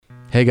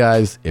Hey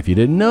guys, if you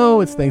didn't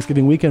know, it's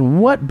Thanksgiving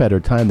weekend. What better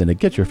time than to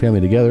get your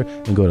family together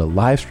and go to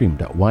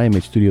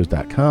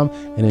livestream.ymhstudios.com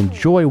and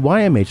enjoy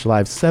YMH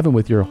Live 7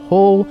 with your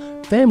whole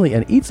family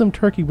and eat some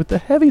turkey with the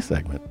heavy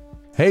segment.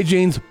 Hey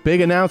Jeans, big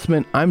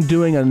announcement. I'm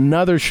doing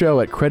another show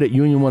at Credit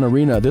Union One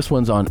Arena. This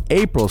one's on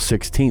April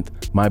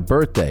 16th, my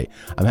birthday.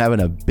 I'm having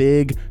a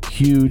big,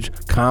 huge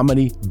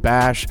comedy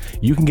bash.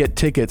 You can get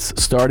tickets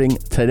starting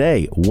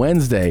today,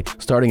 Wednesday,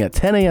 starting at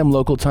 10 a.m.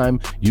 local time.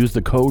 Use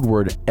the code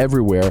word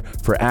everywhere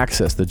for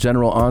access. The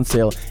general on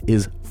sale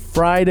is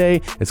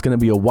Friday. It's going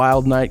to be a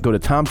wild night. Go to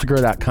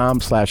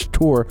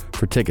tomsegura.com/tour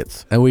for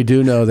tickets. And we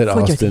do know that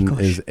Austin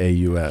is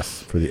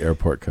AUS for the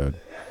airport code.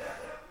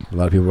 A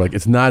lot of people are like,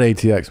 it's not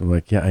ATX. I'm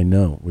like, yeah, I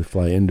know. We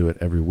fly into it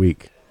every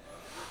week.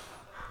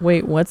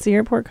 Wait, what's the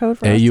airport code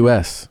for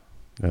AUS.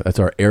 That's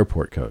our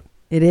airport code.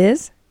 It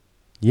is?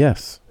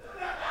 Yes.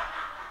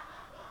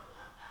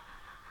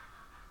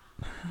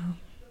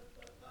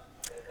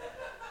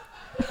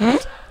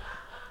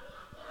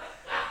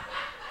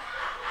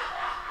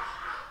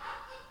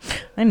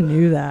 I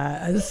knew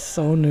that. I just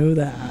so knew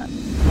that.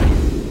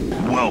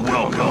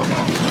 Welcome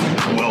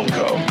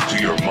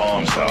to your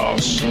mom's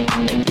house.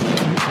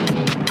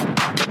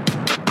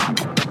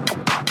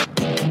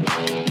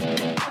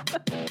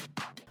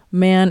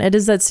 Man, it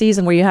is that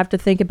season where you have to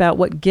think about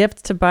what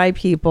gifts to buy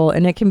people,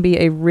 and it can be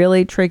a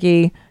really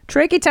tricky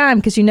time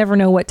because you never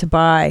know what to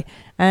buy.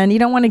 And you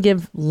don't want to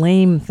give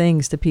lame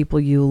things to people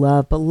you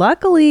love. But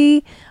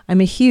luckily, I'm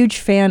a huge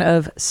fan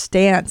of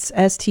Stance,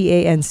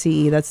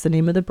 S-T-A-N-C-E. That's the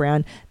name of the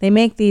brand. They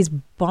make these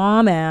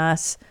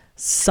bomb-ass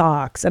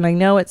socks. And I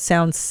know it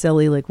sounds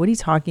silly, like, what are you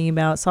talking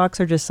about? Socks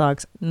are just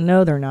socks.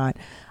 No, they're not.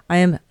 I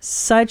am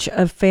such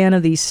a fan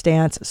of these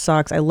Stance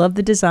socks. I love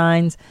the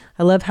designs.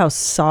 I love how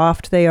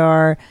soft they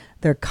are.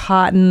 They're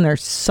cotton. They're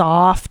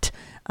soft.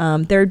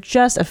 They're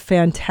just a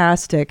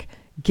fantastic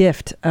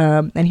gift.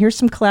 And here's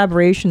some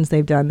collaborations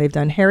they've done. They've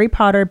done Harry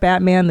Potter,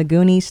 Batman, The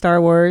Goonies,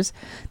 Star Wars,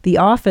 The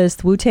Office,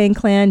 the Wu-Tang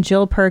Clan,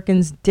 Jill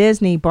Perkins,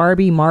 Disney,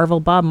 Barbie, Marvel,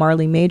 Bob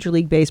Marley, Major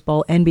League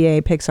Baseball,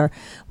 NBA, Pixar,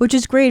 which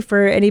is great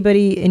for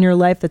anybody in your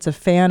life that's a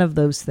fan of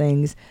those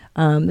things.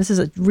 This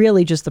is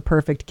really just the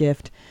perfect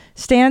gift.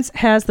 Stance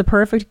has the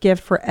perfect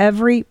gift for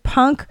every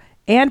punk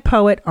and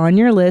poet on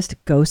your list.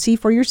 Go see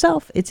for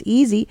yourself. It's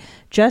easy.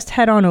 Just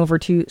head on over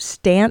to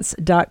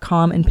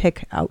stance.com and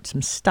pick out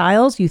some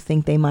styles you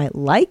think they might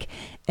like.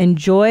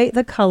 Enjoy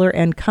the color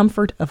and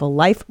comfort of a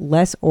life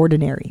less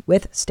ordinary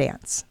with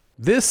Stance.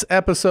 This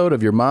episode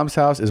of Your Mom's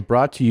House is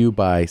brought to you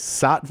by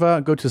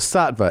Saatva. Go to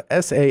Saatva,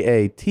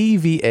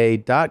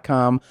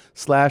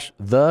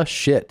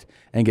 SAATVA.com/theshit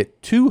and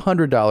get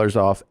 $200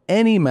 off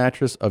any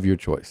mattress of your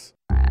choice.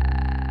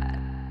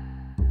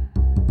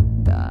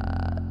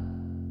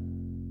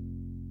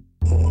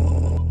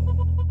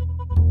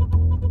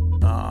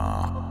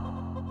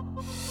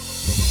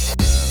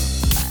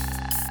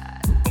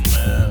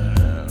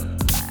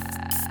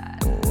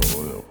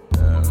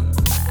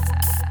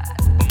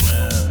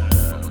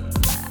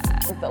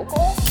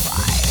 Vocal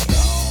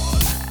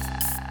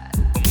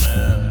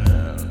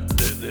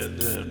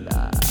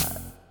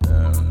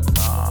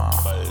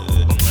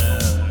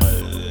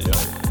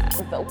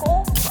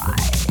vocal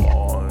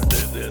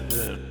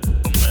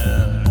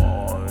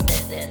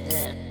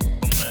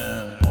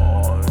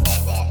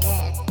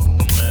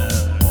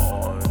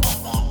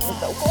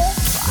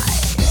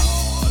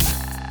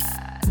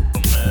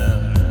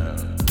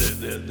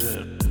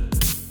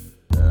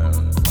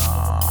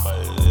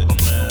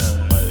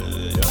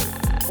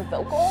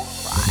Vocal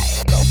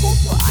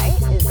fry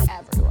is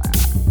everywhere.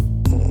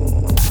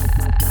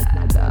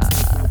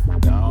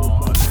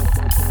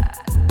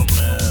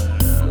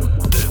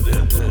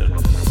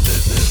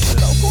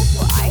 Vocal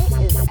fry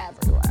is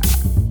everywhere.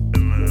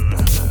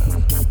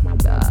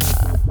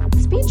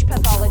 Speech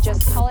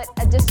pathologists call it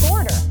a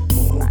disorder.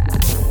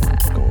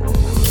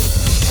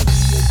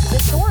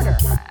 Disorder.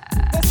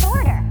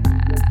 Disorder.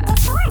 Disorder.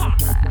 Disorder.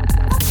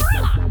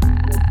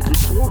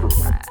 Disorder.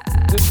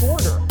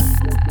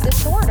 Disorder.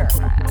 Disorder.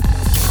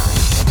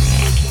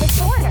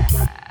 Disorder.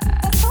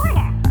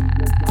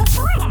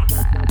 Disorder.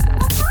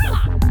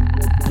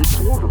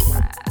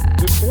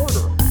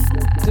 Disorder.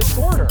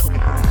 Disorder.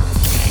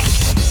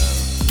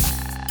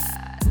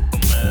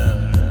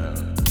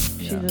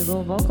 She's a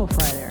little vocal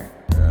fry there.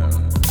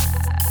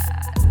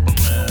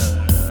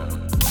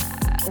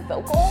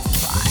 Vocal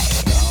fry.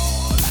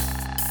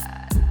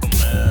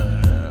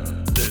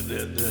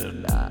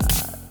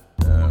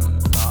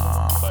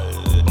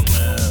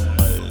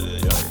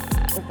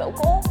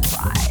 Vocal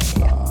fry.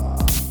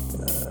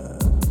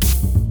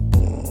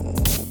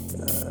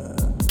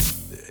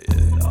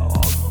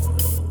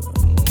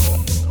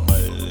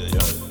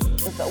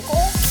 Vocal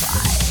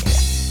fry.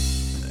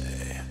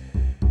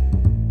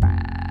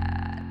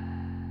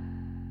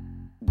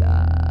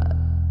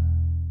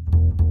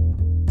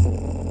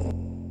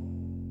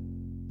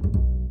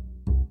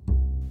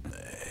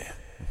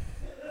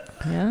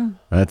 Yeah.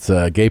 That's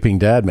Gaping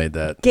Dad made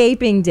that.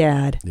 Gaping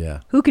Dad. Yeah.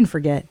 Who can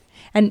forget?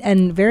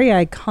 And very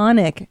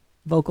iconic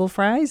vocal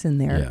fries in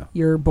there. Yeah.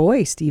 Your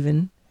boy,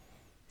 Steven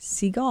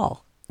Seagal.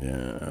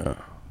 Yeah.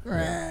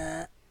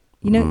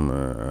 You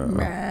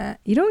know,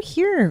 you don't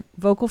hear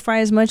vocal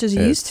fry as much as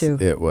you used to.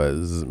 It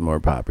was more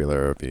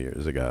popular a few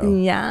years ago.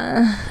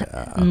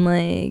 Yeah.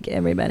 Like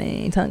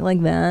everybody talk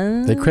like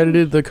that. They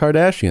credited the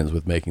Kardashians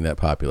with making that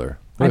popular.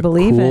 What I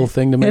believe cool it.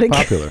 thing to make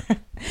popular.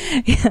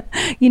 Yeah.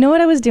 You know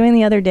what I was doing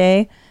the other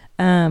day?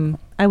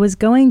 I was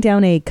going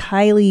down a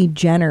Kylie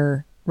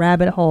Jenner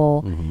rabbit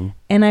hole,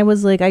 and I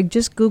was like, I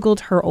just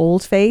Googled her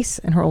old face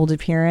and her old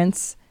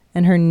appearance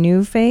and her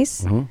new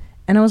face,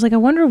 and I was like, I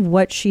wonder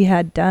what she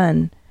had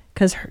done.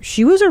 Because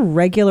she was a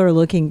regular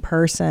looking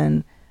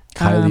person.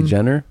 Kylie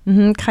Jenner?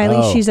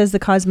 Kylie, she does the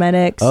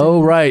cosmetics.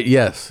 Oh, right.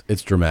 Yes.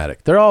 It's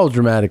dramatic. They're all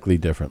dramatically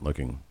different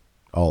looking.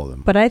 All of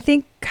them. But I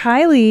think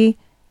Kylie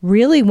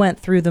really went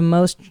through the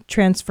most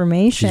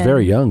transformation. She's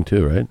very young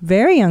too, right?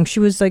 Very young. She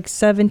was like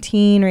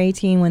 17 or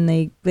 18 when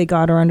they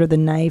got her under the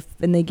knife,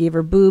 and they gave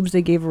her boobs.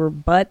 They gave her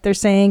butt. They're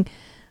saying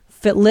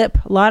a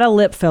lot of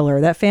lip filler.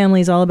 That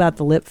family's all about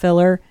the lip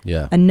filler.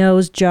 Yeah. A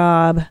nose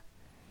job.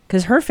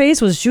 Because her face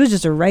she was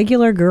just a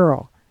regular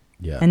girl.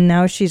 Yeah. And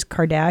now she's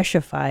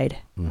Kardashified.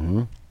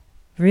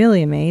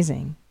 Really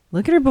amazing.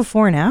 Look at her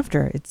before and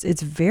after.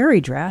 It's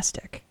very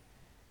drastic.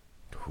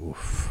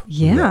 Oof.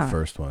 Yeah. That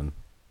first one.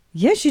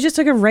 Yeah, she's just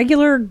like a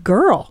regular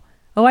girl.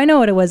 Oh, I know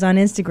what it was on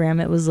Instagram.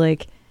 It was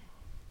like,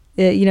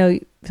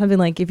 something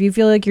like, if you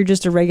feel like you're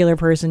just a regular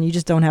person, you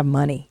just don't have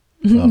money.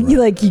 Oh,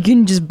 right. You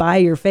can just buy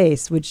your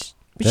face, but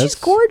she's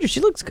gorgeous. She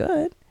looks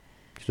good.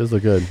 She does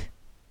look good.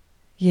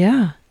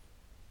 Yeah.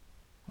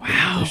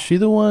 Wow. Is she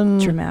the one?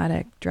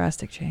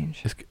 Drastic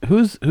change.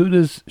 Who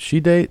does she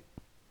date?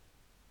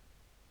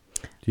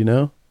 Do you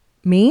know?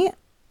 Me?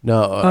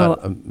 No. Oh.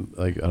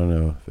 I don't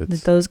know if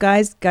it's Those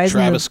guys.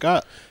 Travis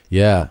Scott.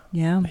 Yeah.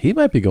 Yeah. He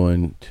might be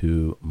going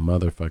to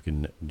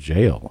motherfucking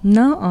jail.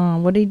 No.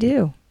 What'd he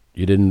do?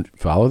 You didn't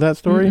follow that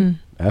story?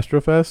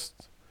 Astrofest?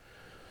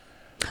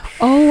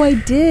 Oh, I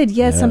did.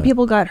 Yeah, some Yeah.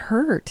 people got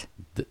hurt.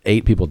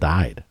 8 people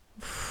died.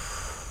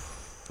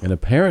 And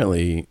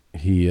apparently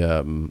he,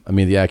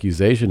 the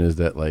accusation is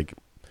that like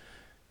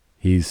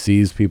he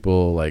sees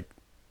people like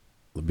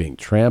being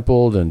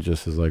trampled and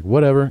just is like,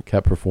 whatever,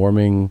 kept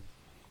performing,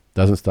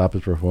 doesn't stop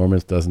his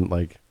performance, doesn't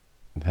like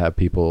have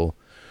people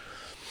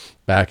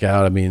back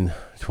out. I mean,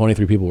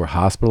 23 people were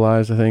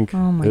hospitalized, I think.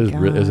 Oh my It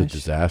was a gosh.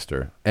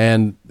 disaster.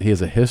 And he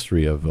has a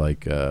history of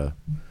like,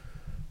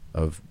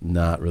 of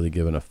not really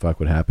giving a fuck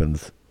what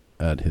happens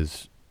at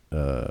his,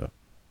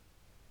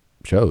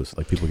 shows,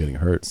 like people getting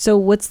hurt. So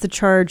what's the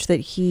charge that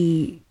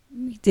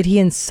did he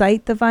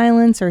incite the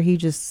violence, or he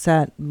just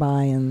sat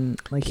by and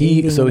like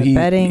aiding and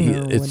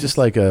abetting? It's just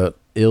like a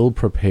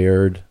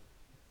ill-prepared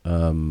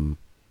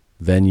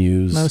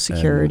venues, no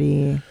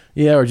security.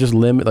 or just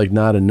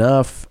not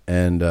enough,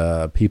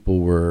 and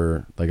people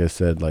were, like I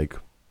said, like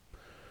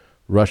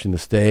rushing the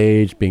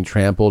stage, being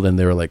trampled, and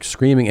they were like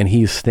screaming, and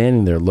he's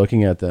standing there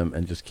looking at them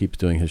and just keeps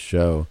doing his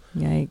show.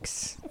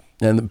 Yikes.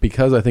 And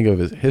because I think of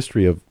his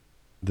history of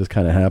this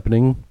kind of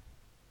happening,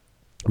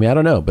 I mean, I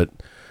don't know, but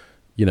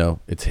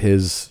it's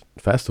his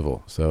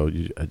festival, so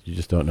you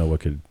just don't know what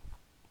could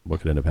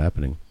end up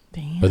happening.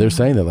 Damn. But they're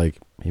saying that like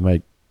he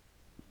might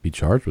be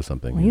charged with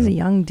something. Well, he's a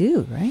young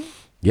dude, right?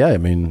 Yeah, I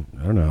mean,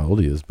 I don't know how old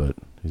he is, but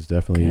he's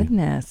definitely.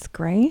 Goodness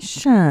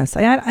gracious!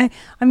 I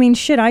mean,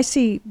 shit. I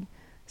see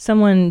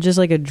someone just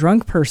like a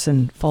drunk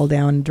person fall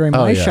down during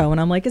my show, and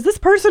I'm like, is this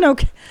person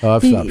okay? Oh,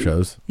 I've stopped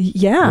shows.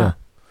 Yeah.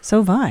 So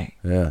have I.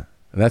 Yeah.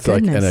 And that's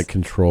like in a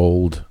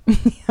controlled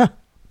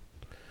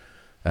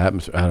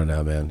atmosphere. I don't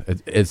know, man.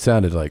 It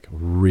sounded like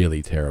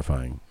really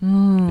terrifying.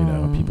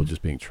 People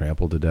just being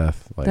trampled to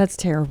death. Like, that's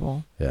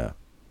terrible. Yeah.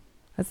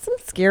 That's some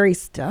scary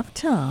stuff,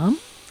 Tom.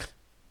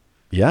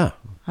 Yeah.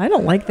 I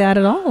don't like that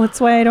at all.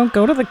 That's why I don't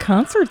go to the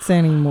concerts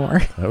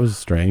anymore. That was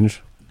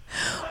strange.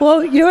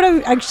 Well, because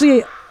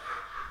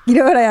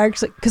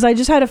I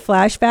just had a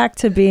flashback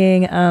to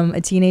being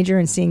a teenager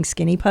and seeing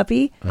Skinny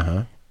Puppy.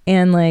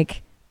 And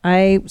like,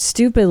 I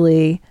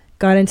stupidly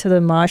got into the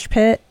mosh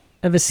pit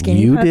of a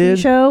Skinny Puppy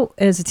show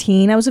as a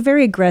teen. I was a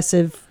very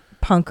aggressive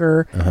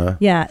punker.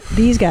 Yeah,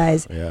 these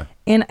guys. Yeah.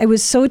 And it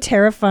was so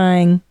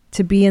terrifying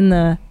to be in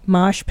the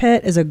mosh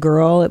pit as a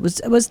girl. It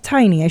was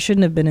tiny. I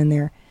shouldn't have been in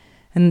there.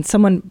 And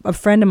a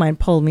friend of mine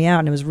pulled me out,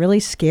 and it was really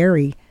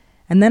scary.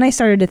 And then I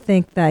started to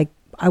think that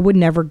I would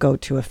never go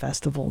to a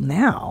festival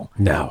now.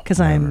 No.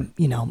 Because I'm,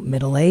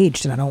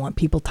 middle-aged and I don't want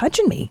people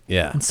touching me.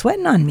 Yeah. And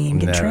sweating on me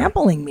and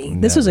trampling me.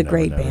 This was a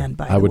great band,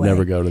 by the way. I would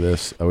never go to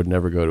this. I would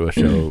never go to a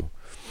show.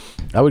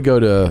 I would go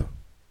to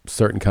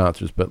certain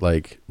concerts, but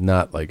like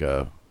not like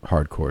a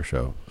hardcore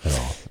show at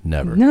all.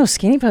 Never. No,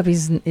 Skinny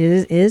Puppies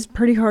is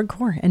pretty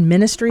hardcore. And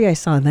Ministry, I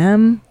saw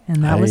them,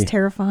 and that was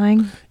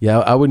terrifying. Yeah,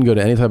 I wouldn't go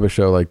to any type of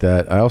show like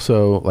that. I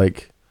also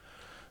like,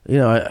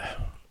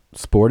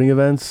 sporting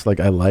events. Like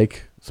I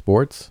like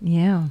sports.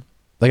 Yeah.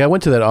 Like I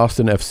went to that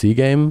Austin FC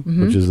game,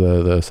 which is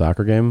the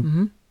soccer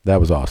game. That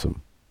was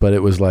awesome. But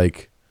it was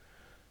like,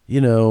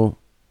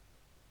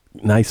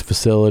 nice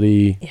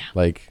facility. Yeah.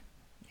 Like,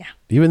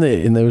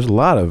 and there was a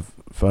lot of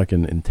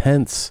fucking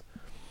intense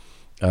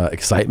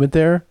excitement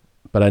there.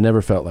 But I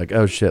never felt like,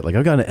 oh shit, like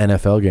I've gone to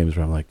NFL games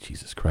where I'm like,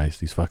 Jesus Christ,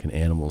 these fucking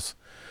animals,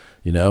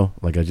 you know,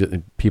 like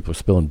people are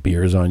spilling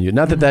beers on you.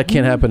 Not that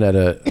can't happen at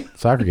a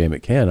soccer game.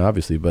 It can,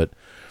 obviously, but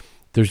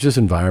there's just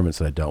environments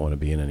that I don't want to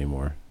be in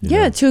anymore.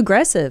 Yeah, too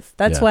aggressive.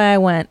 That's why I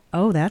went,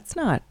 oh, that's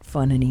not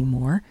fun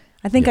anymore.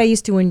 I think I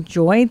used to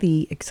enjoy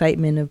the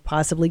excitement of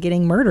possibly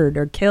getting murdered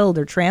or killed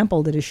or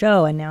trampled at a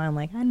show. And now I'm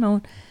like, I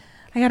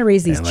got to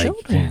raise these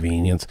children.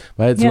 Convenience.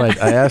 I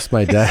asked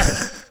my dad.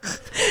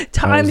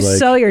 I'm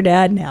so your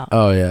dad now.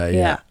 Oh,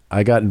 yeah.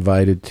 I got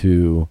invited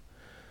to,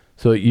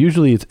 so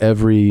usually it's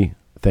every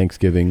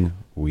Thanksgiving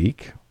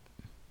week.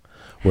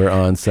 We're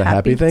on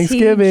Happy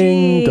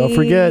Thanksgiving. Don't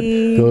forget,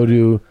 go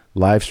to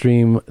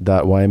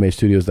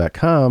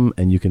livestream.ymhstudios.com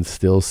and you can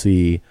still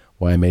see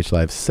YMH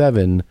Live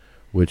 7,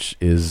 which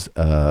is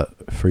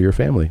for your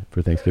family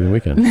for Thanksgiving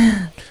weekend.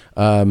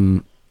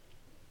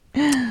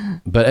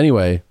 But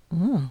anyway,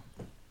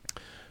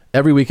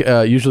 every week,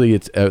 usually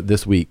it's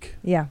this week,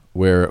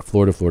 where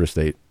Florida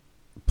State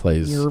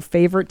plays your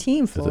favorite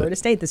team, Florida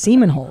State, the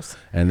Seminoles.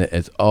 And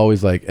it's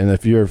always like, and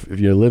if you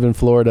live in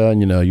Florida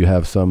and you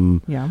have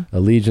some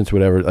allegiance,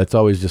 whatever, it's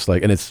always just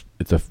like, and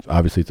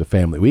obviously it's a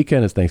family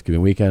weekend, it's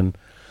Thanksgiving weekend.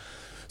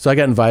 So I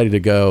got invited to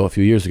go a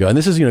few years ago, and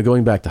this is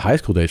going back to high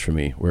school days for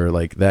me, where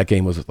like that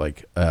game was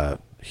like a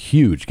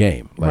huge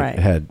game. Like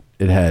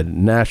it had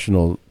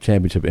national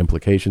championship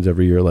implications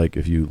every year. Like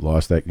if you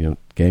lost that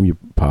game, you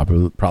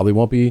probably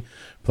won't be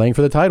playing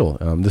for the title.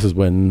 This is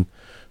when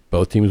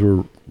both teams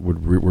were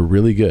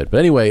really good. But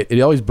anyway, it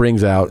always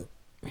brings out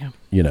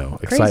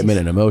excitement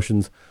and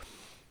emotions.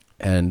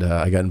 And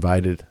I got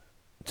invited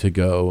to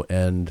go,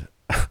 and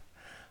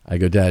I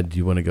go, Dad, do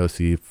you want to go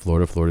see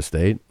Florida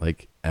State?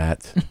 Like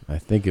at, I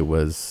think it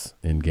was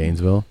in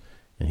Gainesville.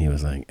 And he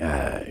was like,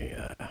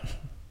 yeah.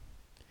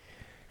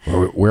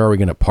 Where are we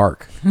going to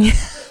park?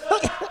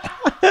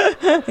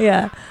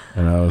 Yeah.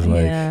 And I was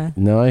like,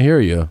 no, I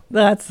hear you.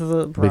 That's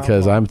the problem.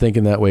 Because I'm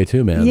thinking that way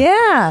too, man.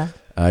 Yeah.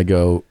 I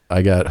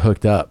got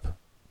hooked up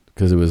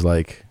because it was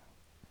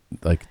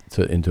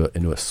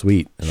into a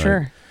suite. And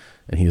sure.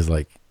 And he's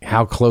like,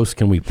 how close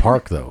can we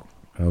park though?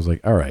 I was like,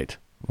 all right,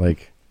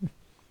 like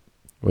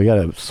we got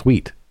a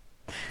suite.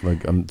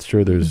 Like I'm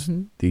sure there's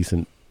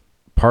decent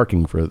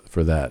parking for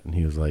that. And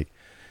he was like,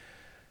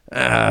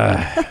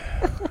 and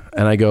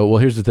I go, well,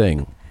 here's the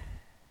thing.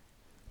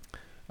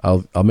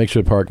 I'll make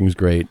sure the parking's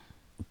great,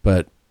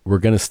 but we're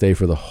going to stay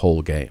for the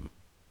whole game.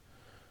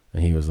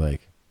 And he was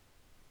like,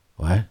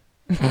 what?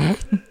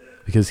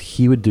 Because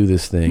he would do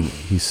this thing.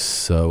 He's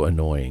so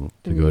annoying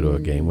to go to a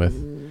game with,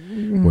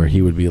 where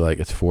he would be like,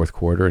 it's fourth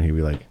quarter, and he'd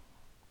be like,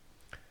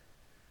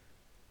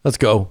 let's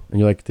go. And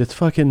you're like, it's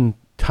fucking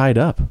tied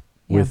up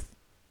with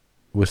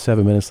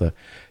 7 minutes left.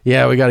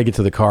 Yeah, we got to get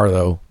to the car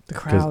though. The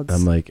crowds.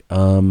 I'm like,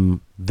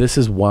 this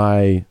is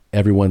why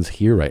everyone's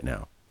here right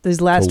now. Those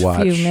last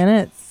few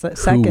minutes,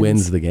 seconds. Who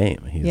wins the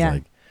game? He's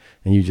like,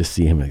 and you just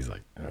see him, and he's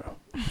like,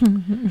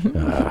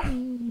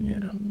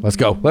 let's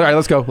go. All right,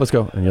 let's go.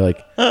 And you're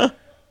like,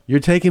 you're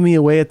taking me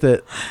away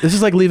this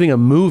is like leaving a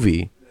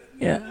movie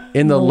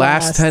in the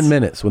last 10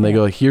 minutes when they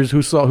go, here's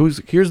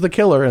the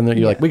killer. And then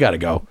you're like, we got to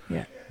go.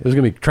 Yeah. There's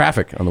going to be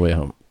traffic on the way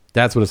home.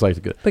 That's what it's like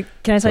to go. But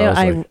can I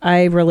tell you,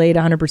 I relate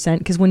 100%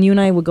 because when you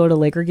and I would go to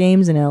Laker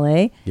games in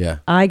LA,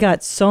 I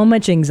got so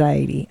much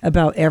anxiety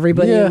about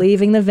everybody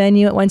leaving the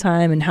venue at one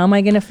time and how am I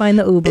going to find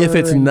the Uber? If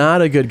it's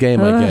not a good game,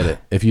 I get it.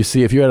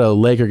 If you're at a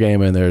Laker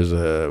game and there's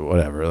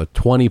a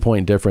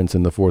 20-point difference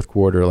in the fourth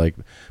quarter, like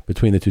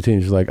between the two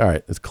teams, you're like, all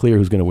right, it's clear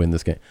who's going to win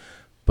this game.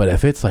 But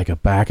if it's like a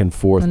back and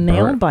forth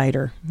nail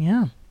biter,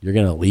 you're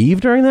going to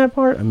leave during that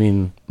part? I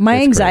mean,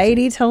 my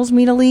anxiety tells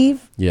me to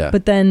leave. Yeah.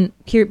 But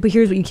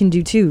here's what you can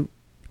do too.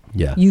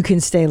 Yeah. You can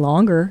stay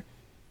longer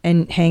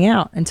and hang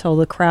out until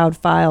the crowd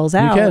files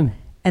out. You can.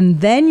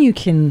 And then you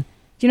can, do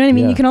you know what I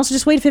mean? Yeah. You can also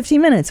just wait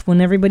 15 minutes when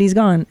everybody's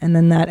gone, and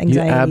then that anxiety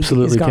is gone. You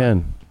absolutely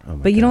can. Oh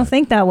but you don't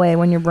think that way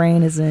when your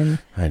brain is in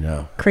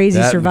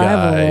crazy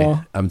survival.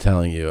 Guy, I'm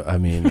telling you, I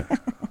mean,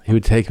 he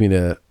would take me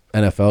to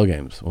NFL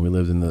games when we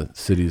lived in the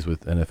cities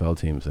with NFL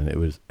teams, and it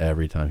was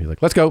every time he's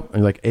like, let's go. And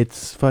he's like,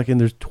 it's fucking,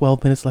 there's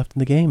 12 minutes left in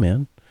the game,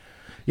 man.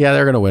 Yeah,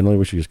 they're going to win.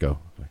 We should just go.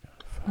 Like,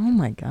 oh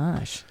my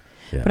gosh.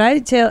 Yeah. But I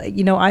tell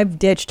I've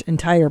ditched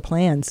entire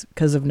plans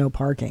because of no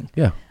parking.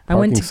 Yeah,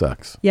 parking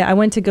sucks. Yeah, I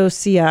went to go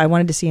see. I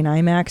wanted to see an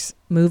IMAX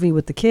movie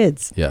with the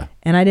kids. Yeah,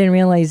 and I didn't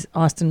realize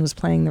Austin was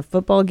playing their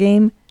football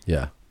game.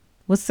 Yeah,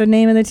 what's the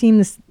name of the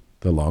team?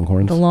 The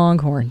Longhorns. The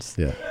Longhorns.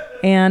 Yeah,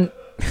 and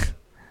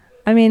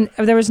I mean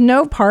there was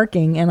no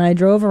parking, and I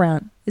drove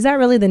around. Is that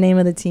really the name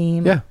of the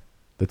team? Yeah.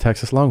 The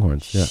Texas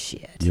Longhorns. Yeah.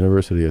 Shit.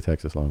 University of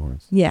Texas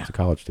Longhorns. Yeah. It's a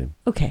college team.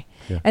 Okay.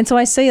 Yeah. And so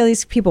I see all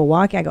these people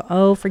walking. I go,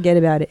 oh, forget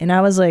about it. And I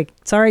was like,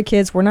 sorry,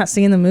 kids, we're not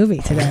seeing the movie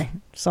today.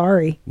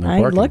 Sorry. I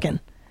ain't looking.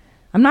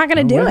 I'm not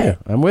going to do it.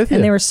 I'm with you.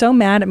 And they were so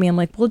mad at me. I'm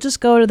like, we'll just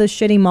go to the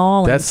shitty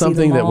mall. That's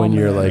something that when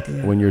you're like,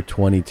 when you're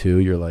 22,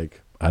 you're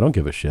like, I don't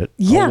give a shit.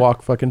 Yeah. I'll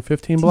walk fucking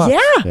 15 blocks.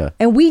 Yeah.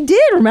 And we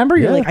did. Remember?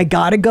 You're like, I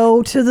got to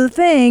go to the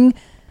thing.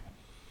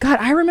 God,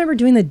 I remember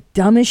doing the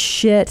dumbest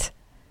shit.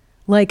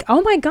 Like,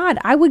 oh my God,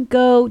 I would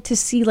go to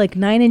see like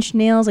Nine Inch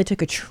Nails. I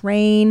took a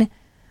train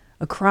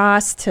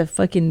across to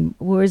fucking,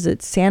 where is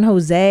it, San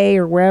Jose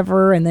or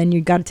wherever, and then you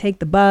got to take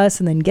the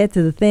bus and then get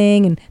to the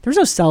thing, and there was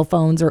no cell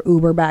phones or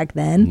Uber back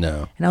then.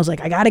 No. And I was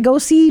like, I got to go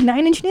see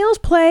Nine Inch Nails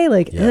play.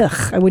 Like,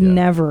 ugh, I would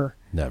never.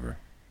 Never.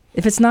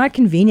 If it's not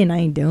convenient, I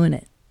ain't doing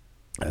it.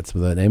 That's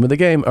the name of the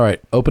game. All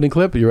right, opening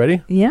clip. Are you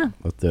ready? Yeah.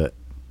 Let's do it.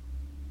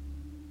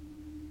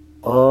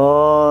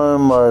 Oh,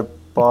 my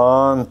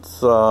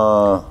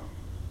panza.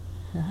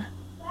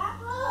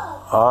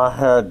 I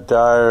had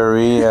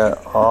diarrhea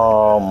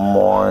all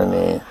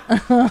morning.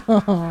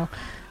 The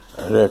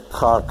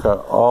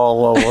caca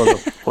all over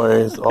the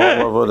place, all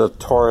over the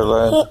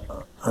toilet.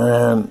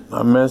 And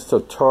I missed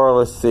the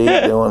toilet seat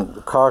doing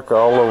caca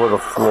all over the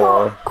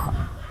floor.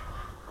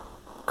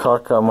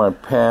 Caca on my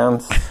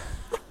pants.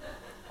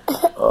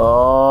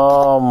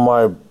 Oh,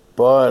 my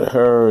butt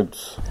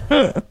hurts.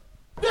 This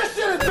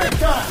shit is big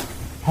time!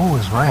 Who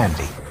is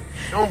Randy?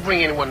 Don't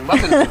bring anyone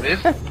mother into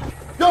this.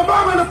 Your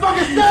mama in the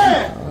fucking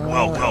stand!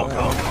 Welcome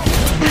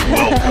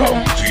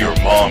to your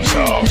mom's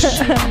house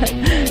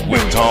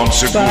with Tom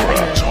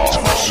Segura.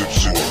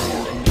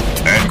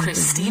 And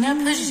Christina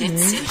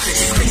Pajitsi.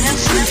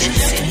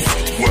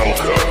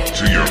 welcome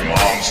to your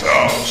mom's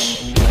house.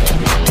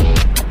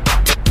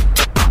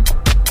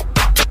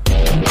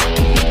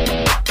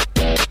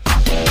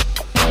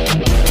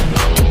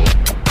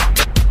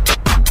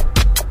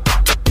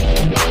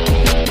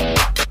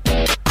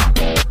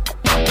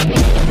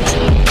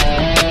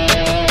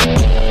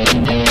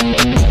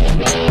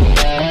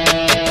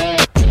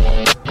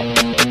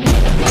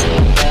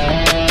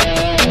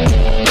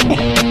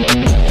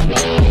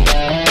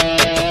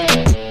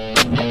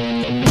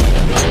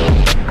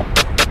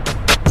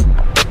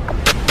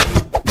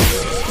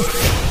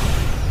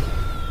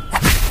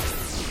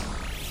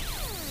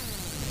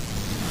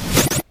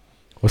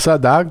 What's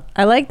up, dog?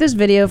 I like this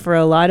video for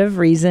a lot of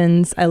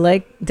reasons. I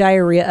like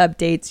diarrhea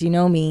updates. You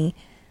know me.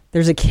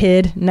 There's a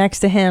kid next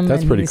to him.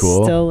 That's and pretty he's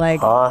cool. Still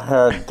like, I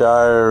had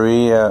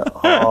diarrhea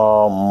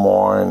all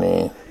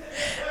morning.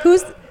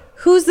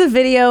 who's the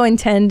video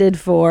intended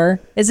for?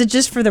 Is it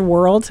just for the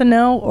world to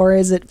know, or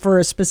is it for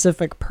a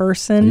specific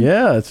person?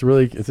 Yeah, it's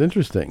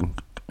interesting.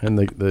 And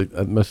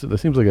it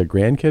seems like a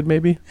grandkid,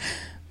 maybe.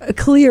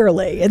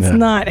 Clearly, it's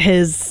not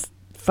his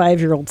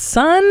 5-year-old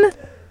son.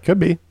 Could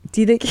be.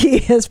 Do you think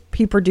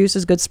he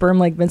produces good sperm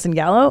like Vincent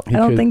Gallo? I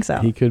don't think so.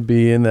 He could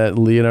be in that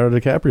Leonardo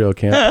DiCaprio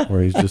camp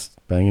where he's just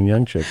banging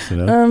young chicks, you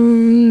know?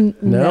 No.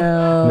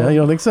 No, you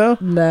don't think so?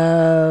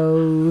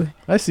 No.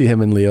 I see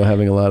him and Leo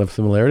having a lot of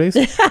similarities.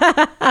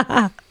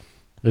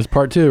 There's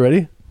part 2.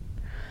 Ready?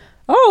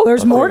 Oh,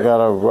 there's more. I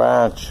got a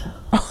rash.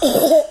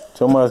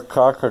 Too much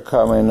caca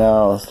coming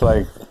now. It's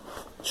like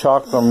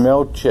chocolate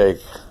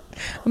milkshake.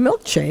 A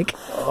milkshake.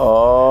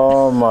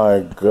 Oh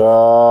my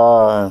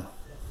God.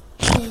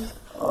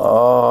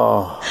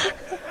 Oh.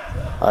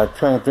 I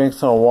drink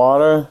some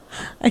water.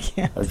 I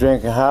can't. I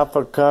drank half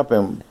a cup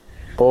and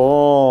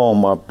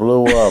boom, I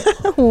blew up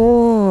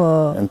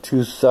in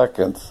 2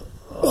 seconds.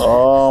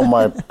 Oh,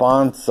 my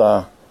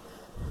panza.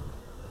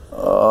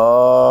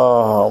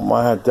 Oh,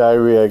 I had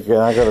diarrhea again.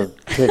 I gotta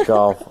take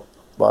off.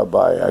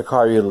 Bye-bye.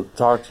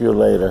 Talk to you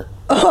later.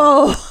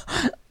 Oh.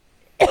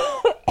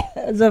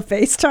 Is it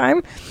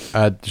FaceTime?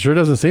 Sure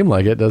doesn't seem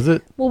like it, does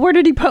it? Well, where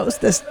did he post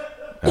this?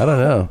 I don't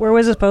know. Where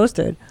was it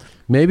posted?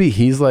 Maybe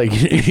he's like,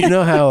 you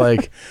know how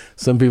like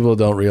some people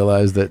don't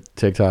realize that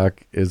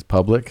TikTok is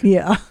public?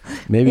 Yeah.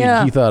 Maybe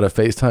he thought a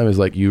FaceTime is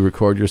like you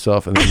record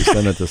yourself and then you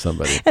send it to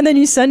somebody. And then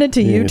you send it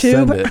to And YouTube. You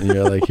send it and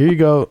you're like, here you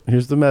go.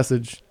 Here's the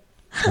message.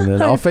 And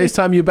then I'll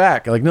FaceTime you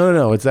back. Like,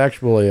 no. It's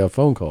actually a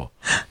phone call.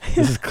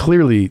 This is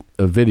clearly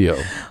a video.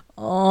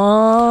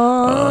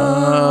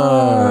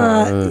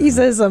 He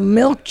says a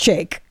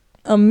milkshake.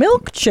 A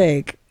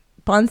milkshake.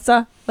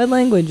 Panza. What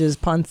language is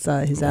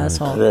panza? His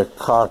asshole. The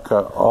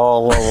caca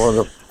all over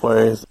the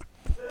place.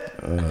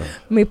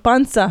 Mi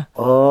panza.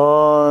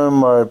 Oh,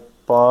 my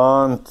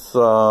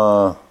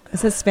panza.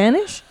 Is that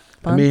Spanish?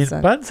 I mean,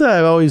 panza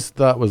I've always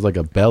thought was like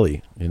a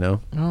belly, you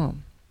know? Oh.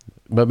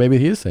 But maybe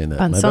he is saying that.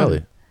 Panzón. My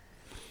belly.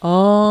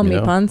 Oh, You mi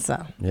know?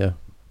 panza. Yeah.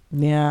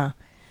 Yeah.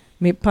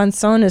 Mi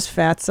panzón is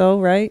fatso,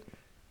 right?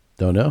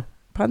 Don't know.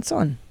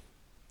 Panzón.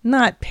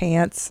 Not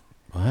pants.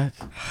 What?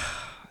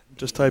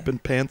 Just type in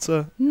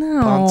panza.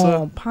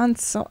 No.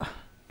 Panza.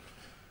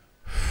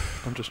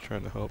 I'm just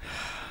trying to help.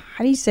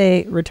 How do you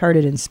say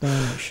retarded in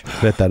Spanish?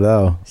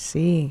 Retardado.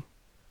 Sí.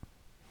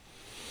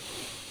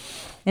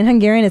 In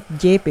Hungarian, it's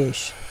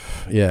gapish.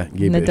 Yeah, And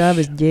gapish. the dove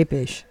is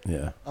gapish.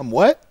 Yeah. I'm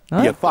what?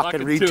 Huh? You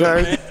fucking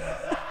retard.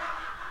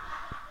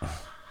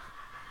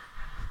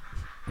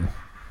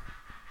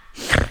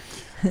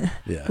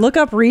 Yeah. Look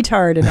up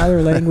retard in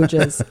other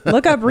languages.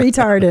 Look up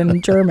retard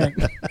in German.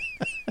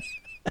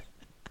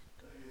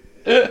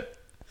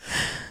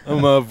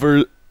 I'm a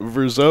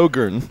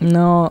Verzogern.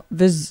 No,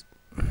 Verzögen.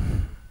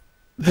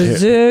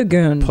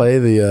 Play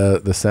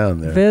the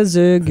sound there.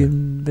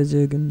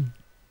 Verzögen.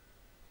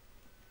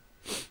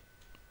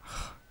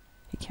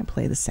 You can't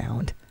play the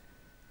sound.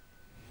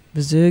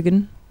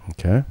 Verzögen.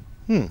 Okay.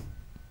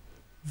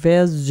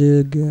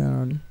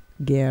 Verzogen.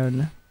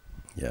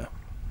 Yeah.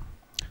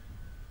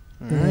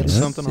 All right,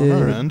 something on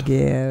our end.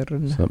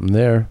 Something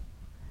there.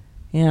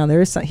 Yeah,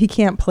 there's some, he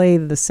can't play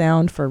the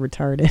sound for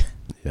retarded.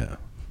 Yeah.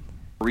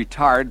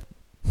 Retard.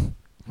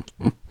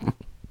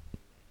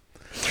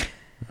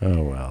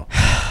 Oh, well.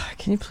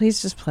 Can you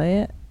please just play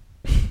it?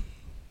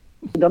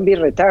 Don't be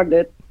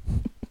retarded.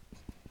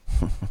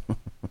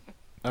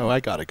 Oh, I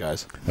got it,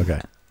 guys. Okay.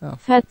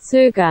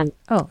 Verzögern.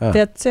 Oh,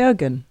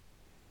 Verzögern.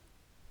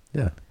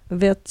 Yeah.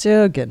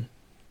 Verzögern.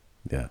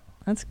 Yeah.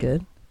 That's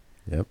good.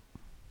 Yep.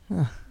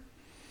 Huh.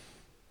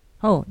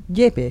 Oh,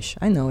 Jepish.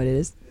 I know what it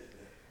is.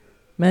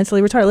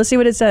 Mentally retarded. Let's see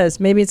what it says.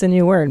 Maybe it's a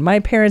new word. My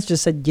parents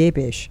just said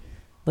Jepish,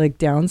 like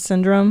Down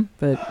syndrome,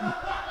 but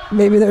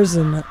maybe there's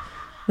a...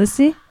 Let's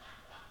see.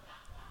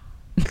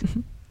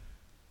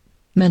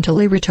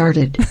 Mentally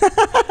retarded.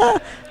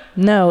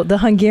 No, the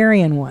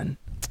Hungarian one.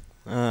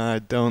 I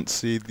don't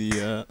see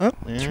the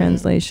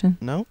Translation.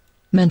 No.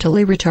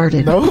 Mentally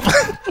retarded. No.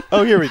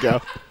 Oh, here we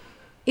go.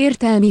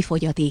 Értelmi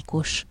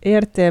fogyatékos.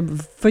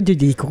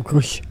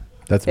 Fogyatékos.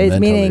 That's it's mentally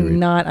meaning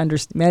not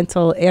understand.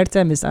 Mental.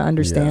 Értem is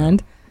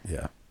understand.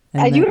 Yeah.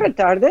 Are you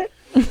retarded?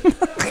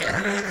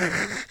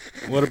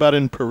 What about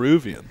in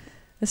Peruvian?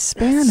 The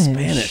Spanish.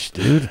 Spanish,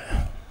 dude.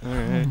 All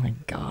right. Oh my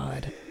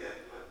God.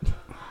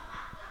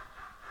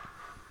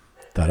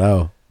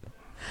 Tarao.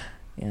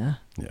 Yeah.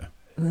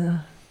 Yeah.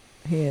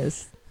 He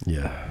is.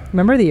 Yeah.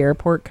 Remember the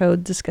airport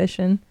code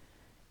discussion?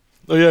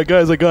 Oh yeah,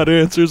 guys, I got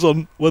answers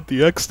on what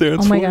the X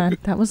stands Oh for. my God,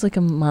 that was like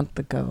a month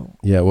ago.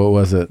 Yeah, what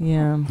was it?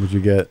 Yeah. What'd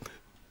you get?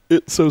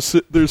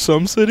 There's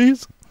some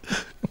cities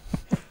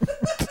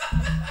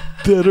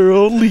that are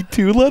only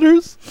 2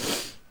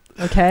 letters.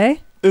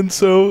 Okay. And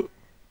so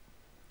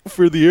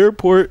for the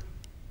airport,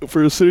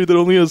 for a city that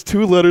only has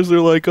 2 letters, they're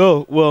like,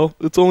 oh, well,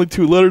 it's only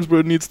 2 letters, but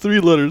it needs 3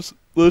 letters.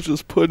 Let's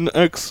just put an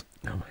X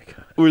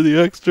where the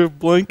extra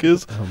blank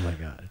is. Oh my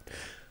God.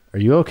 Are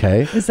you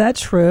okay? Is that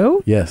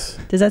true? Yes.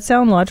 Does that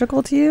sound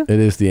logical to you? It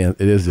is the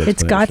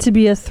It's got to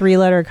be a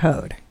 3-letter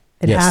code.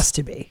 It Yes. has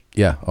to be.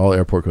 Yeah, all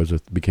airport codes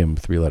became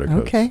 3-letter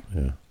codes. Okay.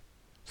 Yeah.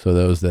 So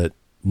those that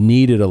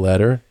needed a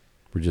letter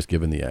were just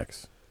given the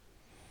X.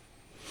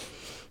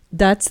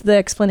 That's the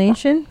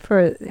explanation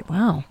for,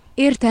 wow.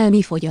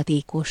 Értelmi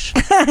fogyatékos.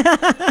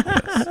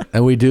 Yes.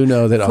 And we do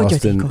know that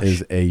Austin Fogyatékos.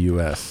 is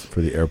AUS for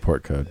the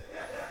airport code.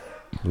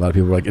 A lot of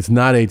people are like, it's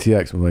not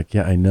ATX. I'm like,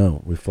 yeah, I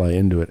know. We fly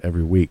into it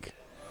every week.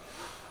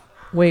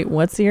 Wait,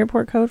 what's the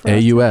airport code for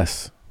us?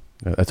 AUS.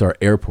 That's our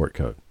airport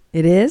code.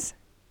 It is?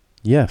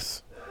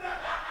 Yes.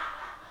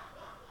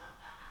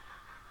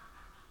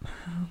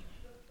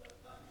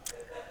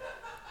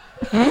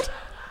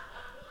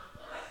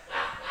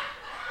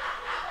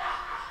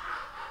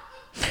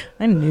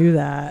 I knew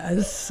that. I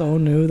just so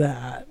knew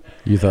that.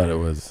 You thought it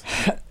was...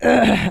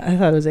 I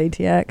thought it was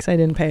ATX. I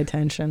didn't pay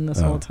attention this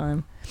whole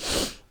time.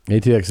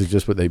 ATX is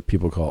just what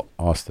people call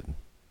Austin.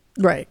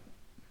 Right.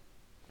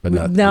 But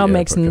not now the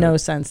makes airport no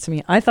code. sense to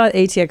me. I thought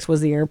ATX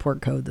was the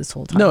airport code this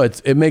whole time. No,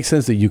 it makes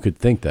sense that you could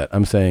think that.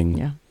 I'm saying,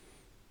 Yeah.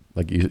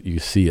 like you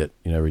see it,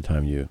 every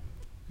time you.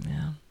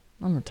 Yeah,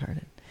 I'm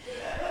retarded.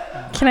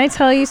 Can I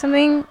tell you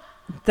something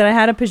that I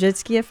had a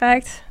Pajitsky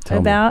effect Tell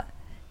me. about?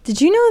 Did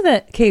you know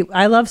that, okay,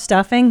 I love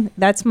stuffing.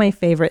 That's my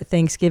favorite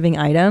Thanksgiving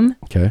item.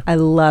 Okay. I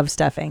love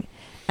stuffing.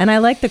 And I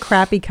like the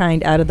crappy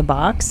kind out of the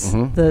box,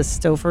 Mhm. the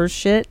Stouffer's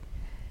shit.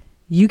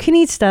 You can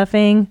eat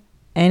stuffing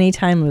any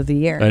time of the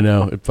year. I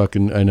know.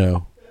 I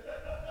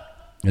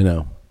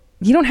know.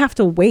 You don't have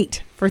to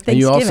wait for And Thanksgiving.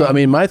 you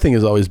also, my thing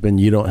has always been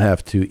you don't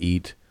have to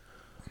eat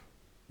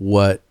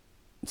what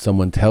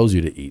someone tells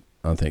you to eat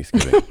on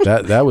Thanksgiving.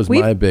 that was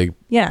my big,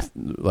 Yeah.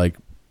 like,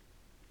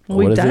 Well,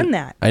 what we've is done it?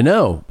 that. I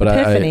know, but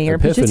Epiphany or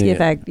Epiphany, Pajitsky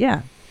effect.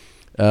 Yeah.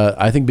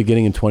 I think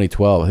beginning in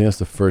 2012, I think that's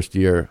the first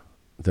year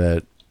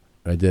that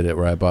I did it,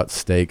 where I bought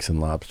steaks and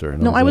lobster.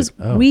 And No, like,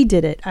 oh. we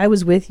did it. I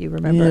was with you,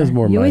 remember? Yeah, it was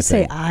more you my always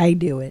say, thing. I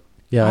do it.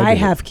 Yeah, I I did it.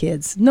 have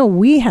kids. No,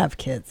 we have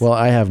kids. Well,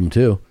 I have them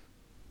too.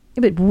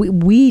 Yeah, but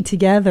we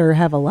together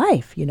have a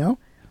life,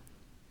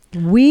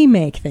 We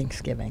make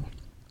Thanksgiving.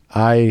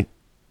 I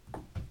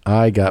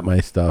got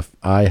my stuff.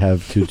 I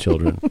have 2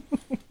 children.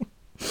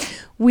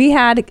 We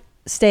had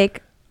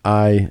steak.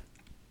 I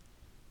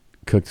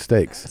cooked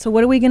steaks. So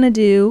what are we going to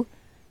do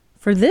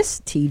for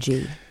this TG?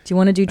 Do you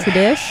want to do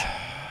tradish?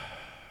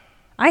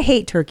 I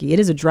hate turkey. It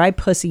is a dry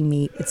pussy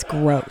meat. It's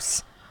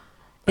gross.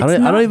 I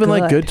don't even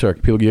like good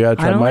turkey. People, you gotta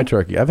try my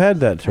turkey. I've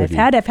had that turkey.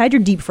 I've had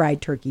your deep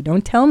fried turkey.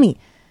 Don't tell me.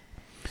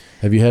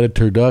 Have you had a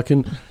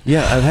turducken?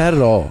 Yeah, I've had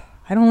it all.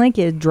 I don't like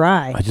it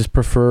dry. I just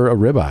prefer a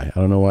ribeye. I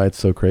don't know why it's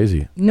so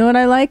crazy. You know what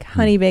I like?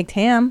 Honey baked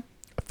ham.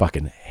 I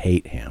fucking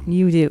hate ham.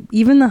 You do.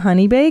 Even the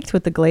honey baked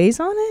with the glaze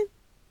on it?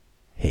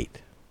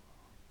 Hate.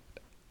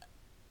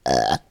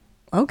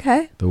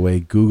 Okay. The way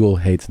Google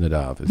hates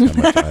Nadav is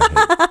how much I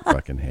hate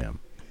fucking ham.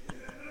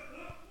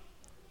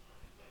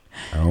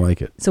 I don't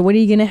like it. So what are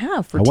you going to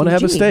have for I want to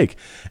have a TG? steak.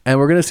 And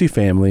we're going to see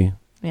family.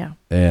 Yeah.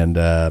 And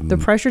The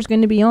pressure's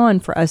going to be on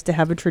for us to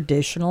have a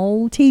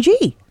traditional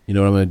TG. you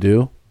know what I'm going to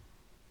do?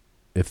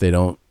 If they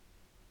don't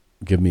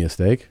give me a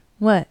steak,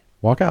 What?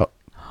 walk out.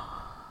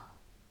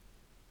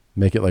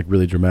 Make it like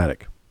really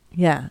dramatic.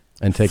 Yeah.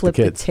 And take Flip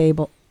the kids. The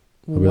table.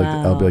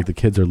 I'll be like, the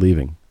kids are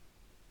leaving.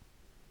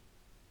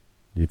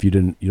 If you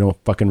don't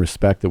fucking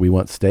respect that we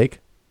want steak.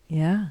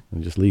 Yeah.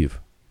 Then just leave.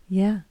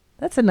 Yeah.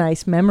 That's a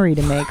nice memory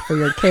to make for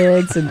your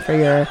kids and for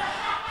your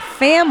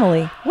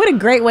family. What a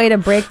great way to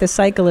break the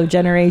cycle of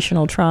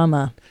generational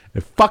trauma.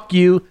 And fuck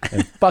you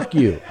and fuck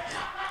you.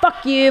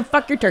 Fuck you.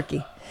 Fuck your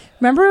turkey.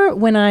 Remember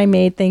when I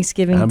made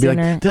Thanksgiving and I'll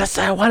dinner? Be like, did I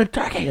say I wanted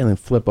turkey? And then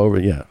flip over.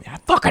 Yeah. I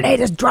fucking hate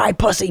this dry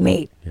pussy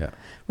meat. Yeah.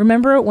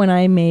 Remember when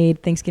I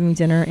made Thanksgiving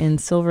dinner in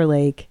Silver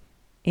Lake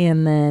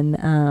and then,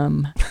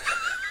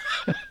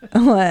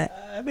 what?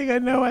 I think I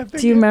know.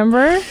 Do you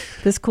remember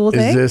this cool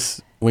thing? Is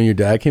this when your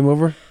dad came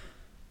over?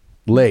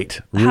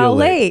 Late. Real How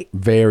late?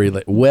 Very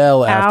late.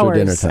 Well after Hours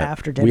dinner time.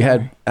 after dinner.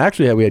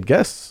 We had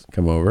guests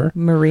come over.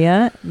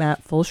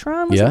 Matt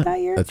Fulshram was it that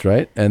year? That's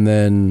right. And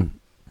then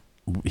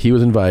he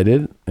was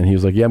invited and he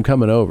was like, yeah, I'm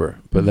coming over.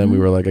 But then we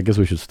were like, I guess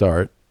we should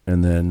start.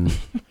 And then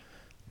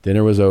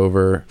dinner was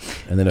over.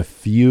 And then a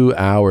few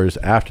hours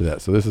after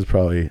that. So this is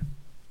probably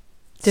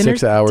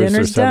 6 hours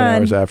or 7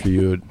 hours after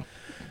you had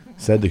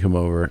said to come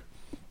over.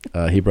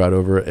 He brought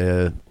over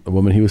a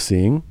woman he was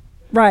seeing.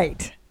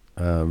 Right.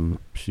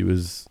 She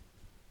was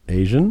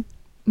Asian.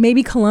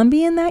 Maybe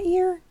Colombian that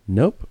year?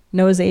 Nope.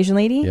 No, it was Asian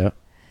lady? Yeah.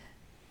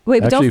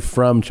 Wait, but actually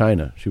from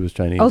China. She was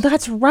Chinese. Oh,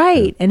 that's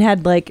right. Yeah. And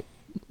had like,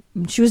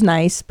 she was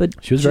nice, but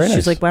she was very nice. She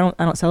was like, well,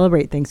 I don't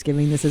celebrate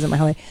Thanksgiving. This isn't my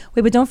holiday.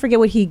 Wait, but don't forget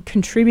what he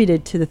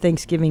contributed to the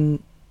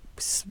Thanksgiving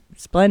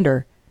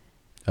splendor.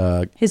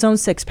 His own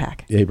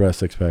 6-pack. Yeah, he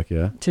brought a 6-pack,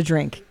 yeah. To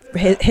drink.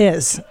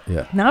 His.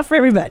 Yeah. Not for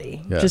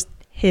everybody. Yeah. Just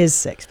his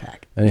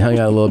 6-pack. And he hung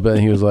out a little bit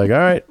and he was like, all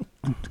right.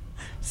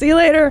 See you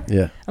later.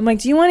 Yeah. I'm like,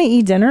 do you want to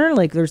eat dinner?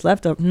 Like, there's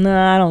leftover.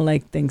 No, I don't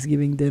like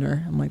Thanksgiving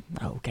dinner. I'm like,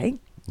 okay.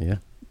 Yeah.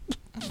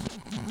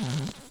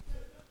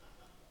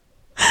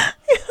 I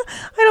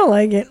don't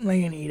like it. I'm not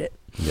going to eat it.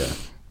 Yeah.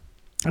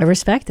 I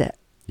respect it.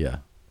 Yeah.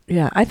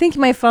 Yeah. I think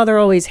my father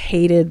always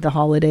hated the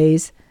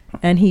holidays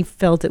and he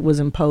felt it was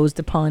imposed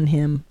upon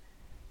him.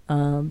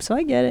 So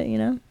I get it, you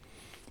know.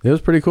 It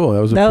was pretty cool.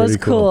 That was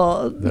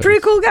cool.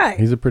 Pretty cool guy.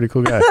 He's a pretty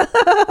cool guy.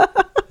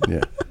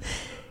 Yeah.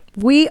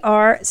 We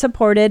are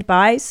supported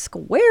by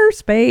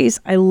Squarespace.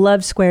 I love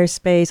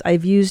Squarespace.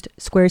 I've used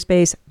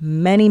Squarespace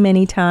many,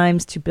 many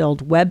times to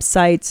build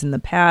websites in the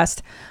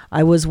past.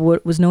 I was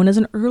what was known as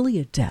an early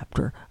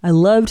adapter. I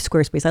loved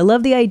Squarespace. I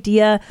love the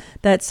idea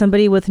that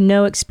somebody with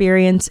no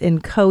experience in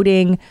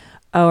coding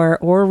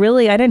or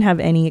really, I didn't have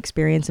any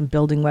experience in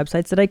building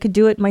websites, that I could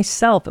do it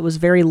myself. It was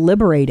very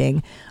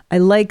liberating. I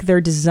like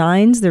their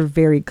designs. They're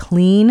very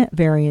clean,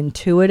 very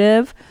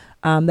intuitive.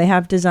 They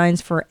have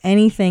designs for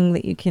anything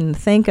that you can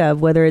think of,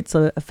 whether it's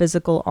a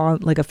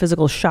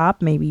physical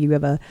shop. Maybe you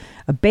have a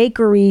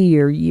bakery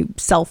or you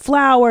sell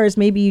flowers.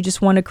 Maybe you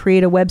just want to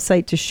create a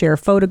website to share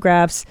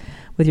photographs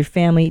with your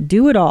family.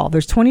 Do it all.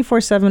 There's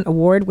 24/7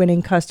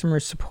 award-winning customer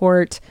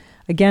support.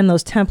 Again,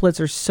 those templates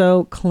are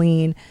so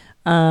clean.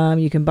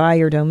 You can buy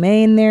your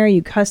domain there.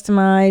 You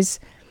customize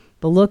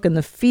the look and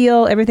the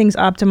feel. Everything's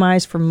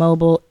optimized for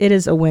mobile. It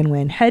is a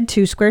win-win. Head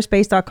to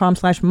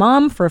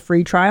squarespace.com/mom for a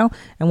free trial.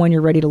 And when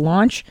you're ready to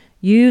launch,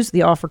 use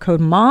the offer code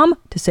MOM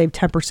to save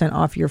 10%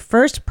 off your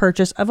first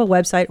purchase of a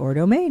website or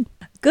domain.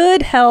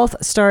 Good health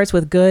starts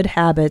with good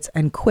habits,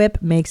 and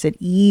Quip makes it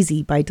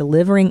easy by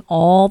delivering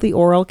all the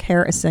oral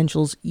care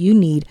essentials you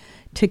need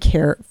to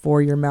care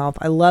for your mouth.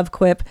 I love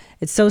Quip.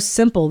 It's so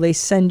simple. They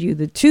send you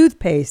the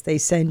toothpaste, they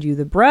send you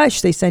the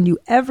brush, they send you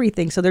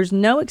everything. So there's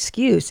no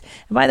excuse.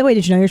 And by the way,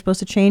 did you know you're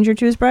supposed to change your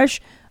toothbrush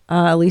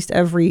at least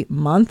every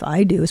month?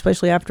 I do,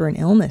 especially after an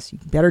illness. You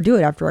better do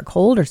it after a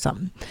cold or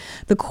something.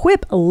 The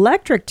Quip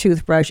electric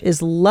toothbrush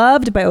is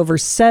loved by over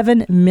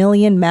 7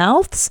 million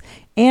mouths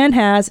and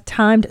has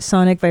timed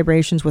sonic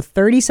vibrations with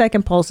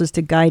 30-second pulses to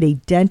guide a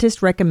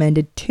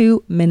dentist-recommended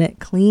 2-minute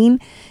clean.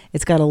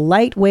 It's got a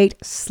lightweight,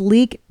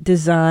 sleek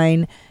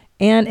design,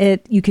 and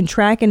you can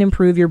track and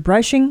improve your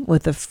brushing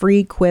with the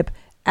free Quip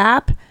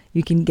app.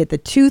 You can get the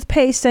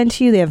toothpaste sent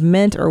to you. They have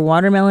mint or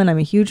watermelon. I'm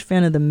a huge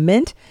fan of the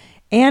mint.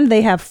 And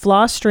they have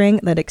floss string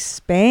that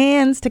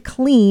expands to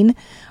clean,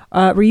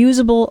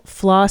 reusable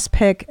floss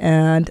pick,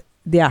 and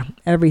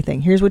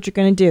everything. Here's what you're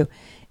going to do.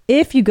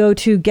 If you go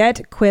to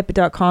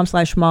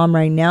getquip.com/mom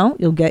right now,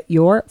 you'll get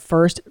your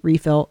first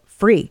refill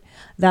free.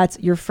 That's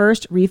your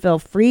first refill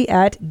free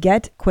at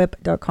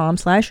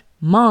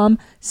getquip.com/mom,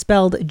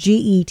 spelled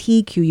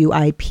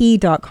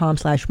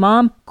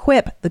GETQUIP.com/mom.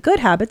 Quip, the Good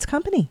Habits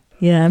Company.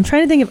 Yeah, I'm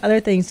trying to think of other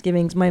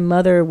Thanksgivings. My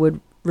mother would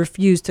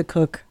refuse to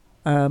cook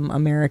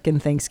American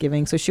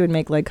Thanksgiving, so she would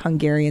make like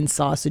Hungarian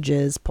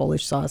sausages,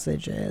 Polish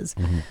sausages,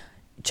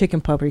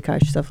 chicken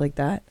paprikash, stuff like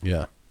that.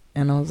 Yeah.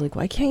 And I was like,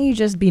 why can't you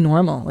just be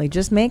normal? Like,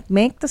 just make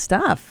the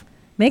stuff.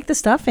 Make the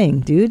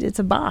stuffing, dude. It's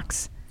a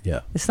box. Yeah.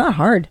 It's not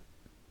hard.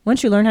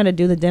 Once you learn how to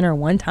do the dinner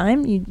one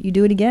time, you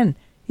do it again.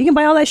 You can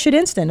buy all that shit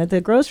instant at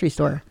the grocery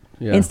store.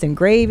 Yeah. Instant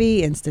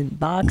gravy, instant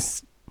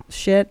box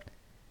shit,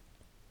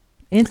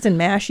 instant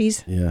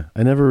mashies. Yeah.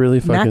 I never really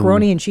fucking...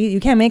 Macaroni and cheese. You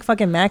can't make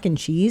fucking mac and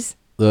cheese.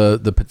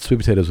 The sweet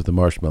potatoes with the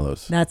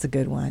marshmallows. That's a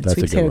good one. That's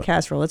Sweet a good potato one.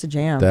 casserole. That's a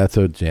jam. That's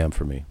a jam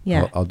for me.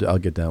 Yeah. I'll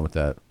get down with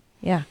that.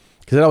 Yeah.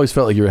 Because it always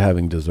felt like you were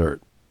having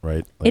dessert,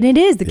 right? Like, And it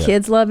is. The yeah.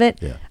 kids love it.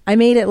 Yeah. I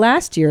made it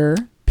last year.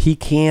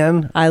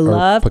 Pecan. I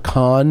love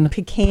pecan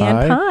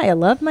pie. I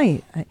love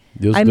my.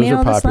 Those I made are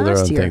all this popular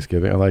last on year.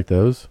 Thanksgiving. I like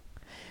those.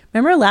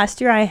 Remember last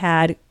year I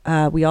had,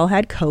 we all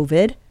had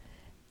COVID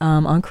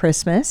on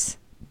Christmas.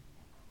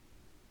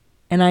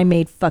 And I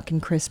made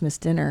fucking Christmas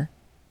dinner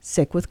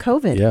sick with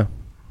COVID. Yeah.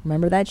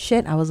 Remember that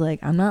shit? I was like,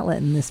 I'm not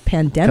letting this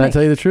pandemic. Can I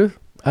tell you the truth?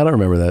 I don't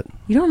remember that.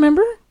 You don't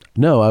remember?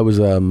 No, I was.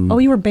 Oh,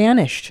 you were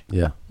banished.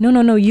 Yeah.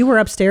 No. You were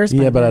upstairs.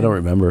 Yeah, by but I then. don't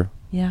remember.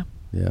 Yeah.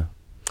 Yeah.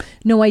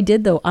 No, I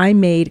did though. I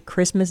made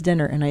Christmas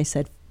dinner and I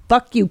said,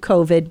 fuck you,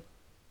 COVID.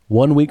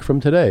 1 week from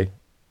today,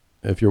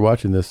 if you're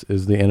watching this,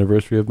 is the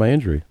anniversary of my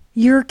injury.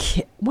 You're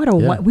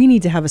Yeah. we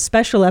need to have a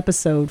special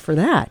episode for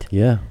that.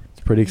 Yeah. It's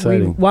pretty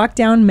exciting. We walk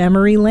down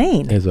memory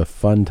lane. It's a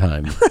fun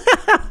time.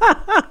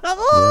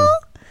 Yeah.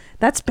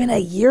 That's been a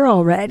year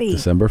already.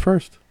 December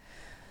 1st.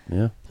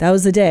 Yeah. That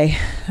was the day.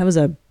 That was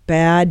a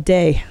bad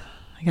day.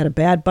 I got a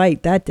bad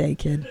bite that day,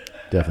 kid.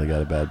 Definitely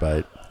got a bad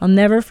bite. I'll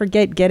never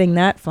forget getting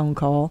that phone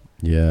call.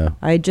 Yeah.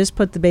 I had just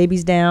put the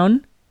babies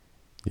down.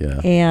 Yeah.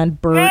 And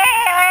Bert.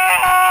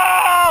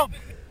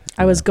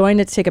 I was going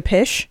to take a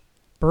pish.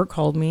 Bert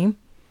called me.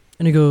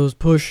 And he goes,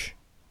 push.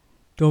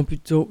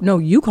 No,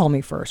 you call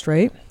me first,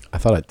 right? I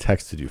thought I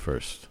texted you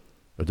first.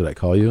 Or did I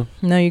call you?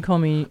 No, you call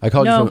me. I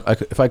called you from,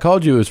 if I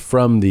called you, it was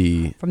from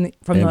the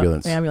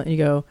ambulance. The ambulance. You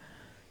go,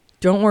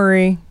 don't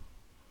worry.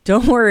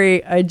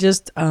 I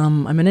just,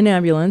 I'm in an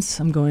ambulance.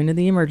 I'm going to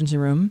the emergency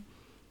room.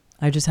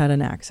 I just had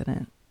an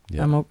accident.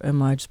 Yeah.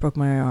 I just broke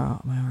my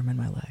arm and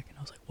my leg. And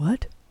I was like,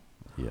 what?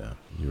 Yeah.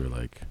 You were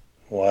like,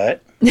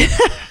 what?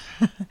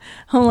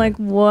 I'm like,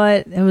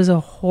 what? It was a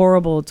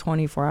horrible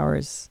 24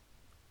 hours.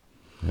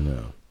 I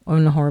know.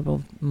 And a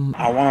horrible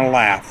I want to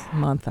laugh.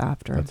 Month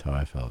after. That's how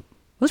I felt.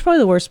 It was probably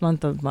the worst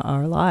month of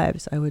our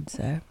lives, I would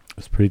say. It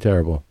was pretty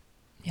terrible.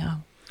 Yeah.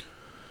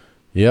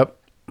 Yep.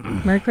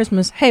 Merry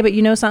Christmas. Hey, but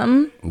you know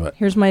something? What?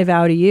 Here's my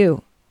vow to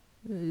you,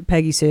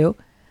 Peggy Sue.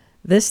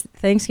 This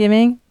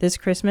Thanksgiving, this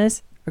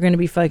Christmas, are going to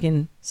be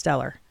fucking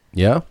stellar.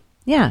 Yeah?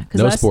 Yeah.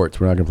 No sports.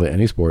 We're not going to play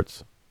any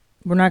sports.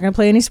 We're not going to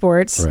play any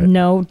sports. Right.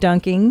 No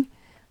dunking.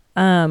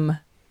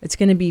 It's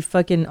going to be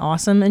fucking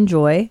awesome and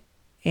joy.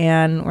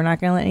 And we're not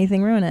going to let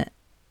anything ruin it.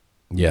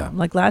 Yeah.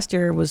 Like last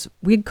year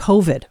we had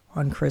COVID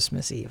on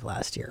Christmas Eve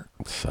last year.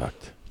 It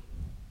sucked.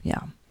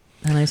 Yeah.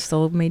 And I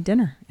still made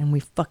dinner and we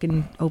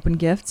fucking opened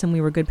gifts and we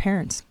were good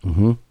parents.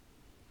 Mm-hmm.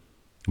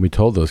 We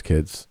told those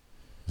kids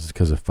this is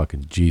because of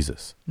fucking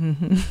Jesus.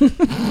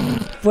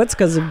 Mm-hmm. What's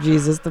because of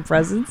Jesus, the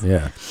presents?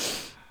 Yeah.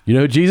 You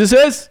know who Jesus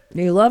is?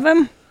 Do you love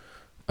him?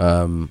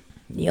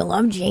 You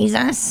love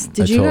Jesus?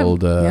 I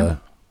told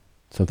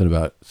something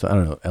about, I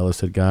don't know, Ella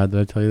said God. Did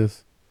I tell you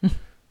this?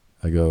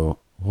 I go,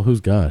 well, who's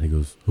God? He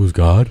goes, who's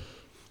God?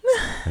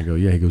 I go,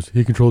 yeah. He goes,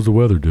 he controls the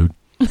weather, dude.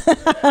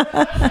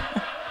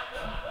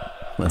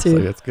 That's Dude.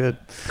 like, that's good.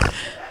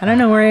 I don't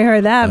know where I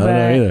heard that, I don't but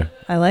know either.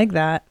 I like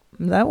that.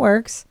 That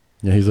works.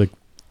 Yeah, he's like,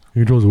 he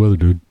controls the weather,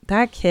 dude.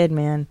 That kid,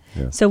 man.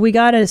 Yeah. So we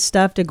got a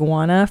stuffed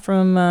iguana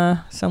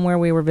from somewhere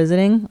we were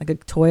visiting, like a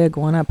toy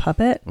iguana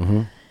puppet.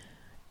 Mm-hmm.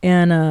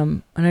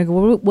 And I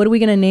go, what are we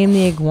going to name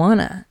the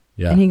iguana?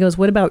 Yeah. And he goes,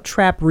 what about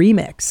Trap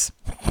Remix?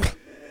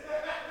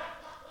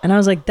 And I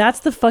was like,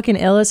 that's the fucking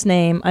illest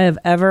name I have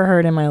ever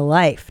heard in my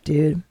life,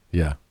 dude.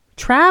 Yeah.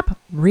 Trap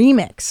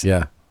Remix.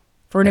 Yeah.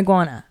 For an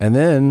iguana. And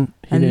then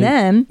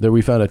there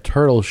we found a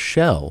turtle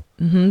shell.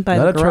 Mm-hmm, by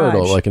Not the a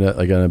turtle, garage. like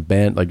in a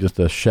band, like just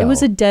a shell. It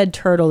was a dead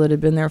turtle that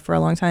had been there for a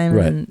long time.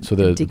 right. And So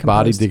the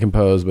body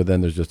decomposed, but then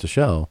there's just a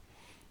shell.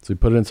 So we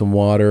put it in some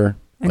water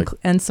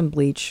and some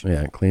bleach.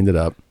 Yeah, cleaned it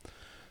up.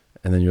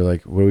 And then you're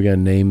like, what are we gonna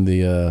name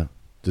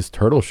this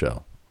turtle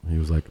shell? And he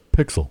was like,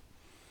 Pixel.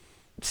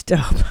 It's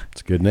dope.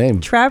 It's a good name.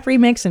 Trap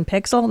Remix and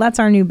Pixel. That's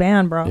our new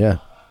band, bro. Yeah.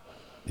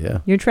 Yeah.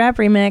 You're Trap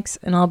Remix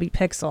and I'll be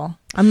Pixel.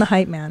 I'm the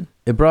hype man.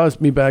 It brought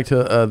me back to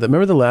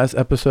remember the last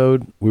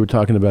episode we were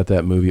talking about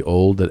that movie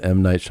Old that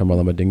M. Night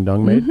Shyamalan Ding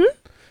Dong made?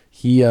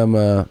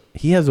 Mm-hmm.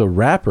 He has a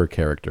rapper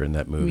character in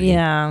that movie.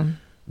 Yeah.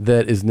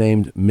 That is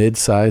named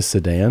Midsize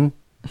Sedan.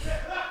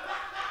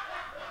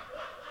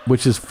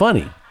 Which is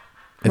funny.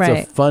 It's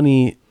Right. a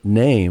funny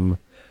name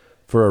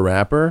for a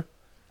rapper,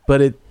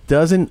 but it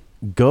doesn't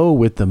go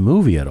with the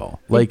movie at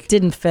all. Like it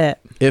didn't fit.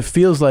 It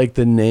feels like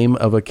the name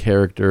of a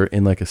character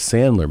in like a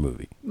Sandler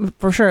movie.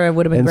 For sure, it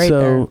would have been And great so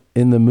there.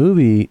 in the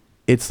movie,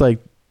 it's like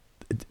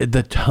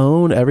the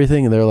tone,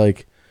 everything, and they're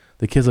like,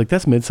 the kid's like,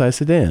 that's Midsize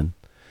Sedan.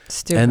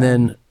 Stupid. And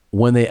then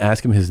when they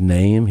ask him his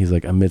name, he's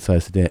like, I'm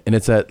Midsize Sedan. And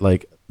it's at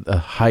like the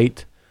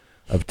height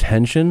of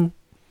tension.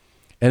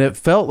 And it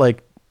felt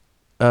like,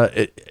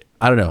 I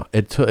don't know,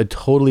 it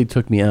totally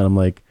took me out. I'm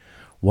like,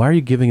 why are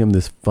you giving him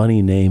this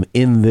funny name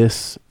in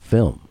this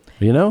film?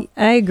 You know?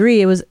 I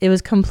agree. It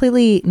was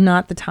completely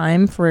not the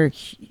time for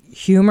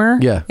humor.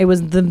 Yeah. It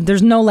was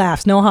there's no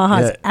laughs, no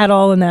ha-has Yeah. at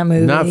all in that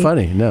movie. Not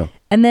funny, no.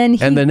 And then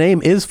and the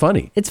name is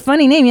funny. It's a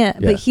funny name, yeah.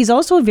 Yeah. But he's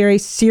also a very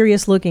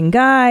serious looking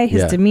guy.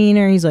 His Yeah.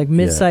 demeanor, he's like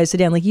mid-sized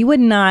sedan. Like you would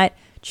not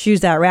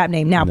choose that rap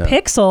name. Now No.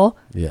 Pixel,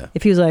 Yeah.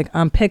 if he was like,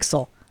 I'm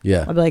Pixel,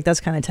 Yeah. I'd be like,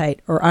 that's kind of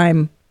tight. Or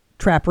I'm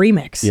Trap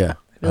Remix. Yeah.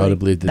 I'd be I would like, have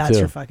believed it that's too.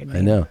 your fucking name.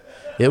 I know.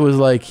 It was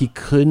like he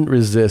couldn't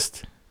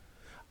resist.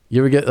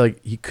 You ever get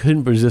like he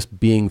couldn't resist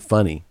being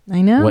funny.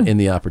 I know. In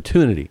the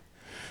opportunity.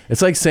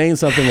 It's like saying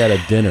something at a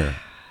dinner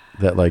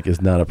that like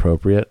is not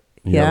appropriate.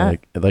 You know,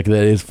 like that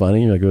is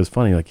funny. You're like, it was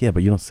funny. You're like, yeah,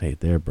 but you don't say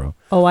it there, bro.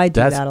 Oh, I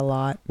do that a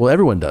lot. Well,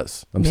 everyone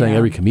does. I'm saying Yeah.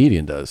 every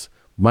comedian does.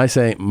 My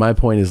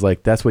point is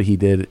like that's what he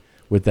did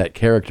with that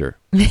character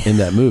in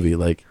that movie.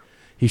 Like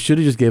he should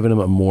have just given him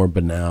a more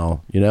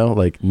banal,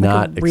 like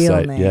not a real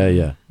exciting. name.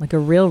 Yeah. Like a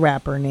real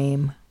rapper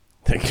name.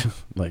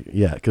 Like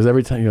yeah, because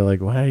every time you're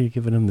like, why are you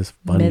giving him this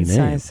funny name?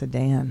 Mid-sized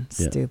sedan.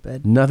 Yeah.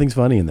 Stupid. Nothing's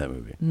funny in that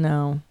movie.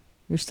 No.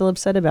 You're still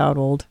upset about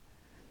old.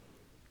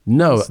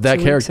 No, It's that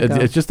 2 character. weeks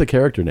ago. It's just the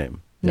character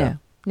name. Yeah.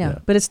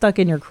 But it's stuck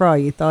in your craw.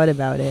 You thought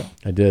about it.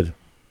 I did.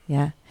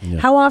 Yeah. Yeah.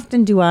 How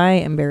often do I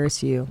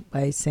embarrass you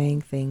by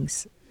saying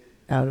things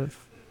out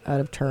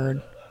of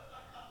turn?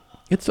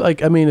 It's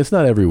like it's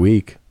not every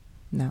week.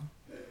 No.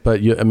 But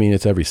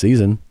it's every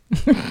season.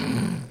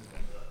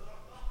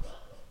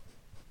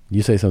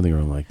 You say something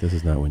wrong, like this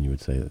is not when you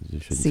would say that. You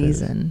shouldn't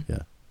Season. Say this.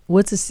 Yeah.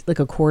 What's like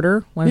a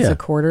quarter? Once a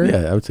quarter?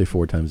 Yeah, I would say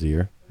 4 times a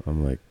year.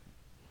 I'm like,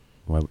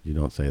 why would you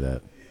don't say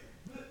that?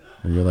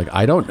 And you're like,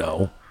 I don't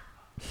know.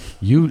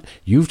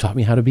 You've taught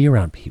me how to be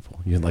around people.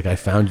 You're like, I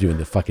found you in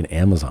the fucking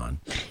Amazon.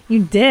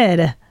 You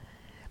did.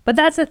 But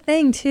that's the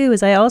thing too,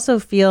 is I also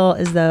feel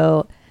as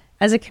though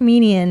as a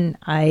comedian,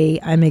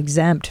 I'm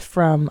exempt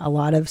from a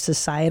lot of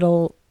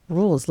societal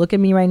rules. Look at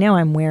me right now.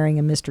 I'm wearing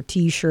a Mr.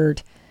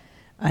 T-shirt.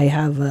 I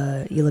have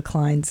a Ela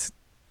Klein's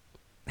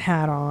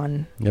hat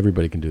on.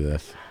 Everybody can do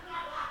this.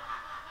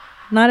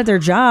 Not at their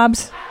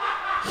jobs.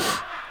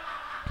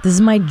 This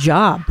is my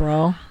job,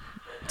 bro.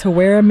 To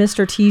wear a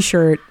Mr.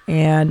 T-shirt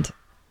and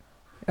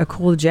a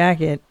cool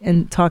jacket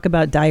and talk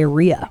about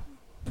diarrhea.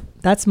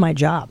 That's my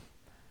job.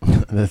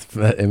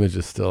 that image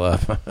is still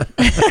up.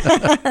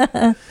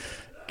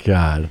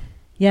 God.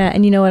 Yeah,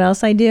 and you know what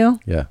else I do?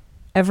 Yeah.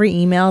 Every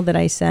email that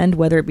I send,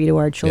 whether it be to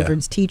our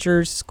children's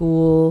teachers,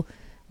 school,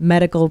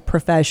 medical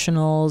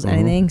professionals,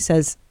 anything,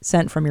 says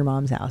sent from your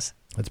mom's house.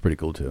 That's pretty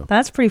cool too.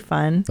 That's pretty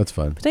fun. That's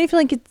fun. But don't you feel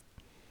like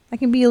I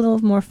can be a little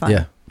more fun?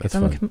 Yeah, that's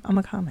fun. I'm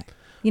a comic.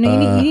 You know,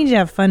 you need to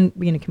have fun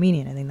being a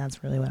comedian. I think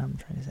that's really what I'm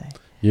trying to say.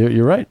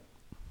 You're right.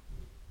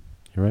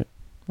 You're right.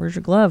 Where's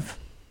your glove?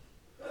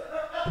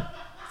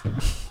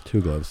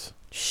 2 gloves.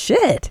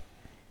 Shit.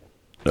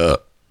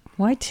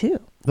 Why 2?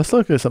 Let's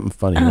look at something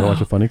funny. You want to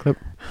watch a funny clip?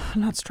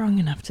 I'm not strong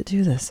enough to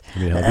do this.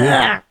 Can we help you?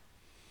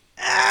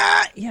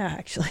 Yeah,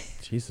 actually.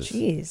 Jesus.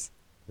 Jeez.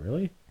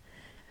 Really?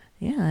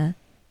 Yeah.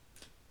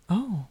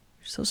 Oh,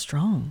 you're so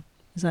strong.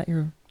 Is that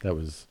your That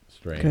was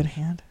strange. good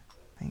hand?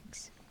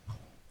 Thanks.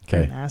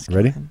 Okay. Didn't ask you,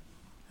 Ready? man.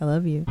 I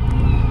love you.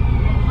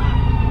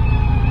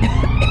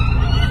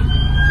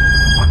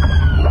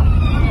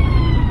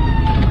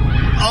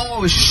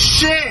 Oh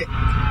shit!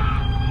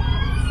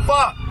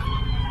 Fuck!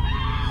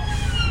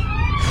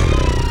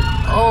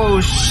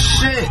 Oh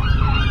shit!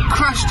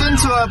 Crashed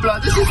into her,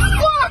 blood. This is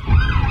fuck!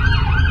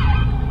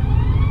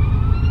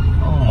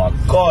 Oh my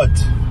god!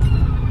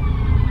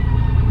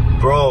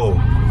 Bro!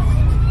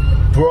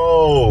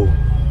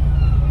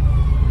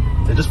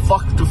 They just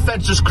the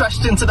feds just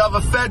crashed into the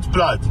other feds,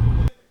 blood.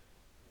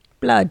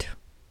 Blood.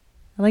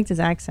 I liked his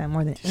accent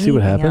more than anything see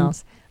what happened?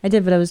 else. I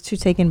did, but I was too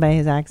taken by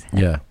his accent.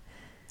 Yeah.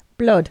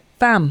 Blood.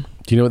 Fam.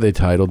 Do you know what they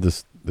titled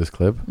this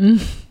clip?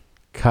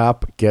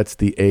 Cop gets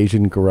the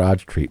Asian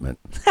garage treatment.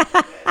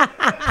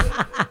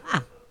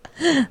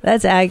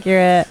 That's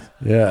accurate.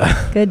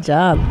 Yeah. Good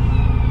job.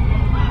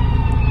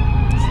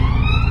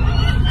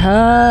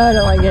 I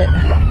don't like it.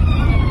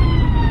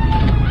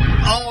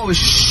 Oh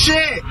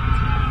shit!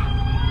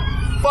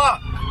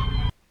 Fuck!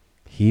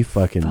 He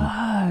fucking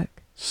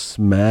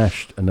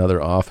smashed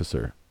another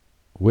officer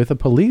with a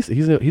police.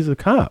 He's a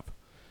cop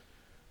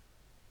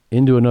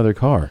into another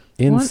car.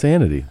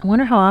 Insanity. I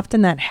wonder how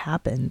often that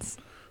happens.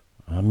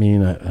 I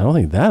mean, I don't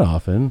think that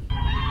often.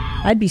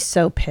 I'd be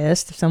so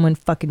pissed if someone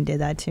fucking did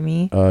that to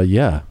me.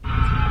 Yeah.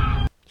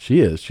 She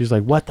is. She's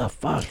like, what the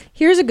fuck?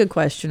 Here's a good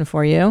question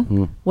for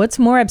you. What's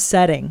more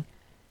upsetting?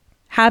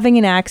 Having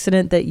an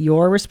accident that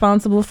you're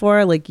responsible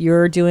for, like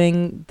you're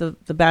doing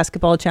the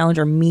basketball challenge,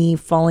 or me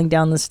falling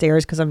down the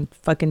stairs because I'm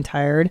fucking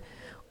tired,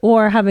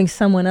 or having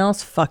someone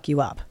else fuck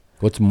you up?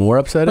 What's more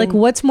upsetting? Like,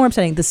 what's more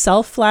upsetting? The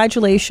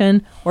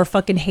self-flagellation or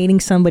fucking hating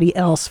somebody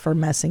else for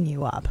messing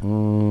you up?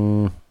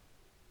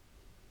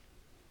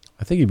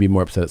 I think you'd be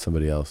more upset at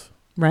somebody else.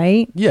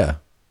 Right? Yeah.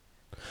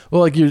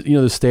 Well, like,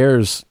 the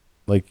stairs,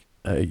 like,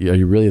 are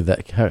you really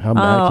that? How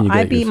mad can you get?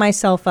 I beat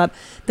myself up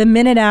the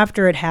minute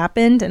after it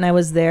happened, and I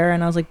was there,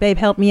 and I was like, "Babe,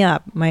 help me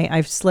up!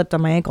 I've slipped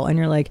on my ankle." And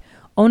you're like,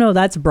 "Oh no,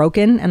 that's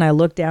broken." And I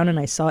looked down and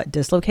I saw it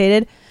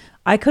dislocated.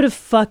 I could have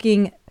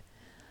fucking.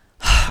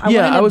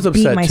 I was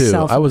upset too.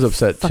 I was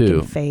upset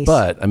too. Face.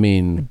 But I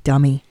mean,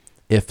 dummy.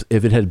 if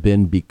it had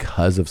been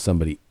because of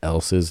somebody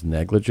else's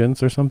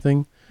negligence or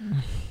something,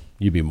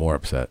 you'd be more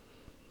upset.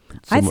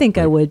 I think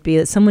I would be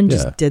that someone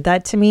just did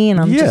that to me, and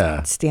I'm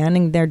just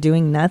standing there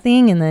doing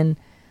nothing, and then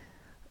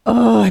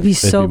I'd be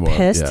so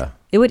pissed. Yeah.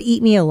 It would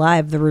eat me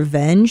alive. The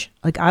revenge,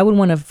 like I would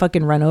want to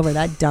fucking run over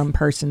that dumb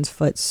person's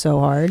foot so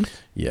hard.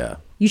 Yeah.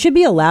 You should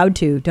be allowed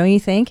to, don't you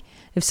think?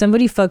 If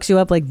somebody fucks you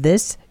up like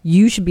this,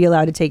 you should be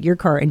allowed to take your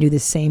car and do the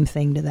same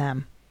thing to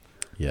them.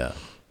 Yeah.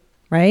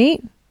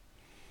 Right?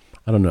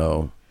 I don't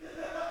know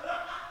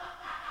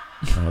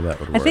how that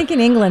would work. I think in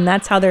England,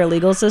 that's how their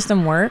legal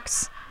system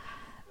works.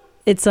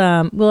 It's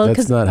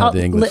that's not how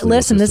the English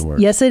legal system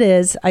works. Yes, it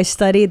is. I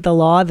studied the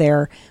law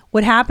there.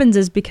 What happens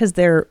is because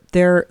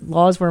their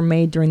laws were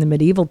made during the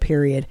medieval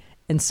period,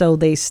 and so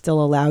they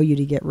still allow you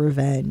to get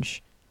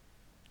revenge.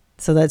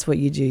 So that's what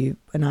you do.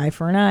 An eye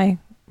for an eye.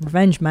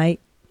 Revenge,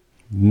 mate.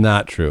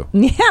 Not true.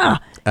 Yeah.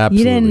 Absolutely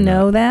You didn't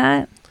know not.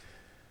 that?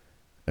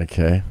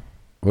 Okay.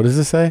 What does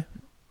it say?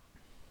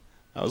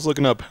 I was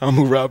looking up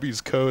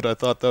Hammurabi's code. I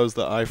thought that was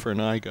the eye for an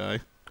eye guy.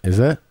 Is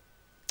that?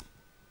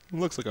 It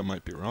looks like I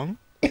might be wrong.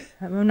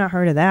 I've not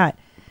heard of that.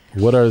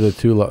 What are the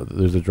two?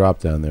 There's a drop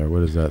down there.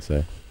 What does that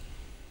say?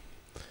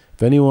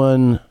 If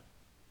anyone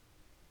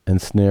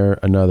ensnare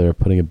another,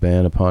 putting a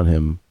ban upon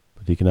him,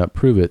 but he cannot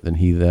prove it, then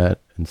he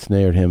that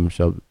ensnared him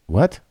shall...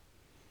 What?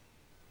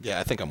 Yeah,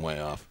 I think I'm way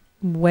off.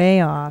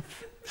 Way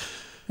off.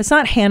 It's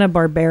not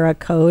Hanna-Barbera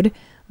code.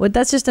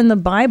 That's just in the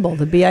Bible,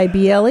 the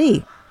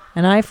Bible.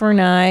 An eye for an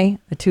eye,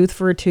 a tooth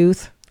for a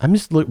tooth. I'm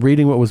just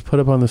reading what was put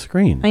up on the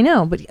screen. I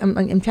know, but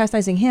I'm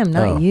chastising him,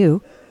 not Oh.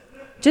 you.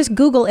 Just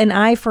Google an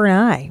eye for an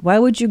eye. Why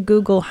would you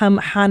Google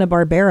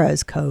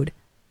Hanna-Barbera's code?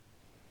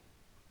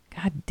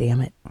 God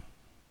damn it.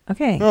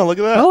 Okay. Oh, look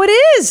at that. Oh, it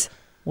is.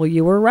 Well,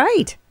 you were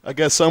right. I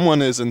guess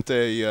someone isn't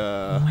a...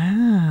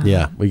 Wow.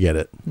 Yeah, we get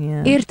it.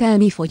 Yeah.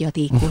 Értelmi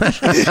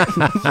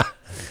fogyatékos.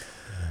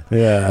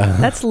 Yeah.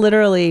 That's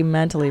literally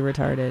mentally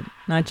retarded,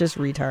 not just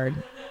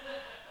retard.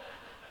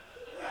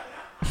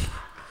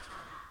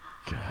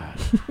 God.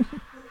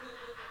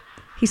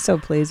 He's so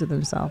pleased with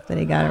himself that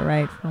he got it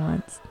right for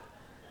once.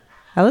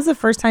 That was the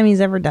first time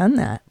he's ever done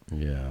that.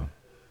 Yeah.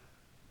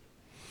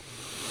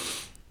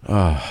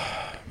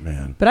 Oh,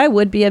 man. But I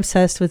would be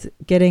obsessed with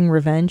getting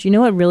revenge. You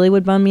know what really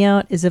would bum me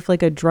out is if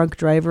like a drunk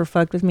driver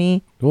fucked with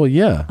me. Well,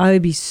 yeah. I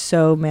would be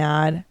so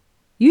mad.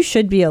 You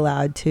should be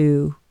allowed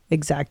to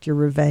exact your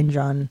revenge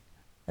on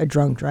a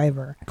drunk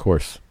driver. Of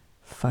course.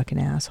 Fucking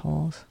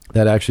assholes.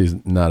 That actually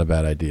is not a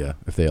bad idea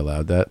if they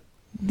allowed that.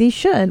 They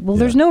should. Well,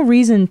 there's no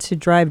reason to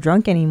drive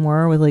drunk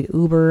anymore with like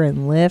Uber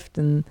and Lyft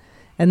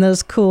and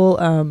those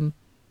cool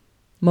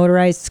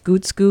motorized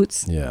scoots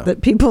that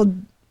people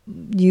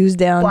use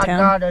downtown.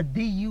 I got a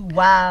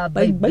DUI,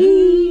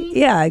 baby.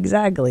 Yeah,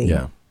 exactly.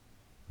 Yeah.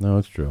 No,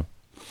 it's true.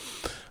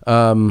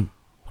 What do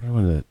I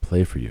want to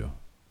play for you?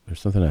 There's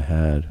something I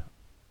had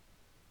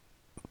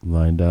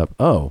lined up.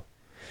 Oh,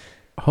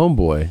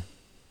 Homeboy.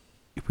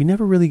 We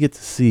never really get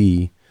to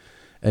see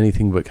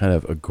anything but kind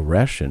of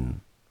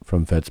aggression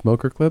from Fed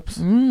Smoker clips.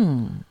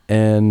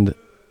 And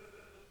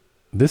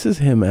this is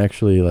him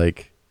actually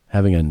like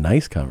having a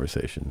nice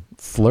conversation,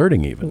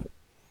 flirting even.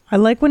 I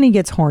like when he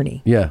gets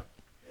horny. Yeah.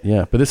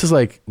 Yeah. But this is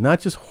like not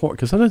just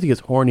because sometimes he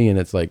gets horny and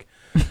it's like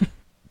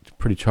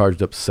pretty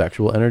charged up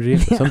sexual energy.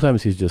 But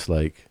sometimes he's just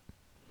like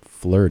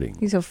flirting.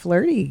 He's a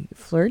flirty.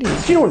 Do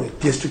you know where the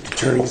district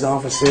attorney's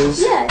office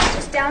is? Yeah, it's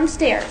just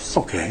downstairs.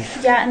 Okay.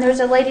 Yeah, and there's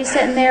a lady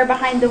sitting there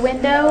behind the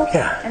window.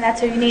 Yeah. And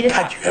that's who you need to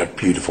talk You have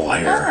beautiful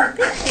hair.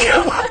 Oh, thank you.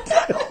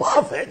 I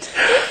love it.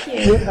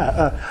 Thank you.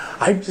 Yeah,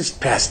 I'm just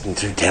passing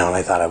through town.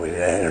 I thought I would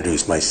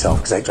introduce myself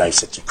because I drive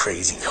such a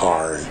crazy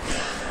car. And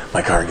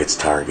my car gets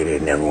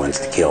targeted and everyone wants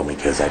to kill me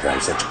because I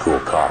drive such a cool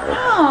car.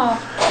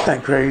 Oh. Isn't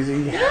that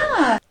crazy?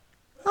 Yeah.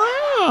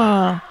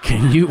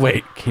 Can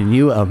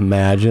you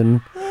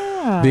imagine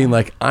being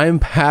like, I'm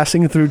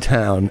passing through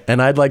town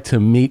and I'd like to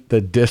meet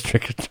the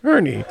district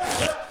attorney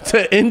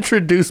to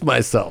introduce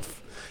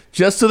myself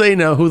just so they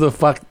know who the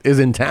fuck is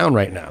in town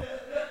right now.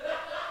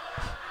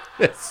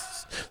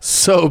 It's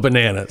so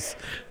bananas.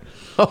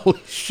 Holy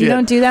shit. You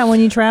don't do that when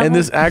you travel? And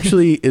this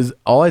actually is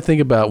all I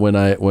think about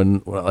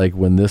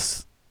when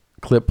this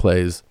clip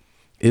plays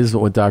is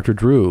what Dr.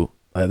 Drew,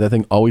 that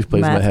thing always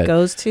plays in my head. Meth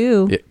goes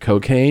too.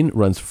 Cocaine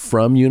runs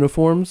from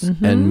uniforms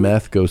and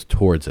meth goes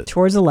towards it.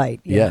 Towards the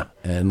light. Yeah.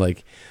 And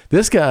like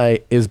this guy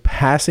is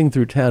passing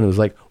through town and was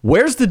like,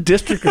 where's the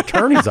district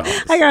attorney's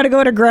office? I got to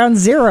go to ground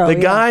zero. The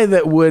guy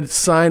that would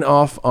sign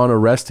off on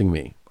arresting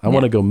me. I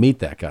want to go meet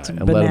that guy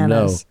and let him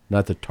know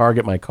not to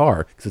target my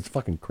car because it's a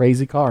fucking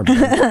crazy car,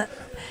 man.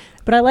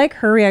 But I like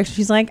her reaction.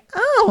 She's like,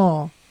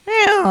 oh,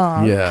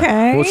 yeah.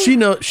 Okay. Well,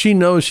 she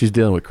knows she's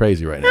dealing with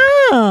crazy right now.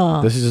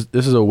 Oh. This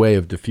is a way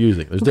of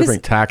diffusing. There's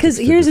different tactics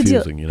to here's diffusing.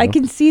 the deal. You know? I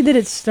can see that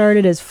it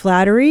started as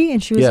flattery,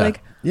 and she was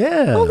like,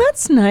 yeah. Oh,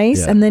 that's nice.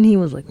 Yeah. And then he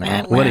was like,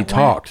 when he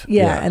talked.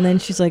 Yeah. And then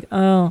she's like,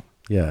 oh.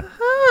 Yeah.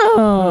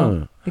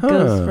 Oh. It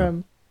goes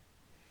from.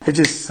 It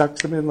just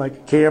sucks them in like a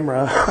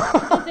camera.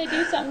 Did they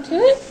do something to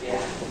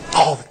it?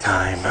 All the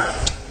time.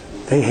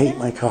 They hate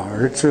my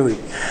car. It's really,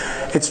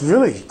 It's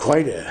really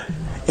quite a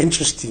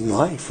interesting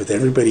life with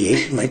everybody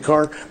hating my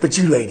car, but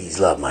you ladies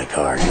love my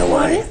car. You know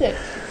why? What is it?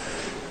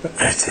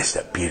 It's just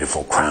a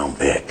beautiful Crown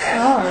Vic.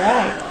 All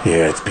right.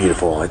 Yeah, it's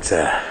beautiful. It's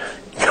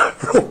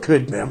got real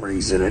good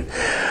memories in it.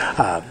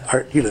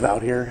 You live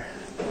out here?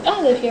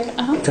 I live here.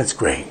 That's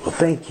great. Well,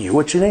 thank you.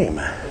 What's your name?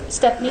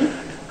 Stephanie.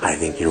 I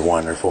think you're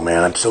wonderful,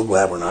 man. I'm so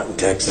glad we're not in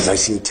Texas. I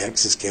seen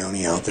Texas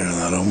County out there and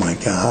I thought, oh my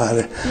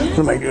God, what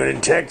am I doing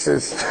in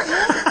Texas?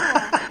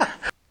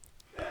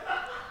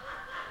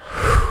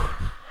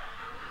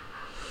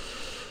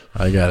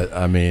 I got it.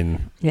 I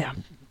mean, yeah,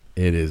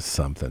 it is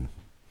something.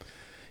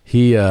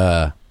 He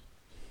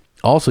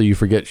also, you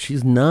forget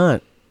she's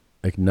not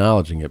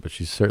acknowledging it, but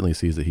she certainly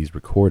sees that he's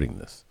recording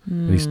this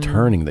and he's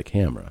turning the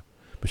camera,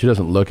 but she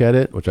doesn't look at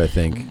it, which I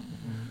think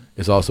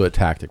is also a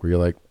tactic where you're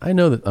like, I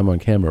know that I'm on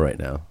camera right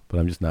now, but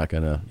I'm just not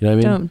gonna, you know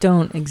what I mean?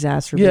 Don't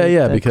exacerbate.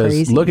 Yeah, the because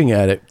crazy. looking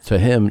at it to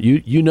him,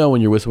 you know when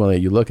you're with someone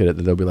that you look at it,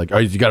 that they'll be like, "Oh,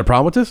 you got a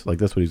problem with this?" Like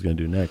that's what he's gonna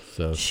do next.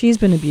 So She's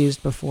been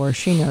abused before.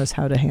 She knows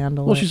how to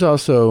handle well, it.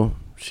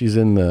 she's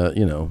in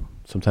the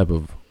some type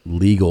of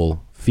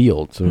legal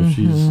field, so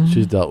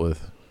she's dealt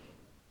with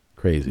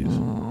crazies.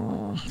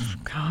 Oh,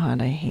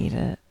 God, I hate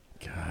it.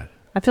 God,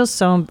 I feel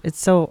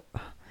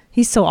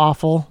he's so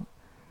awful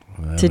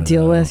to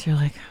deal with. You're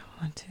like,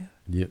 I want to.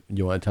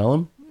 You want to tell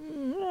him?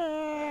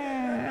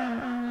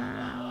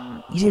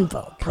 You didn't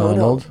vote.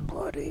 Donald.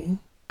 Buddy.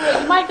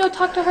 You might go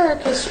talk to her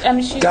because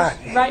she's God,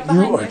 right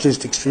behind you are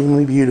just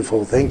extremely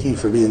beautiful. Thank you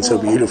for being so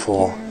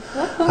beautiful.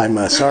 I'm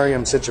sorry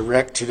I'm such a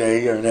wreck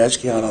today. I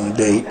asked you out on a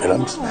date, but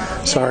I'm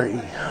sorry.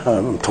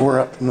 I'm tore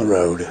up from the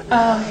road. Oh,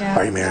 yeah.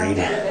 Are you married?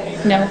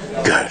 No.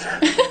 Good.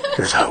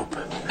 There's hope.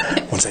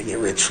 Once I get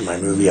rich from my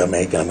movie I'm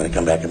making, I'm going to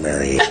come back and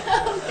marry you.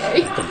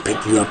 Okay. I can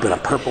pick you up in a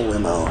purple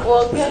limo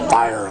Well, with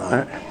fire on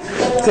it.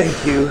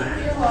 Thank you.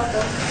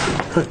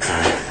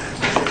 Okay.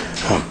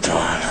 Oh,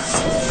 God.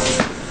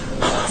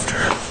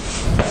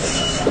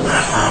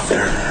 I loved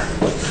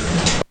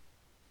her.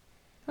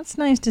 That's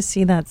nice to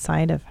see that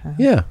side of him.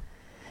 Yeah.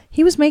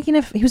 He was he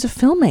was a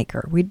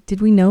filmmaker.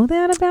 Did we know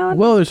that about him?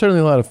 Well, there's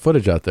certainly a lot of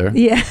footage out there.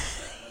 Yeah.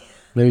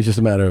 Maybe it's just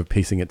a matter of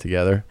piecing it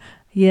together.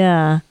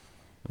 Yeah.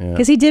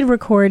 Because he did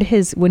record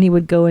when he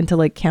would go into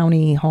like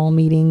county hall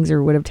meetings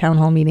or whatever, town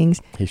hall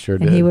meetings. He sure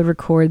and did. He would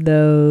record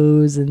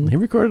those. And he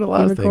recorded a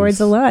lot of things. He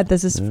records a lot.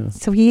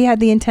 So he had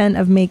the intent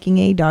of making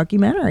a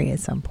documentary at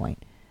some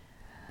point.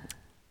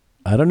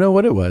 I don't know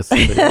what it was. But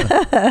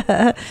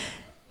yeah.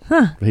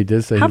 Huh. But he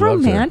did say How he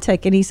loves her.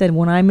 romantic. And he said,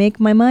 when I make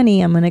my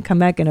money, I'm going to come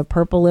back in a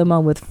purple limo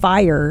with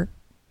fire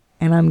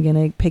and I'm going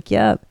to pick you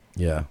up.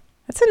 Yeah.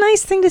 That's a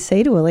nice thing to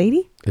say to a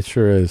lady. It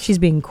sure is. She's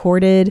being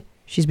courted.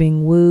 She's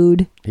being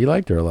wooed. He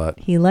liked her a lot.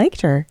 He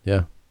liked her.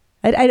 Yeah.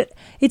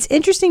 It's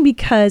interesting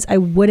because I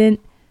wouldn't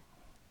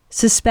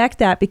suspect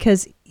that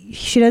because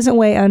she doesn't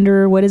weigh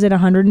under,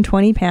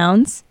 120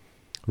 pounds.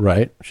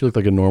 Right. She looked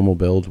like a normal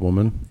build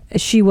woman.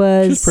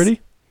 She's pretty.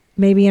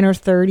 Maybe in her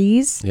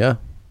 30s. Yeah.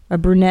 A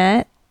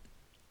brunette.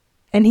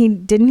 And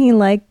he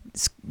like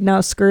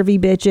now scurvy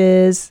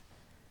bitches,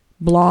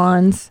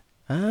 blondes,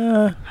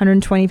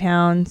 120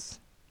 pounds.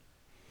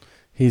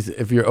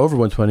 If you're over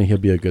 120, he'll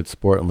be a good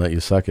sport and let you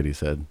suck it, he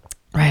said.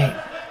 Right.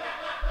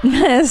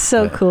 That's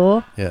so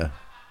cool. Yeah.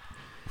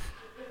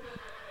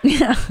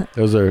 Yeah.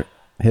 Those are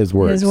his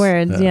words. His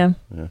words, yeah.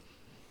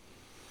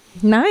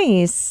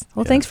 Nice.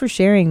 Well, thanks for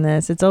sharing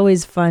this. It's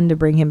always fun to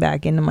bring him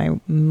back into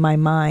my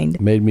mind.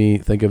 Made me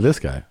think of this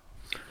guy.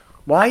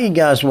 Why you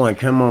guys want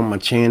to come on my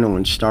channel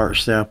and start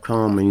stuff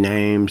calling me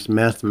names,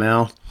 meth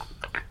mouth?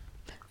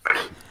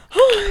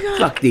 Oh my God.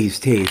 Fuck these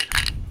teeth.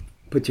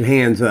 Put your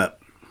hands up.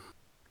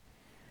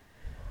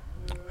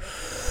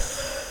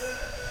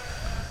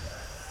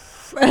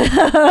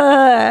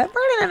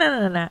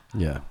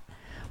 Yeah.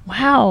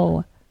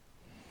 Wow.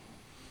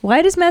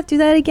 Why does meth do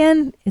that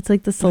again? It's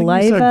like the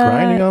saliva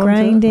grinding.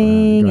 Grind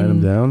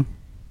them down.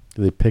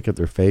 Do they pick at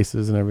their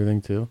faces and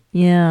everything too?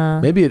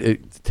 Yeah. Maybe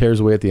it tears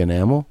away at the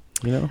enamel,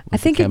 you know? I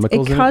think it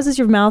causes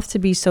your mouth to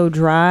be so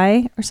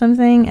dry or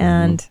something.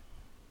 And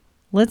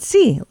let's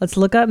see. Let's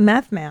look up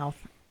meth mouth.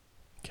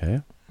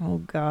 Okay. Oh,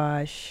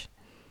 gosh.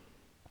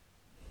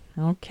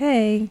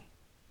 Okay.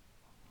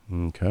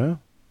 Okay.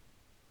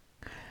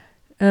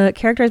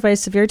 Characterized by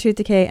severe tooth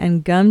decay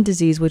and gum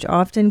disease, which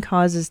often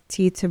causes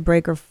teeth to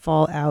break or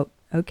fall out.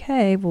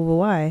 Okay, well,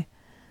 why?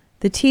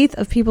 The teeth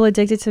of people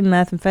addicted to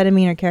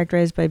methamphetamine are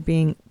characterized by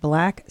being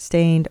black,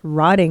 stained,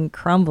 rotting,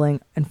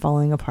 crumbling, and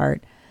falling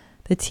apart.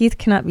 The teeth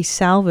cannot be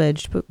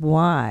salvaged, but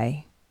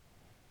why?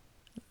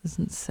 It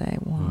doesn't say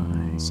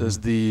why. It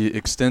says the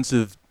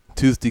extensive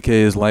tooth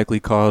decay is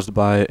likely caused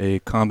by a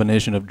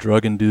combination of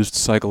drug-induced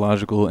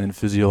psychological and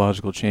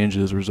physiological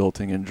changes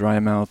resulting in dry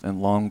mouth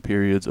and long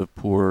periods of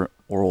poor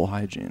oral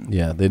hygiene.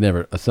 Yeah,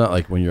 it's not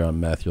like when you're on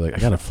meth, you're like, I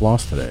got to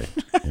floss today.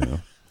 You know?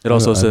 It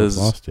also I haven't says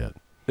flossed yet.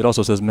 It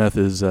also says meth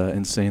is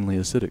insanely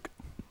acidic.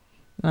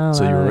 Oh,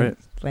 so you were right.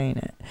 Explain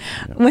it.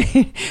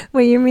 Yeah.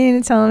 Wait, you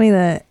mean to tell me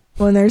that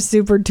when they're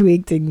super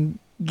tweaked and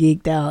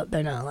geeked out,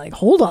 they're not like,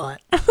 hold on.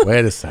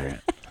 Wait a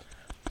second.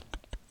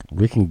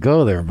 We can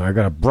go there, but I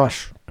got to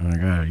brush and I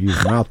got to use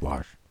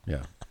mouthwash.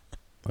 Yeah.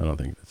 I don't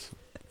think that's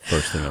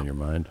first thing on your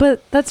mind.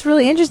 But that's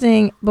really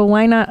interesting. But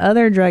why not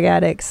other drug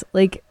addicts?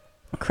 Like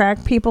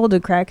crack people? Do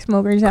crack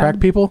smokers have Crack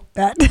people?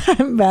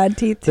 bad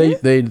teeth too?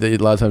 They a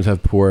lot of times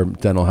have poor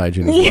dental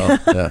hygiene as well.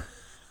 Yeah.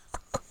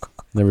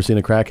 Never seen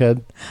a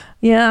crackhead?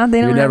 Yeah,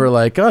 they don't. You're never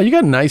like, oh, you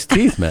got nice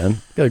teeth, man. You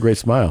got a great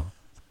smile.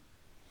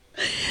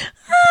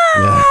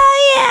 Yeah,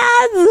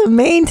 it's a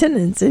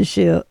maintenance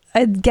issue.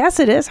 I guess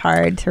it is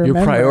hard to remember.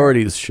 Your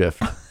priorities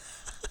shift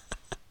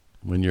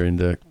when you're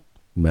into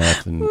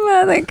meth and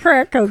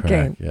crack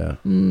cocaine. Yeah.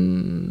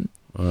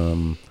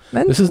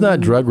 This is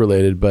not drug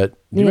related, but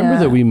do you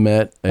remember that we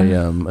met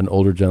an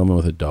older gentleman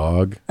with a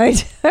dog?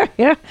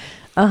 Yeah.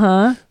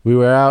 We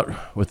were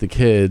out with the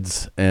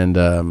kids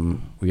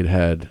and we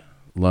had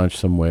lunch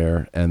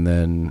somewhere, and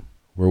then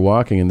we're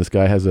walking, and this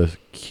guy has a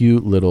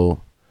cute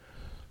little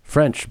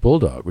French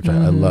bulldog, which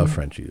I love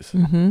Frenchies.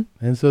 Mm-hmm.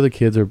 And so the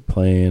kids are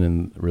playing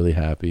and really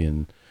happy,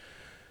 and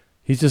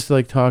he's just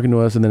like talking to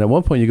us. And then at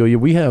one point you go, yeah,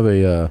 we have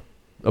a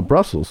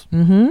Brussels.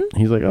 Mm-hmm.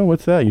 He's like, oh,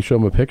 what's that? You show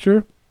him a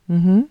picture.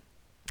 Mm-hmm.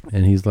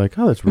 And he's like,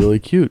 oh, that's really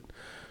cute.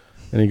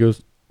 And he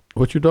goes,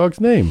 what's your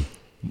dog's name?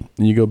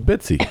 And you go,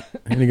 Bitsy.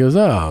 And he goes,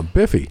 oh,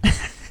 Biffy.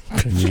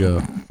 And you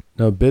go,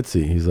 no,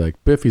 Bitsy. He's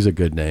like, Biffy's a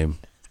good name.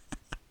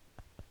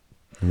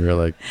 And we were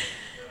like,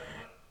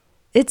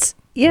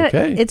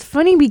 okay. It's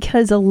funny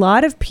because a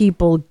lot of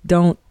people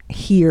don't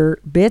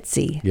hear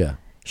Bitsy. Yeah.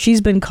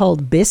 She's been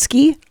called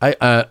Bisky.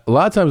 A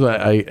lot of times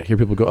I hear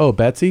people go, oh,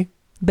 Betsy.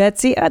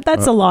 Betsy,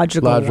 that's a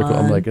logical one.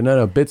 I'm like,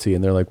 no, Bitsy.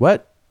 And they're like,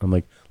 what? I'm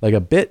like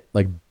a bit,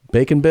 like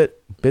bacon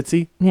bit,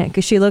 Bitsy. Yeah,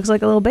 because she looks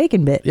like a little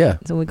bacon bit. Yeah.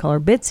 So we call her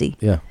Bitsy.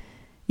 Yeah.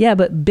 Yeah,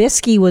 but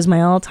Bisky was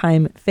my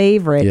all-time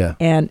favorite. Yeah.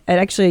 And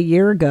actually a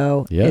year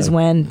ago is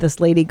when this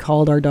lady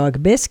called our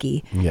dog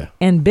Bisky. Yeah.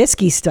 And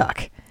Bisky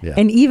stuck. Yeah.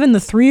 And even the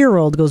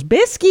 3-year-old goes,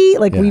 Bisky.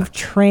 Like we've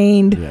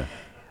trained. Yeah.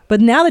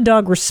 But now the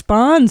dog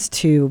responds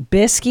to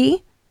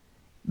Bisky,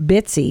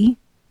 Bitsy,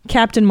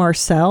 Captain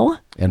Marcel.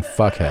 And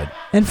fuckhead.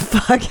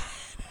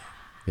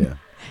 Yeah.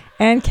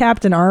 And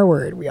Captain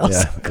R-word. We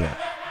also yeah.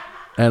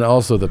 And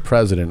also the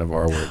president of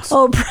R-words.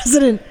 Oh,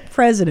 President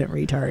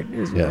retard. It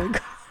was really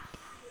good.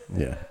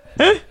 Yeah.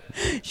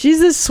 She's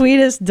the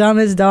sweetest,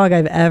 dumbest dog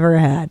I've ever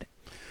had.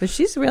 But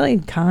she's really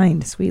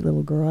kind, sweet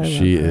little girl. I love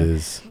her.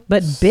 Is.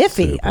 But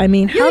Biffy, I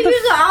mean, how do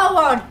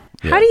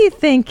you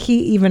think he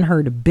even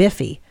heard of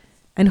Biffy?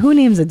 And who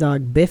names a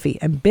dog Biffy?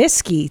 And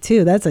Bisky,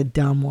 too. That's a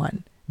dumb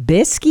one.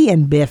 Bisky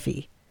and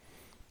Biffy.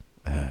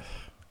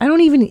 I've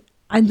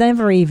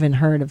never even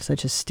heard of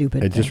such a stupid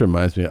thing. It just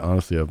reminds me,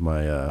 honestly, of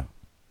my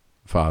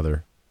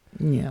father.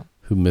 Yeah.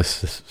 Who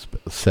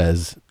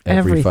says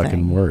every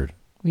fucking word.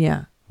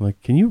 Yeah. Like,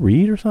 can you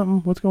read or something?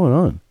 What's going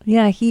on?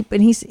 Yeah,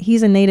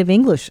 he's a native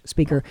English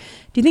speaker.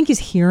 Do you think his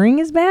hearing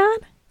is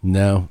bad?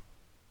 No.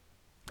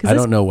 I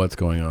don't know what's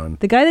going on.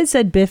 The guy that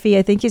said Biffy,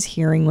 I think his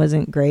hearing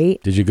wasn't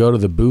great. Did you go to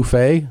the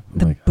buffet?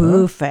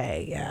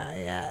 Buffet,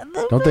 yeah.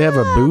 Don't they have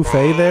a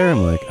buffet there?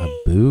 I'm like, a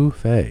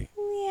buffet.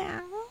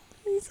 Yeah,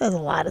 he says a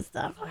lot of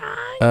stuff.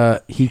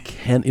 He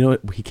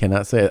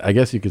cannot say it. I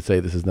guess you could say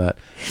this is not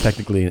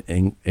technically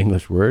an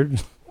English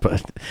word,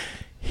 but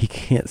he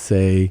can't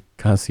say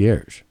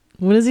concierge.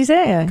 What does he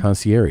say?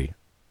 Concierge.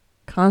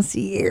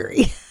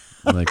 Concierge.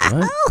 I'm like,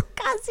 what? Oh,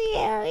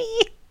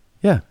 concierge.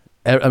 Yeah.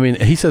 I mean,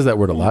 he says that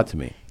word a lot to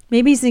me.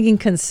 Maybe he's thinking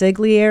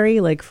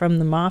consigliere, like from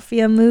the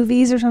mafia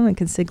movies or something.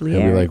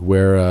 Consigliere. He'll be like,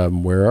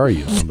 where are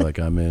you? I'm like,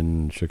 I'm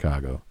in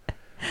Chicago.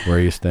 Where are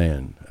you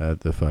staying?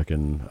 At the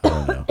fucking, I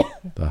don't know,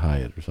 the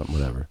Hyatt or something,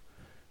 whatever.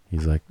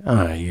 He's like,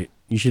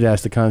 you should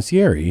ask the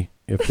concierge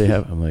if they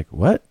have. I'm like,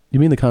 what? You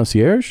mean the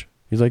concierge?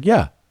 He's like,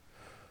 yeah.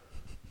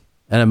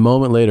 And a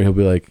moment later, he'll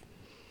be like,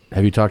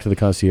 have you talked to the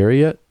concierge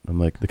yet? I'm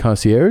like, the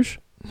concierge?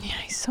 Yeah,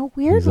 he's so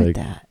weird with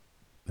that.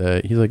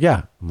 He's like,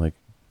 yeah. I'm like,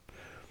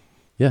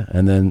 yeah.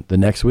 And then the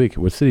next week,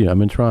 what city?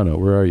 I'm in Toronto.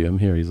 Where are you? I'm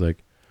here. He's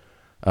like,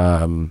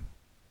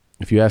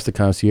 if you ask the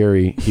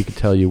concierge, he could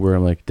tell you where.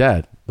 I'm like,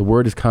 Dad, the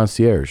word is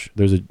concierge.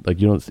 There's you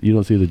don't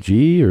see the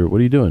G, or what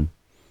are you doing?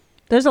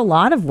 There's a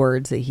lot of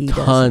words that he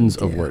tons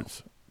doesn't of do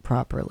words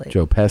properly.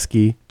 Joe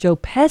Pesci. Joe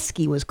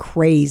Pesci was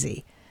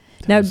crazy.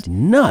 That's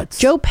nuts.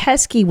 Joe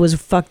Pesci was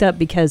fucked up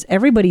because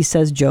everybody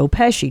says Joe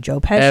Pesci, Joe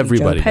Pesci,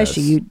 Everybody Joe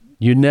Pesci. Does.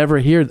 You never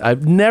hear.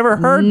 I've never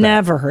heard.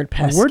 Never heard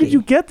Pesci. Where did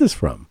you get this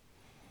from?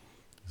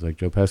 He's like,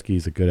 Joe Pesci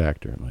is a good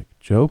actor. I'm like,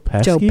 Joe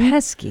Pesci. Joe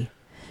Pesci,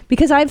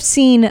 because I've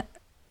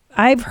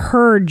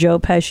heard Joe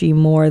Pesci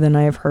more than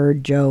I've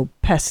heard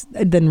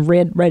than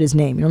read his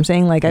name. You know what I'm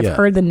saying? Like I've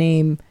heard the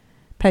name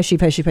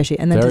Pesci,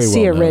 and then to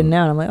see it written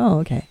out, I'm like,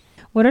 oh, okay.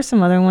 What are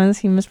some other ones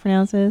he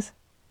mispronounces?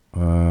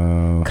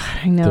 God,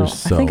 I know.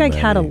 So I think many. I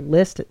had a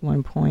list at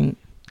one point.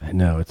 I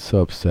know, it's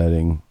so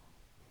upsetting.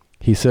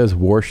 He says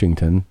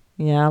Washington.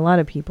 Yeah, a lot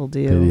of people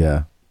do.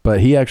 Yeah, but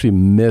he actually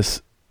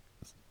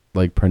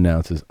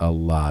pronounces a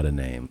lot of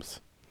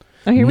names.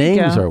 Oh, here we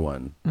go. Names are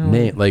one.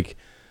 Name, like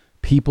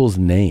people's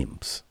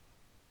names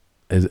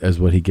is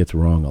what he gets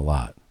wrong a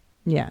lot.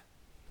 Yeah.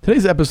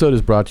 Today's episode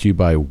is brought to you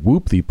by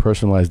Whoop, the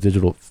personalized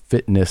digital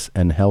fitness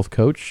and health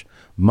coach.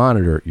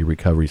 Monitor your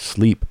recovery,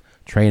 sleep,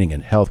 training,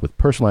 and health with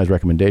personalized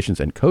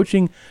recommendations and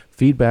coaching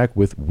feedback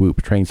with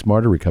Whoop. Train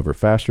smarter, recover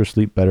faster,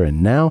 sleep better,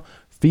 and now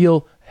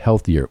feel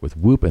healthier with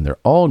Whoop and their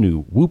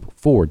all-new Whoop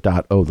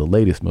 4.0, the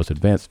latest, most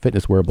advanced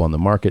fitness wearable on the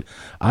market.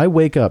 I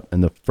wake up,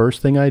 and the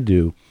first thing I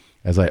do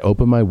is I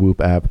open my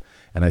Whoop app,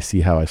 and I see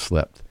how I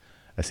slept.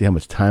 I see how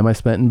much time I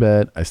spent in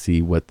bed. I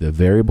see what the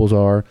variables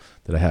are,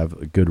 that I have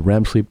a good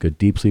REM sleep, good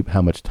deep sleep,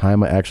 how much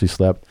time I actually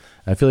slept.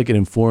 I feel like it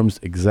informs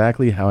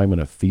exactly how I'm going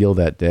to feel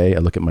that day. I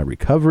look at my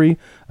recovery.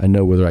 I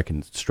know whether I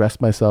can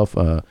stress myself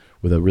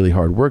with a really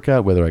hard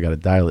workout, whether I got to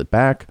dial it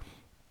back.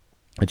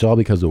 It's all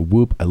because of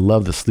Whoop. I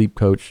love the sleep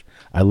coach.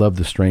 I love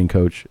the strain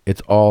coach.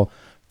 It's all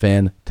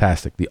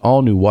fantastic. The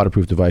all-new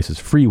waterproof device is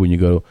free when you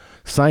go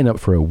sign up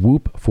for a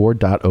Whoop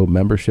 4.0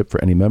 membership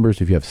for any members.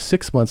 If you have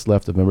 6 months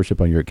left of membership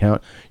on your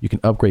account, you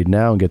can upgrade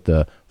now and get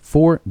the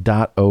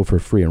 4.0 for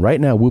free. And right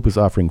now, Whoop is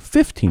offering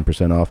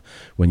 15% off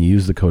when you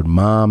use the code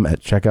MOM at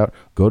checkout.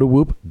 Go to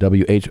Whoop,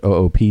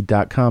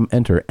 WHOOP.com,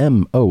 enter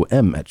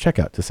MOM at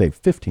checkout to save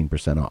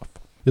 15% off.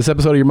 This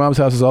episode of Your Mom's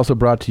House is also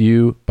brought to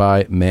you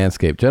by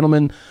Manscaped.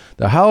 Gentlemen,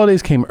 the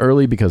holidays came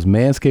early because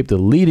Manscaped, the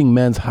leading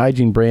men's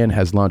hygiene brand,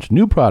 has launched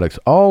new products,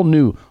 all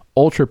new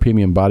ultra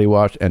premium body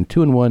wash and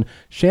 2-in-1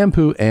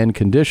 shampoo and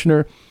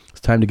conditioner. It's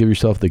time to give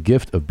yourself the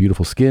gift of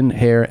beautiful skin,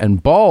 hair,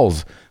 and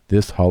balls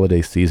this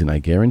holiday season. I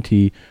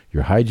guarantee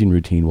your hygiene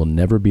routine will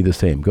never be the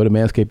same. Go to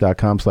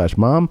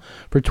manscaped.com/mom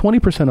for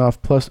 20%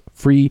 off plus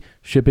free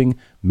shipping.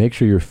 Make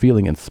sure you're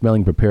feeling and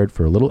smelling prepared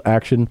for a little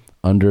action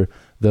under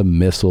the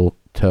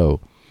mistletoe.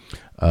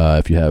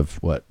 If you have,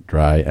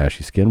 dry,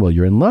 ashy skin, well,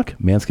 you're in luck.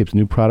 Manscaped's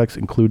new products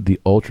include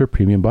the Ultra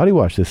Premium Body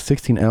Wash. This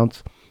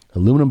 16-ounce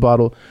aluminum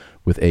bottle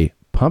with a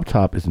pump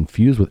top is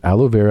infused with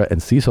aloe vera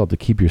and sea salt to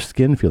keep your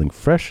skin feeling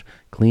fresh,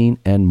 clean,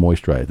 and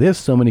moisturized. They have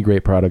so many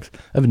great products.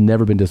 I've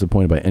never been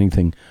disappointed by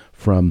anything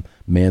from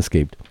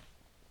Manscaped.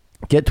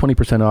 Get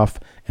 20% off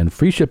and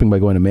free shipping by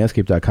going to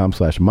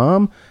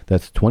manscaped.com/mom.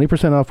 That's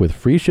 20% off with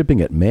free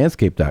shipping at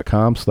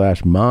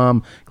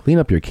manscaped.com/mom. Clean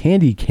up your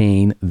candy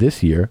cane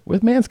this year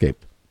with Manscaped.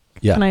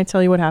 Yeah. Can I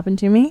tell you what happened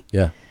to me?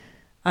 Yeah.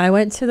 I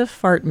went to the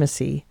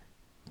pharmacy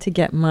to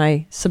get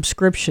my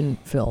subscription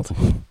filled.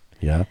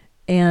 Yeah.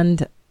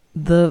 And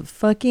the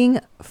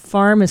fucking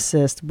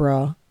pharmacist,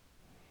 bro,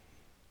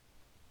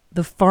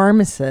 the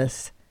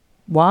pharmacist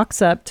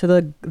walks up to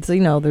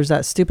there's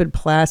that stupid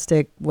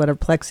plastic,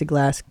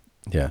 plexiglass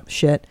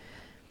shit.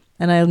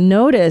 And I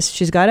noticed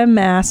she's got a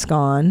mask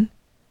on,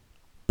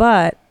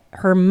 but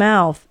her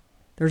mouth,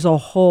 there's a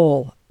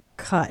hole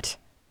cut.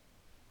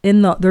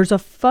 There's a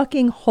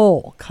fucking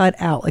hole cut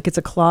out. Like it's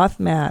a cloth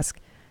mask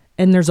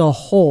and there's a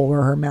hole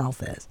where her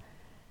mouth is.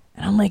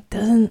 And I'm like,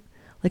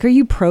 are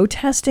you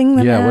protesting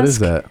the mask? Yeah, what is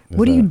that?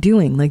 What are you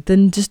doing? Like,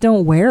 then just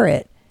don't wear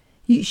it.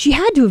 She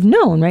had to have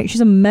known, right?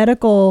 She's a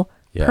medical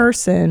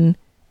person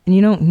and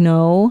you don't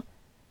know.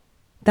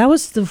 That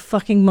was the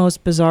fucking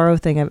most bizarro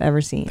thing I've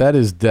ever seen. That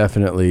is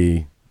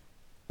definitely,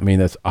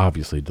 that's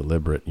obviously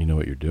deliberate. You know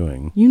what you're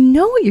doing. You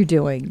know what you're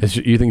doing.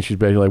 You think she's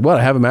basically like, what?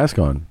 I have a mask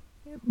on.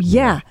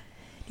 Yeah.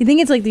 You think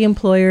it's like the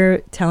employer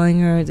telling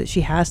her that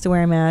she has to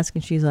wear a mask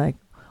and she's like,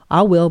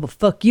 I will, but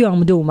fuck you, I'm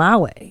going to do it my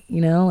way.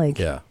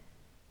 Yeah.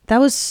 That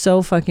was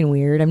so fucking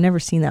weird. I've never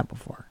seen that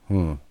before.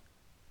 I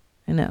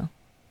know.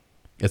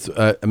 It's,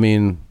 I've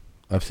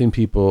seen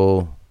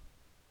people.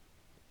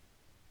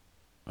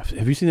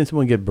 Have you seen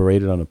someone get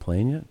berated on a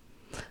plane yet?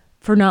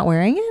 For not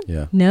wearing it?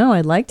 Yeah. No,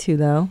 I'd like to,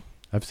 though.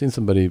 I've seen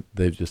somebody,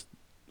 they've just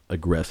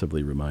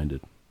aggressively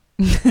reminded.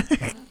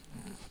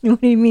 What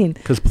do you mean?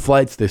 Because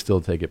flights, they still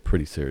take it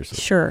pretty seriously.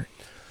 Sure.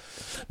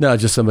 No,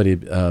 just somebody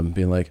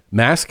being like,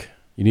 mask?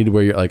 You need to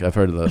wear your, I've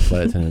heard of the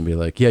flight attendant be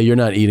like, yeah, you're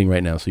not eating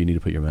right now, so you need to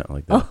put your mask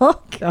like that.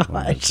 Oh,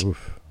 gosh. Like,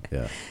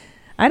 yeah.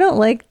 I don't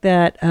like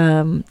that.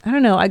 I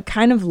don't know. I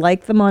kind of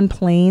like them on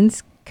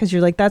planes because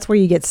you're like, that's where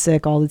you get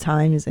sick all the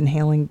time is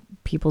inhaling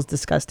people's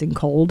disgusting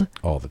cold.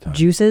 All the time.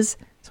 Juices.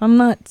 So I'm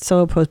not so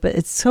opposed, but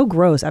it's so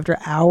gross. After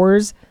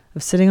hours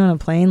of sitting on a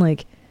plane,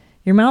 like,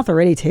 your mouth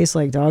already tastes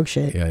like dog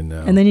shit. Yeah, I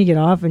know. And then you get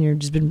off and you've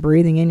just been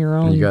breathing in your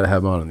own. And you got to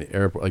have them on in the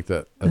airport. Like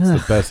that. That's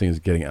the best thing is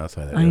getting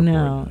outside that airport. I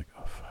know. You're like,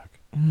 oh, fuck.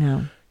 I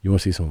know. You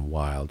want to see some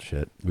wild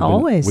shit.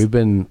 We've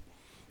been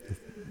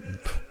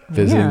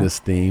visiting this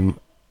theme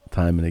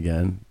time and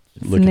again.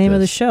 It's the name of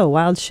the show,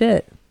 Wild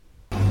Shit.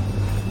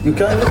 You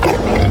can't.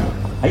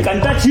 I can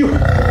touch you.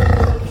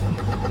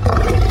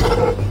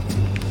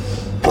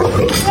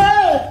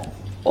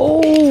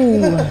 Oh.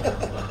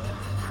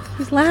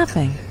 He's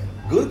laughing.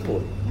 Good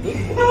boy.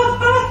 Good boy.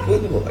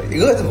 Good boy.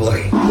 Good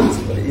boy.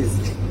 Good boy.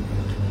 Easy.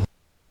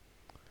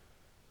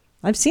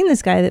 I've seen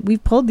this guy that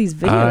we've pulled these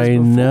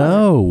videos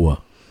before.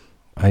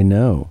 I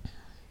know.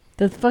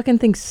 The fucking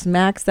thing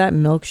smacks that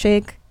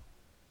milkshake.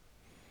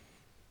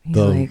 He's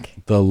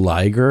the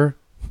Liger.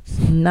 It's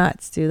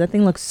nuts, dude. That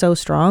thing looks so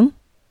strong.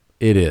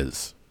 It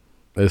is.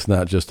 It's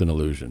not just an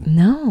illusion.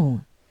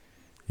 No.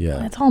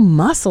 Yeah. It's all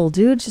muscle,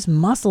 dude. It's just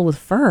muscle with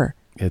fur.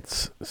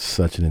 It's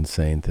such an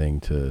insane thing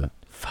to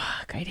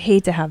Fuck, I'd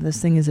hate to have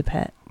this thing as a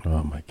pet.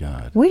 Oh my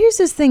God. Where is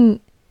this thing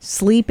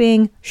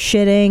sleeping,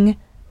 shitting?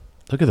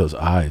 Look at those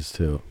eyes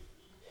too.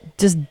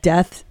 Just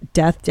death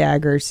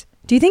daggers.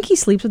 Do you think he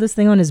sleeps with this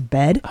thing on his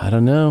bed? I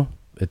don't know.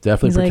 It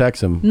definitely He's like,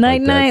 protects him.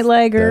 Night, night,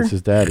 Liger. That's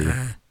his daddy.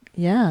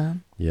 Yeah.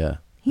 Yeah.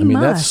 He I mean,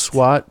 that's must.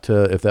 SWAT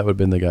to if that would have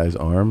been the guy's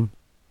arm.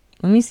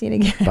 Let me see it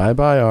again.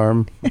 Bye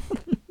arm.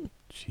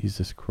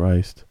 Jesus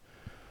Christ.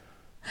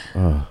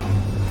 Oh.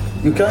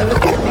 You can't.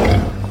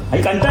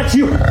 I can't touch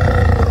you.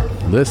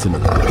 Listen.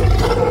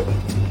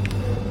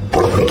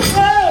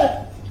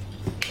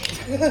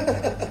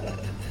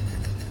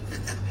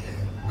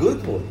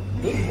 Good boy.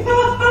 Good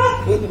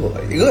boy. Good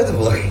boy. Good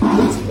boy.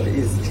 Good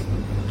boy.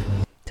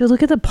 Dude,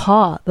 look at the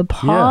paw. The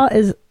paw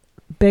is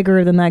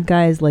bigger than that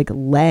guy's like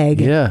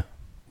leg. Yeah.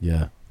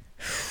 Yeah.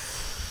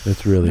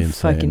 It's really What a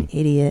insane. fucking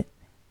idiot.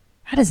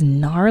 That is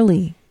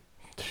gnarly.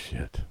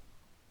 Shit.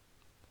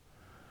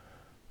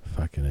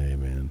 Fucking A,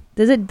 man.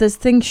 Does this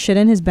thing shit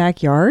in his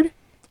backyard?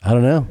 I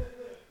don't know.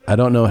 I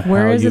don't know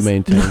Where how is you this-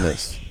 maintain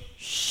this.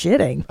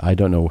 Shitting. I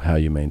don't know how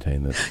you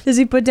maintain this. Does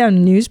he put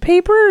down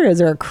newspaper? Is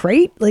there a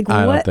crate? Like, I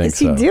don't what think is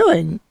he so.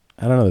 doing?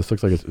 I don't know. This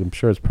looks like I'm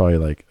sure it's probably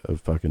like a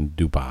fucking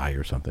Dubai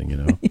or something, you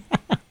know?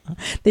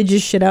 They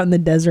just shit out in the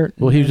desert.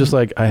 Well, he was just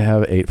like, I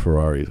have 8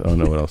 Ferraris. I don't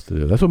know what else to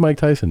do. That's what Mike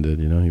Tyson did,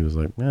 you know? He was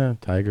like,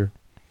 tiger.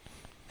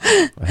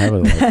 I have a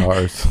lot of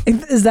cars.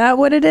 Is that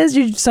what it is?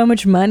 You so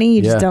much money,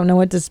 you just Yeah. don't know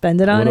what to spend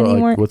it on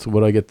anymore? What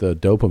do I get the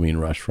dopamine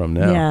rush from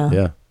now? Yeah.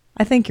 Yeah.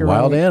 I think you're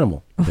Wild right.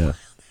 animal. Yeah.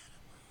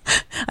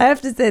 I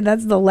have to say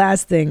that's the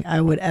last thing I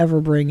would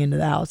ever bring into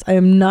the house. I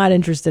am not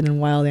interested in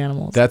wild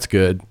animals. That's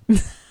good.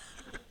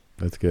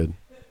 That's good.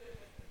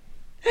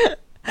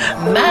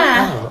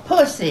 My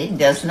pussy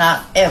does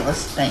not ever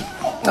stink.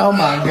 Oh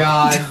my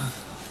God.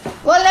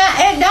 Well,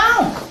 now, it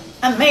don't.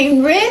 I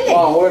mean, really.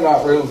 Well, we're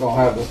not really going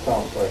to have this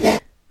conversation.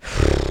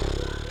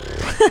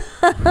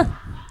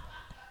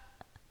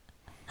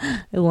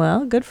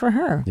 Well, good for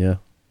her. Yeah.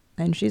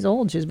 And she's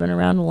old. She's been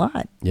around a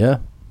lot. Yeah.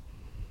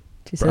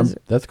 She says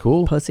that's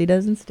cool. Pussy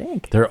doesn't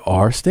stink. There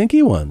are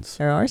stinky ones.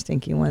 There are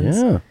stinky ones.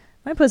 Yeah.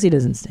 My pussy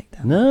doesn't stink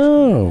though.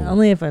 No.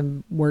 Only if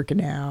I'm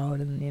working out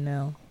and, you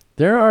know.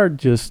 There are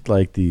just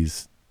like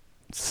these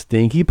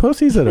stinky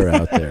pussies that are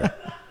out there.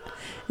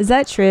 Is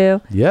that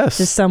true? Yes.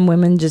 Just some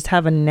women just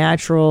have a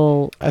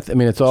natural. I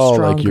mean, it's all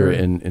like your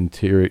stronger-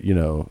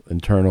 interior,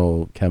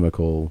 internal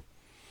chemical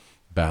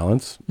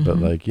balance. But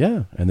Mhm. like,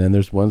 yeah. And then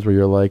there's ones where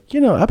you're like,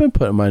 I've been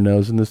putting my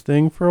nose in this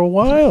thing for a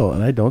while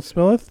and I don't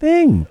smell a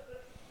thing.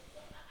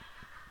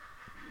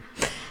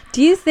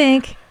 Do you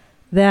think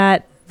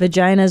that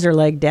vaginas are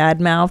like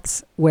dad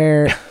mouths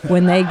where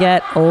when they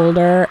get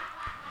older,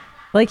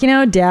 like,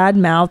 dad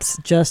mouths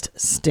just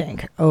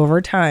stink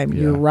over time.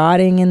 You're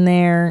rotting in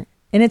there.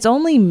 And it's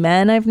only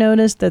men I've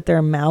noticed that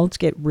their mouths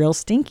get real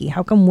stinky.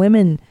 How come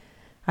women,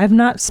 I've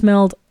not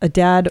smelled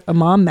a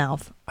mom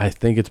mouth. I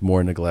think it's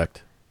more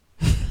neglect.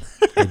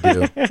 I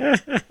do.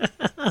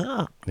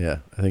 Yeah,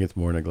 I think it's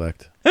more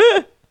neglect.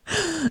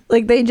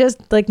 Like they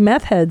just, like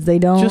meth heads, they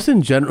don't. Just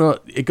in general,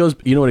 it goes,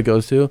 you know what it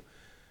goes to?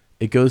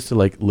 It goes to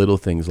like little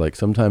things. Like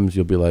sometimes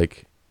you'll be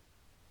like,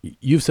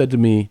 you've said to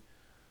me,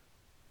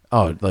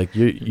 oh, like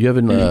you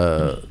haven't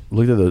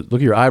look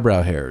at your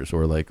eyebrow hairs,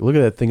 or like look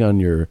at that thing on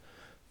your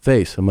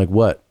face. I'm like,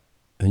 what?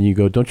 And you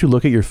go, don't you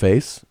look at your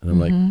face? And I'm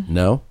like,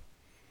 no,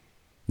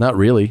 not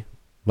really.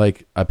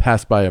 Like I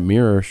passed by a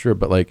mirror, sure,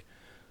 but like,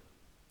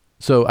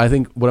 so I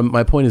think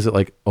my point is that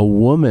like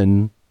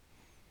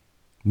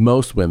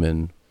most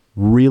women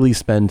really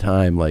spend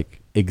time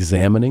like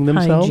examining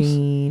themselves.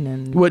 Hygiene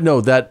and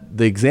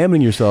the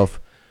examining yourself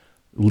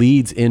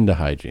leads into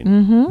hygiene.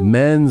 Mhm.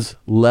 Men's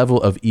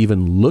level of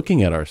even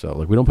looking at ourselves,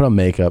 like we don't put on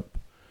makeup.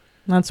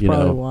 That's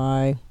probably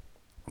why.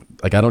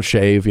 Like I don't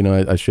shave,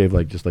 I shave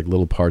like just like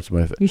little parts of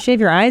my face. You shave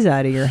your eyes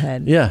out of your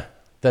head. Yeah,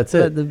 that's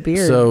But it. the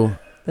beard So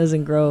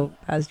doesn't grow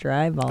past your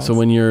eyeballs.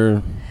 when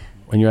you're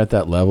at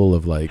that level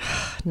of like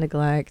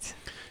Neglect.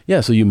 yeah,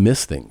 so you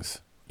miss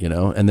things,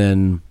 and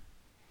then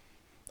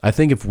I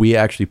think if we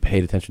actually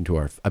paid attention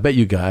to I bet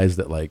you guys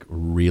that like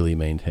really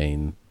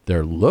maintain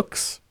their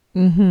looks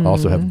Mhm.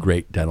 also have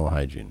great dental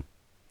hygiene.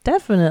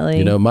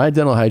 Definitely. My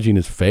dental hygiene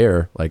is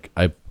fair. Like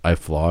I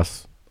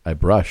floss, I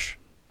brush.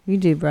 You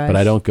do brush. But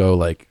I don't go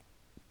like,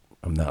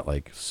 I'm not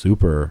like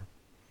super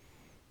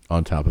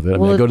on top of it. I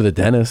Well, mean, I go to the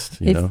dentist,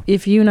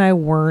 If you and I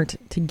weren't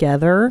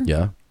together,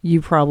 Yeah.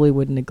 you probably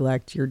would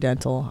neglect your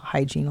dental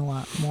hygiene a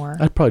lot more.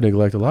 I'd probably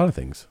neglect a lot of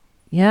things.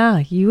 Yeah,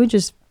 you would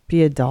just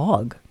be a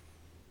dog.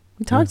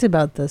 We talked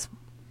about this.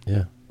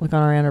 Yeah. Like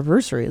on our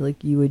anniversary,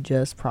 like you would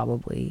just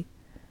probably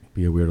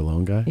Be a weird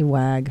alone guy. you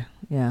wag.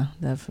 Yeah,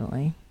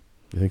 definitely.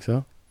 You think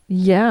so?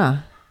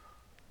 Yeah.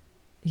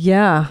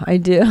 Yeah, I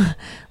do.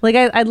 Like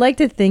I'd like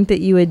to think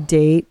that you would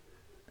date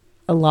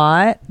a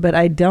lot, but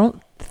I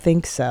don't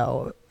think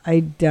so. I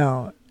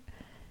don't.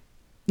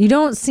 You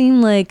don't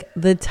seem like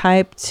the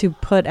type to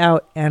put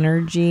out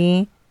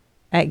energy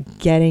at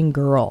getting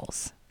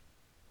girls.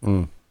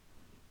 Mm.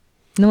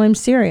 No, I'm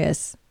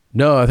serious.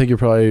 No, I think you're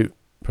probably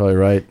Probably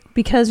right.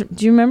 Because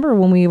do you remember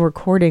when we were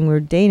courting, we were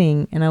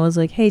dating, and I was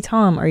like, hey,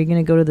 Tom, are you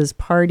going to go to this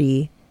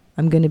party?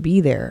 I'm going to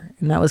be there.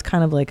 And that was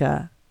kind of like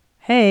a,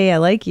 hey, I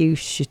like you,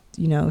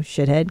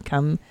 shithead,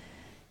 come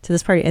to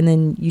this party. And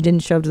then you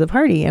didn't show up to the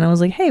party. And I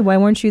was like, hey, why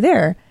weren't you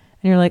there?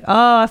 And you're like,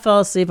 oh, I fell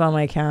asleep on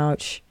my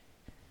couch.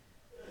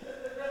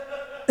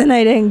 And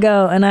I didn't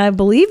go. And I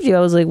believed you. I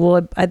was like,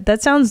 well,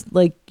 that sounds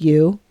like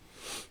you.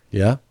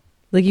 Yeah.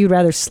 Like you'd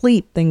rather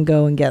sleep than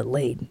go and get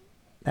laid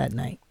that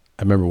night.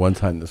 I remember one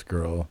time this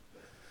girl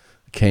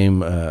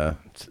came,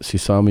 she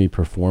saw me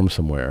perform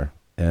somewhere,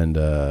 and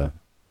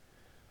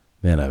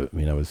man,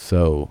 I was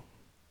so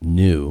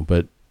new,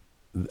 but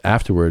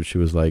afterwards she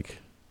was like,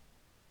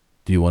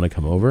 do you want to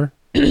come over?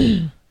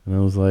 And I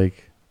was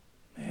like,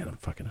 man, I'm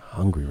fucking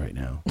hungry right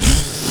now.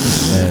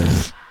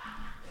 And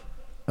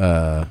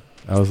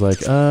I was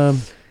like,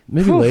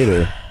 maybe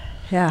later.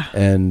 Yeah.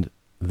 And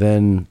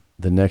then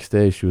the next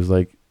day she was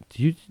like,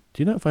 do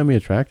you not find me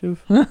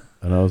attractive? And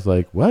I was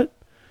like, what?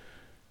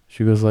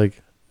 She goes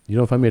like, you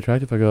don't find me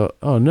attractive? I go,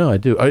 oh no, I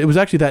do. It was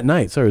actually that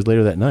night. Sorry, it was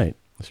later that night.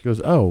 She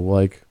goes, oh,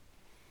 like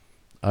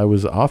I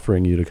was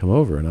offering you to come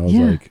over. And I was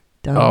like,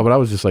 dumb. Oh, but I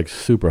was just like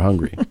super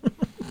hungry.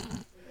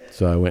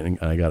 So I went and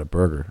I got a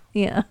burger.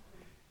 Yeah.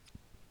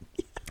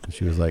 And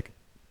she was like,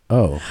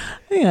 oh.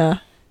 Yeah.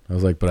 I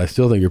was like, but I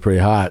still think you're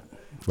pretty hot.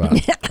 Wow.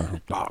 Yeah.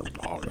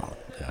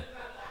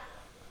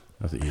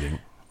 That's eating.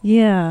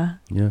 Yeah.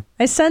 Yeah.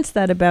 I sensed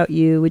that about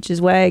you, which is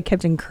why I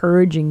kept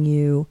encouraging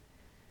you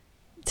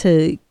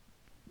to,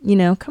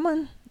 come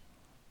on,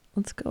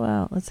 let's go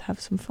out. Let's have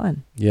some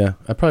fun. Yeah.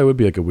 I probably would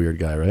be like a weird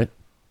guy, right?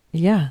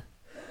 Yeah.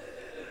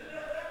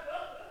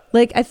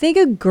 Like, I think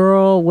a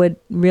girl would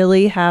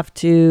really have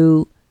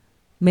to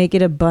make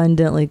it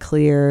abundantly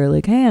clear,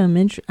 like, hey,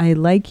 I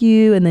like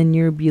you. And then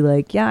you'd be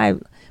like, yeah,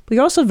 but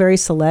you're also very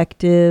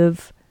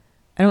selective.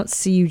 I don't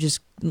see you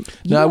just.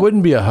 I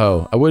wouldn't be a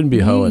hoe. I wouldn't be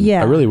hoeing.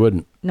 Yeah. I really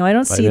wouldn't. No, I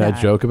don't see that.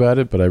 I joke about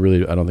it, but I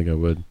don't think I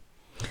would.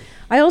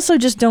 I also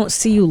just don't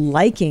see you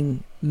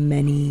liking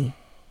many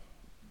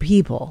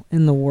people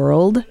in the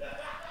world.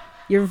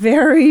 You're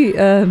very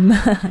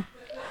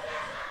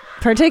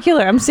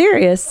particular. I'm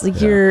serious.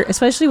 Like you're,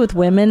 especially with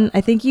women.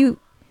 I think you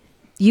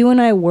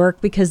and I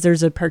work because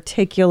there's a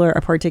particular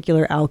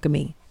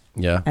alchemy.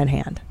 Yeah. At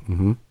hand.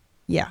 Mm-hmm.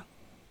 Yeah.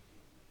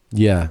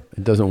 Yeah,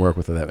 it doesn't work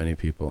with that many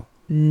people.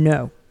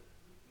 No.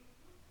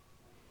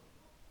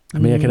 I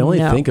mean, I can only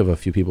think of a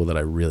few people that I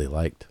really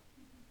liked.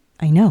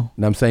 I know.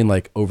 And I'm saying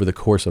like over the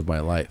course of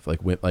my life, like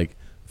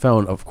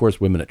found, of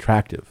course, women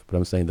attractive, but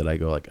I'm saying that I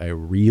go like, I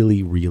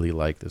really, really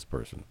like this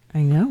person.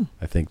 I know.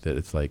 I think that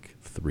it's like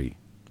 3.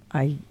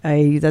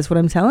 That's what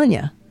I'm telling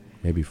you.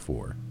 Maybe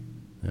 4.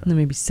 Yeah.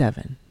 Maybe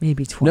 7,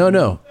 maybe 12.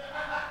 No.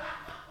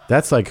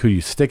 That's like who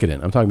you stick it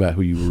in. I'm talking about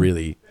who you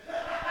really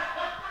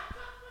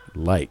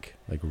like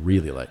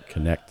really like,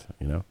 connect,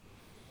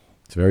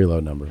 It's a very low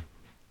number.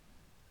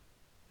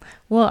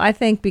 Well, I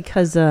think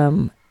because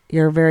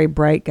you're a very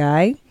bright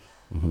guy,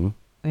 mm-hmm.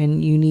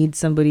 and you need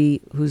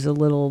somebody who's a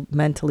little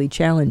mentally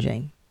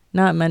challenging.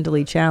 Not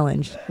mentally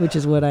challenged, which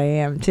is what I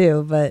am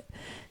too, but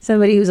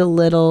somebody who's a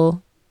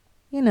little,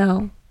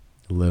 Hello,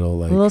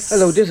 this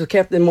is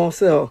Captain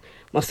Marcel.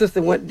 My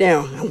sister went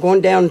down. I'm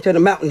going down into the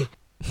mountain.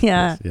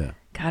 Yeah. Yes, yeah.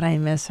 God, I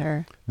miss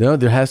her. No,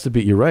 there has to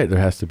be, you're right, there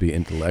has to be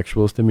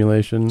intellectual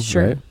stimulation,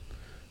 sure. Right?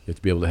 You have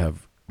to be able to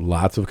have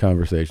lots of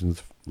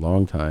conversations,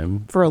 long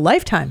time. For a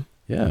lifetime.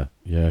 Yeah.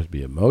 You have to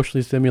be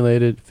emotionally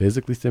stimulated,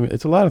 physically stimulated.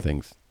 It's a lot of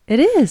things. It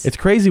is. It's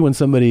crazy when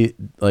somebody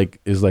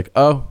is like,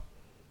 oh,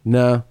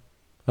 no,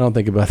 I don't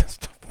think about this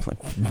stuff. I'm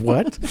like,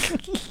 what?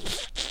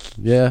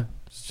 Yeah.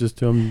 It's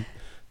just I'm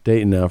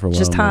dating now for a while.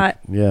 Just hot.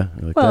 Like, yeah.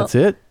 Like, well, that's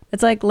it.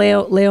 It's like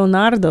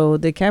Leonardo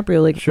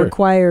DiCaprio, sure.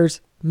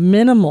 Requires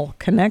minimal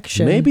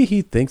connection. Maybe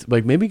he thinks,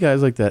 maybe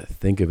guys like that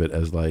think of it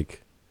as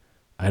like,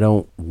 I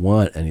don't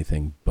want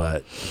anything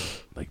but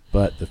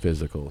the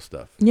physical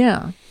stuff.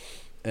 Yeah.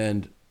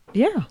 And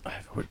yeah.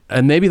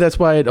 And maybe that's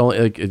why it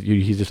only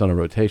he's just on a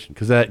rotation,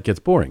 because that gets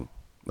boring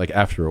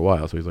after a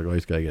while. So he's like, oh,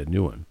 he's got to get a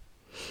new one.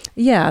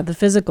 Yeah, the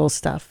physical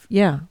stuff.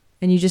 Yeah.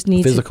 And you just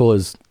need physical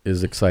is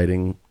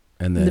exciting,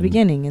 and then in the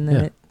beginning, and then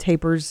it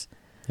tapers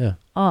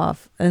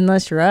off,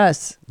 unless you're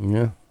us.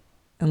 Yeah.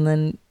 And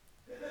then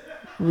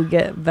we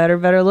get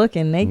better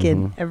looking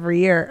naked every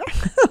year.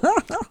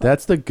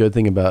 That's the good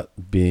thing about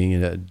being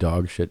in a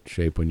dog shit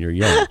shape when you're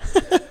young.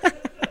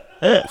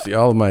 See,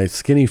 all of my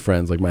skinny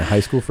friends, like my high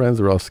school friends,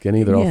 they're all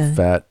skinny. They're all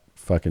fat,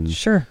 fucking.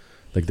 Sure.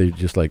 Like they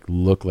just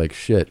look like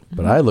shit.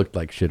 But I looked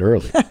like shit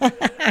early.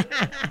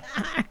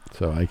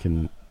 So I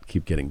can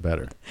keep getting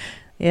better.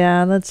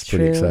 Yeah, that's true.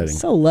 Pretty exciting.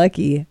 So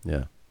lucky.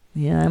 Yeah.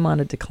 Yeah, I'm on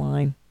a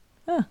decline.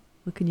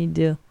 What can you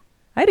do?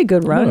 I had a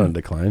good run. I'm not on a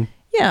decline.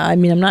 Yeah, I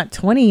mean, I'm not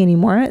 20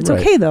 anymore. It's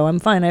okay, though. I'm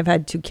fine. I've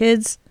had 2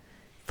 kids.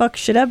 Fuck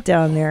shit up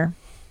down there.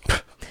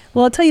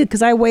 Well, I'll tell you,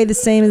 because I weigh the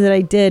same that I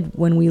did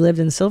when we lived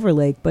in Silver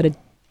Lake, but it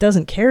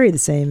doesn't carry the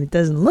same. It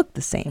doesn't look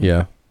the same.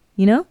 Yeah.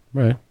 You know?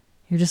 Right.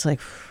 You're just like,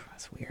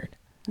 that's weird.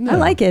 No. I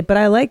like it, but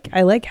I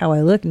like how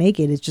I look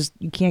naked. It's just,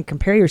 you can't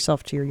compare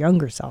yourself to your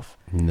younger self.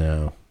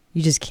 No.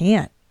 You just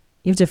can't.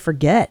 You have to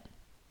forget.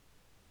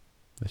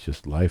 That's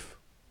just life.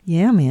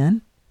 Yeah,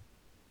 man.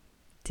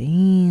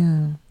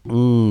 Damn.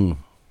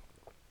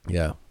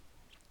 Yeah.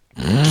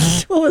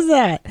 What was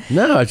that?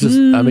 No, it's just,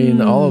 I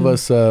mean, all of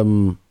us,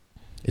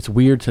 it's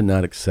weird to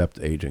not accept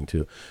aging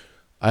too.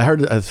 I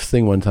heard a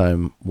thing one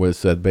time where it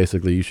said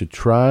basically you should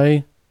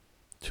try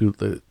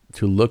to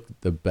look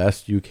the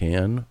best you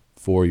can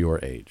for your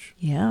age.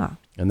 Yeah.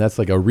 And that's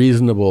like a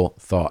reasonable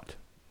thought,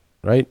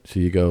 right? So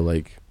you go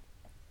like,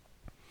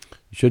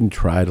 you shouldn't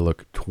try to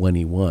look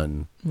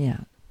 21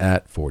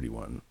 at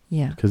 41.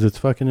 Yeah. Because it's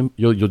fucking,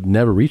 you'll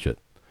never reach it.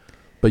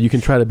 But you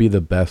can try to be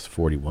the best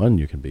 41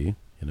 you can be,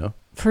 you know?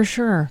 For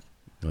sure.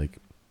 Like,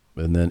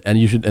 and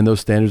those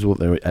standards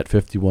will, at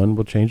 51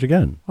 will change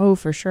again. Oh,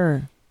 for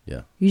sure.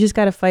 Yeah. You just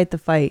got to fight the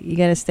fight. You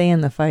got to stay in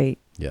the fight.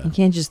 Yeah. You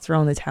can't just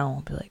throw in the towel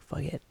and be like,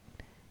 fuck it.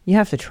 You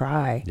have to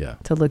try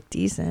to look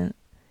decent.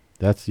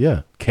 That's,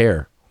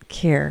 care.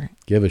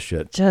 Give a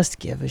shit. Just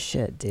give a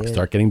shit, dude.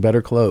 Start getting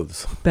better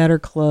clothes. Better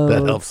clothes.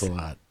 That helps a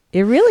lot.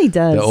 It really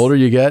does. The older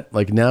you get,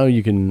 like now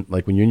you can,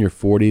 like when you're in your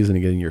 40s and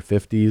you get in your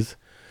 50s,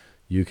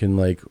 you can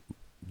like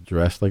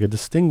dress like a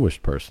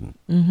distinguished person.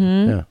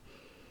 Mm-hmm. Yeah.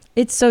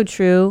 It's so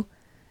true.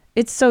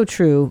 It's so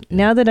true.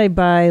 Now that I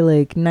buy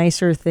like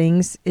nicer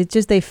things,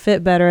 they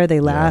fit better, they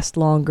last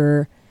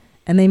longer,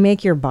 and they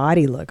make your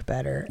body look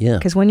better. Yeah.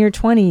 Because when you're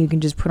 20, you can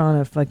just put on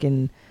a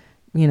fucking,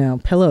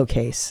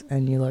 pillowcase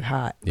and you look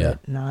hot. Yeah.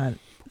 But not.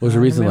 There's a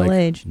reason middle like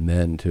age.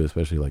 men too,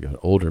 especially like an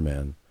older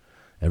man,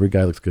 every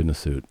guy looks good in a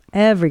suit.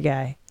 Every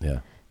guy. Yeah.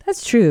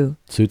 That's true.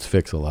 Suits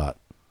fix a lot.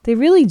 They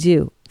really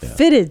do. Yeah.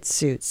 Fitted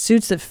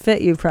suits that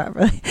fit you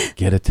properly.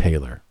 Get a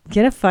tailor.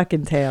 Get a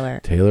fucking tailor.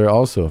 Tailor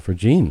also for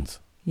jeans.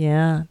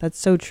 Yeah, that's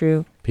so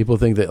true. People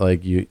think that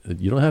like you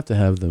don't have to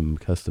have them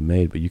custom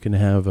made, but you can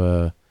have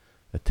a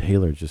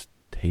tailor just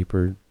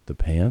taper the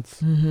pants,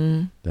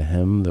 the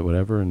hem, the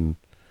whatever, and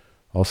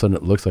all of a sudden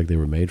it looks like they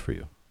were made for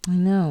you. I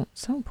know.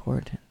 So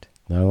important.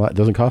 Not a lot. It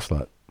doesn't cost a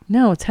lot.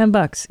 No,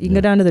 $10. You can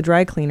go down to the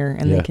dry cleaner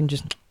and they can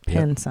just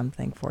pin Yep.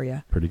 something for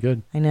you. Pretty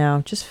good. I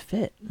know. Just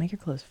fit. Make your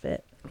clothes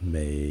fit.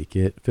 Make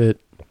it fit.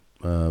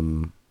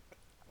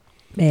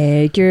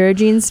 Make your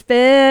jeans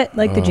fit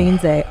like the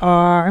jeans they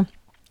are.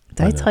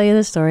 Did I I know. tell you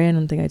this story? I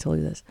don't think I told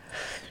you this.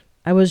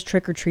 I was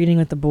trick-or-treating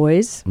with the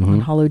boys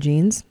on Hollow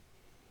Jeans.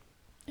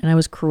 And I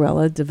was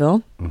Cruella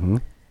DeVille. Mm-hmm.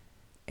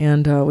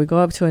 And we go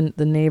up to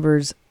the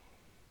neighbor's,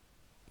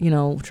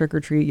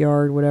 trick-or-treat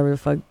yard, whatever the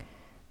fuck.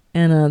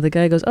 And the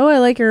guy goes, "Oh, I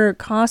like your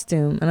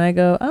costume." And I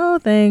go, "Oh,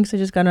 thanks. I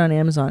just got it on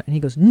Amazon." And he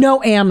goes,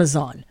 "No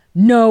Amazon.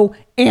 No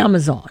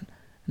Amazon."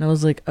 And I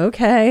was like,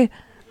 "Okay.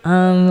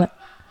 Target?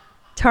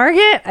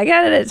 I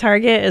got it at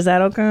Target. Is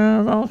that okay?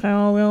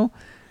 Okay.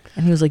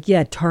 And he was like,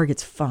 "Yeah,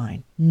 Target's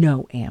fine.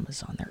 No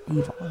Amazon. They're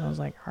evil." And I was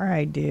like, "All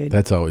right, dude."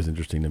 That's always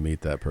interesting to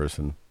meet that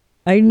person.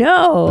 I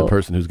know. The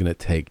person who's going to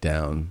take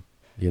down,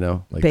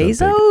 like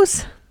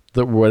Bezos?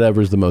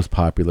 Whatever's the most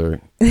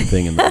popular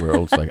thing in the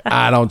world. It's like,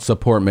 I don't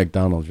support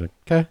McDonald's. You're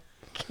like, okay.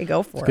 Okay,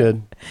 go for it's it.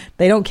 Good.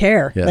 They don't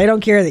care. Yeah. They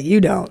don't care that you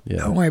don't.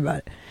 Yeah. Don't worry about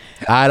it.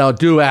 I don't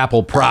do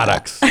Apple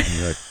products. And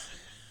you're like,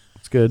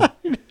 it's good.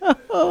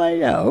 Oh, I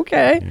know.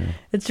 Okay. Yeah.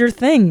 It's your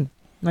thing.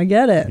 I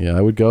get it. Yeah,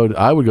 I would go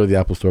to the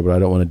Apple store, but I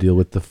don't want to deal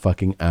with the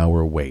fucking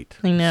hour wait.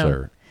 I know.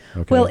 Sir.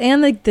 Okay. Well,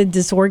 and like the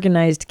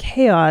disorganized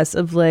chaos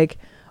of like,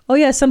 oh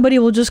yeah, somebody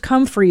will just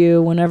come for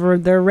you whenever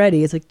they're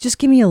ready. It's like, just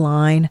give me a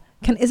line.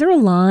 Is there a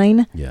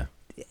line? Yeah.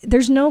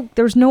 There's no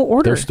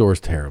order. Their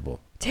store's terrible.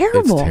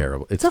 Terrible. It's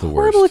terrible. It's a the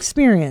horrible worst.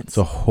 experience. It's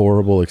a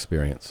horrible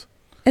experience.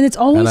 And it's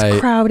always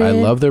crowded. I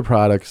love their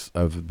products.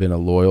 I've been a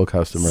loyal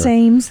customer.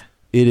 Sames.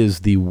 It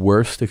is the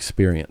worst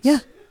experience. Yeah.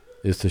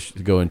 Is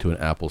to go into an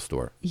Apple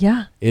store.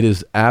 Yeah. It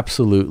is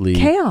absolutely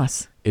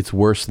chaos. It's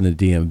worse than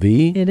the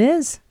DMV. It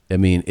is. I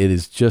mean, it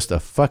is just a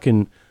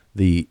fucking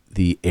the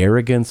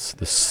arrogance,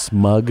 the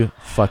smug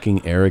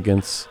fucking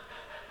arrogance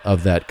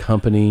of that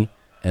company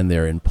and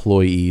their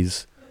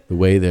employees. The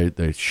way their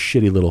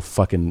shitty little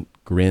fucking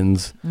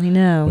grins. I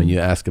know. When you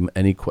ask them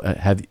any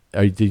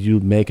did you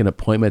make an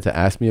appointment to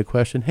ask me a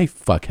question? Hey,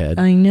 fuckhead.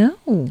 I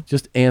know.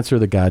 Just answer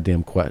the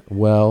goddamn question.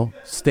 Well,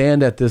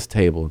 stand at this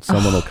table and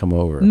someone will come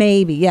over.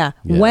 Maybe, yeah.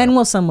 When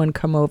will someone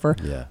come over?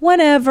 Yeah.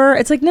 Whenever.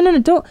 It's like, no,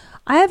 don't.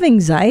 I have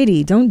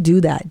anxiety. Don't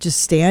do that.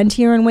 Just stand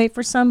here and wait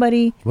for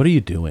somebody. What are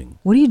you doing?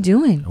 What are you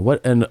doing?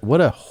 What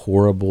a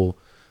horrible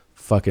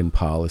fucking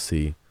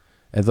policy.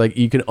 It's like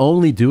you can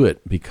only do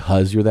it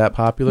because you're that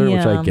popular,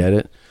 which I get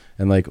it.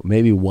 And like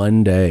maybe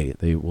one day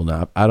they will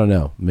not. I don't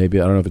know. Maybe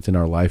I don't know if it's in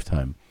our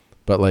lifetime,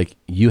 but like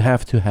you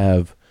have to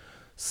have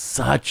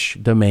such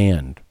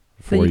demand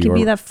for you can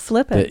be that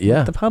flippant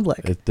with the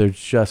public. They're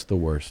just the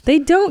worst. They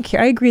don't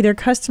care. I agree. Their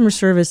customer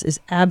service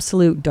is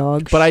absolute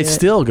dog shit. But I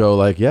still go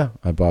like, yeah,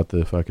 I bought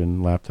the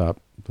fucking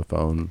laptop, the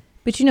phone.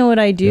 But you know what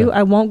I do? Yeah.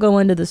 I won't go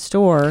into the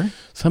store.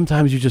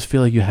 Sometimes you just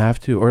feel like you have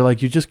to, or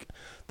like you just.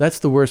 That's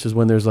the worst is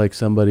when there's like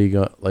somebody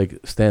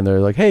stand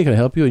there like, hey, can I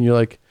help you? And you're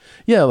like,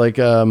 yeah, like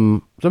so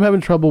I'm having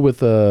trouble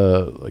with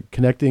like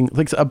connecting,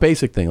 like a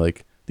basic thing,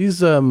 like these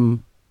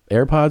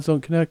AirPods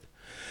don't connect.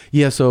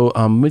 Yeah, so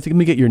let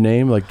me get your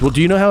name. Like, well,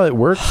 do you know how it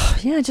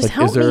works? Yeah, just like,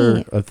 help is there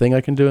me. a thing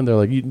I can do? And they're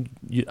like,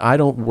 I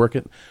don't work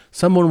it.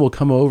 Someone will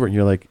come over and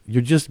you're like,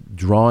 you're just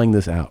drawing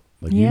this out.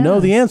 Like, you know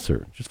the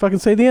answer. Just fucking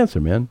say the answer,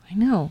 man. I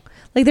know.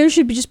 Like there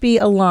should just be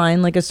a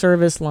line, like a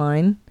service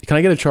line. Can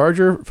I get a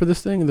charger for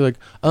this thing? And they're like,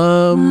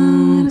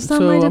 it's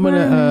not my so I'm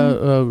gonna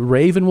department.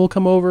 Raven will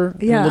come over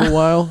in a little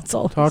while.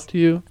 Talk to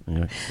you.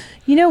 Yeah.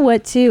 You know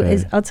what too Okay.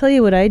 is I'll tell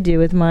you what I do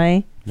with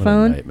my What a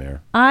phone.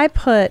 nightmare. I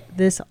put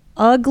this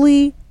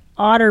ugly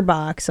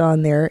OtterBox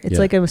on there. It's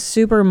like a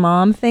super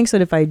mom thing, so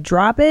that if I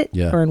drop it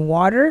or in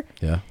water,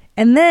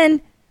 and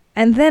then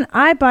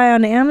I buy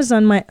on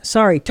Amazon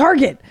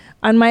Target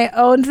on my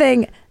own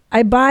thing.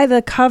 I buy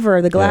the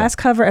cover, the glass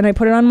cover, and I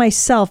put it on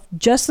myself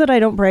just so that I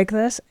don't break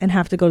this and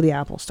have to go to the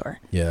Apple store.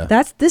 Yeah.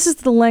 This is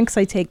the lengths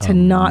I take to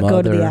not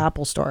go to the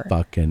Apple store.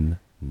 Fucking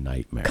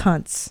nightmare.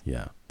 Cunts.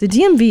 Yeah. The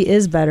DMV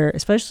is better,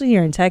 especially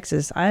here in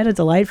Texas. I had a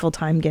delightful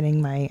time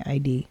getting my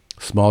ID.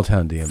 Small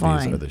town DMVs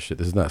Fine. are the shit.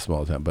 This is not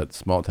small town, but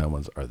small town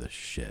ones are the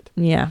shit.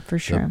 Yeah, for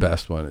sure. The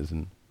best one is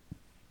in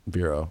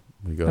Vero.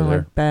 We go Oh, I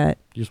there. bet.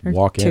 You just There's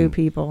walk in. two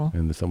people.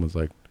 And someone's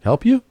like,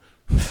 help you?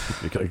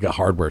 Like a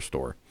hardware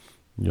store.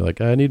 And you're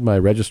like, I need my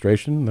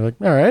registration. And they're like,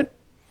 all right.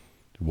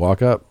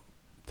 Walk up.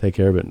 Take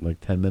care of it in like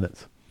 10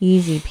 minutes.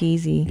 Easy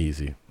peasy.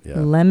 Easy. Yeah.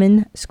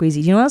 Lemon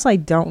squeezy. You know what else I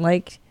don't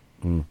like?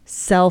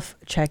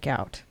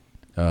 Self-checkout.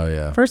 Oh,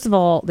 yeah. First of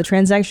all, the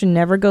transaction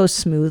never goes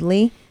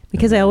smoothly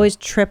because I always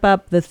trip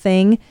up the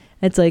thing.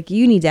 It's like,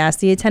 you need to ask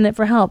the attendant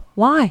for help.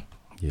 Why?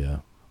 Yeah.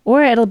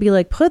 Or it'll be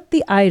like, put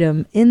the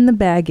item in the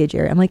baggage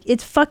area. I'm like,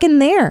 it's fucking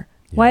there.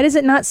 Why does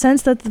it not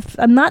sense that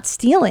I'm not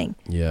stealing?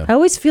 Yeah. I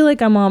always feel like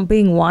I'm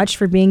being watched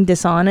for being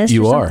dishonest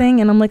You or are.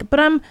 something. And I'm like, but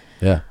I'm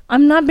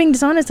not being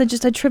dishonest. I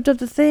tripped up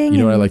the thing. You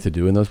know what I and- like to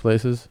do in those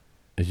places?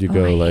 Is you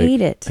go I like,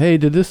 hate it. hey,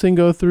 did this thing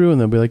go through?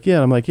 And they'll be like, yeah.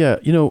 And I'm like, yeah.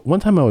 You know, one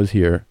time I was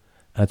here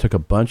and I took a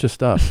bunch of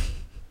stuff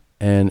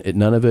and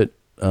none of it,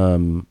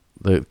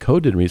 the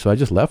code didn't read. So I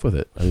just left with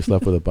it. I just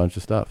left with a bunch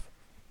of stuff.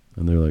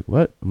 And they're like,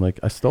 what? I'm like,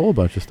 I stole a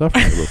bunch of stuff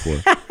from you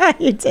before.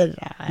 You did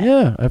not.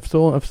 Yeah, I've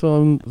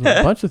stolen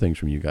a bunch of things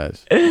from you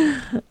guys.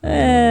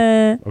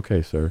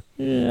 Okay, sir.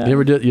 Yeah.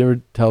 You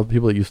ever tell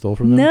people that you stole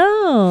from them?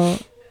 No.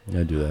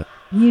 I do that.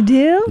 You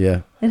do?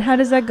 Yeah. And how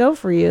does that go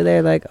for you?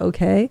 They're like,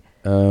 okay.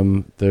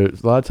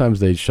 There's a lot of times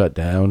they shut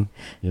down,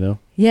 you know?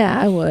 Yeah,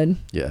 I would.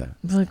 Yeah. I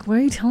was like, why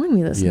are you telling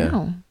me this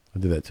now? I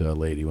did that to a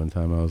lady one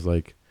time. I was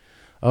like,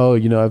 oh,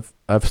 you know,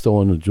 I've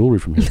stolen the jewelry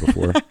from here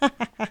before.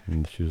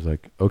 And she was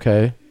like,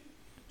 okay.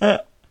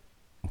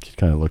 She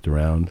kind of looked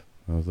around.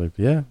 I was like,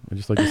 yeah, I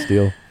just like to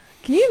steal.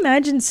 Can you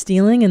imagine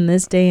stealing in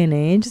this day and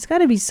age? It's got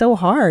to be so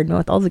hard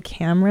with all the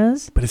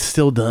cameras. But it's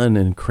still done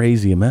in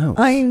crazy amounts.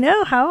 I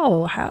know.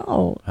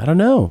 How? I don't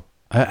know.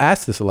 I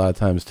ask this a lot of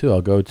times too.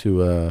 I'll go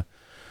to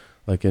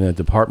like in a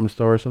department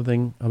store or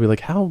something. I'll be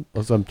like, how,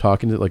 as I'm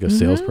talking to like a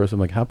salesperson, I'm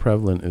like, how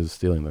prevalent is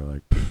stealing? They're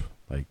like,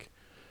 like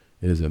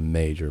it is a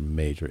major,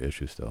 major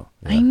issue still.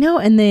 Yeah. I know.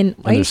 And then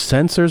there's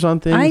sensors on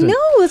things. I and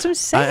know. That's what I'm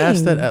saying. I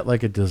asked that at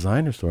like a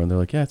designer store and they're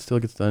like, yeah, it still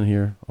gets done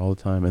here all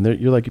the time. And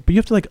you're like, but you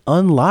have to like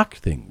unlock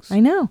things.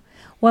 I know.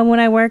 Well, when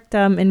I worked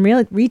in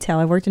retail,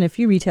 I worked in a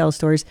few retail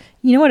stores.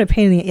 You know what a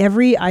pain in the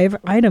every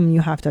item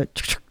you have to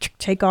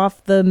take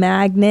off the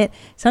magnet.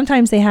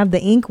 Sometimes they have the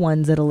ink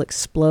ones that'll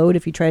explode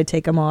if you try to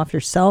take them off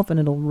yourself, and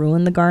it'll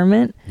ruin the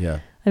garment. Yeah.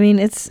 I mean,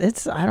 it's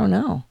I don't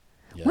know.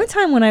 Yeah. One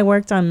time when I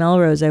worked on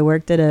Melrose, I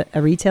worked at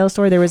a retail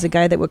store. There was a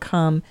guy that would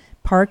come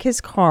park his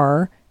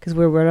car because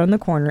we were right on the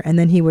corner, and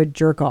then he would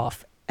jerk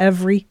off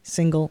every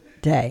single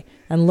day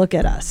and look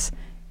at us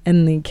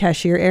in the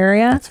cashier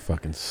area. That's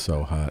fucking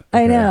so hot.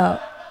 I know.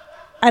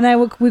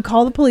 And we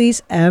call the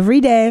police every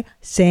day,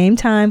 same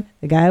time.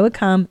 The guy would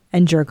come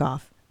and jerk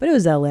off. But it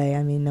was LA.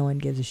 I mean, no one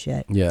gives a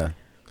shit. Yeah.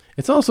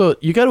 It's also,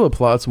 you got to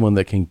applaud someone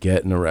that can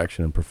get an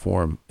erection and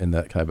perform in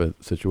that type of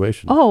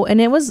situation. Oh,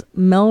 and it was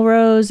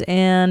Melrose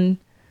and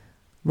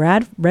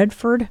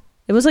Redford.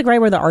 It was like right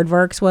where the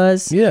Aardvarks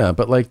was. Yeah,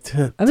 but like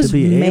to was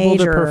be able to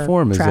major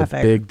perform traffic.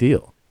 is a big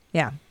deal.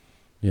 Yeah.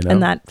 You know? In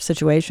that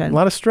situation. A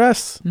lot of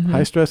stress,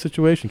 high stress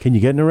situation. Can you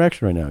get an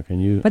erection right now?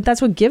 Can you? But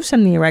that's what gives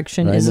him the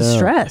erection I is the know.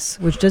 stress,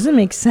 which doesn't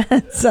make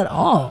sense at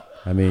all.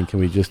 I mean, can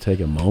we just take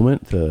a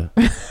moment to?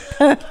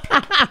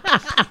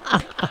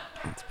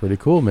 It's pretty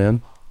cool,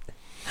 man.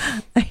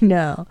 I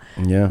know.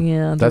 Yeah.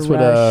 Yeah. That's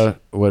the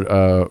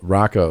what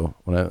Rocco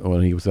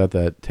when he was at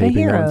that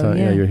taping all the time.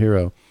 yeah. Yeah, your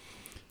hero.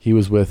 He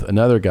was with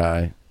another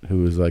guy who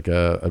was like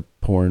a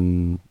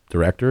porn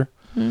director,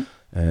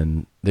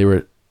 and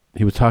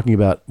he was talking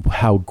about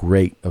how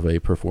great of a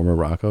performer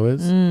Rocco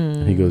is.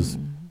 And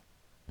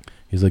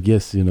he's like,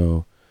 yes, you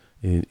know,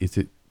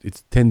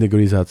 it's 10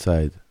 degrees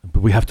outside,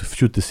 but we have to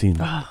shoot the scene.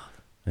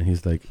 And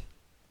he's like,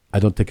 I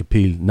don't take a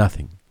pill,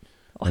 nothing.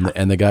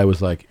 And the guy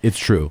was like, it's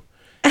true.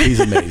 He's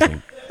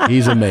amazing.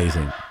 He's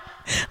amazing.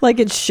 Like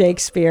it's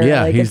Shakespeare.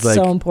 Yeah, like he's it's like,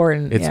 so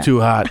important. It's Yeah.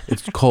 too hot.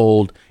 It's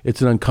cold.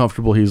 It's an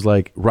uncomfortable. He's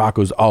like,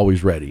 Rocco's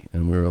always ready.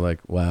 And we were like,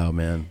 wow,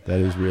 man, that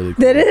is really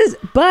cool. That is,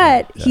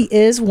 but he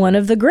is one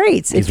of the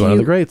greats. He's one of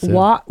the greats,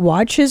 yeah.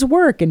 Watch his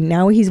work, and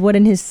now he's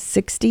in his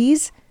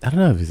 60s. I don't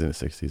know if he's in his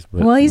 60s,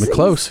 but Well, he's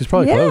close. He's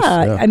probably close.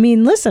 Yeah. I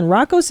mean, listen,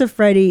 Rocco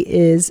Siffredi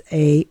is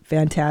a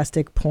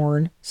fantastic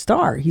porn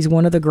star. He's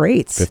one of the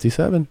greats.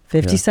 57.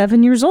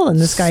 57 years old, and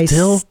this guy's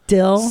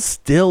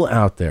still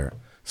out there,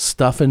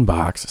 stuffing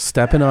box,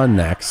 stepping on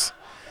necks,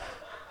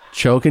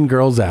 choking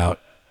girls out.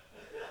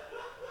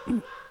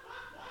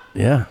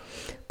 Yeah.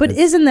 But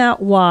isn't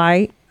that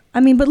why?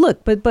 I mean, but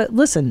look, but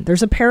listen,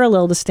 there's a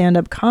parallel to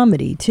stand-up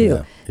comedy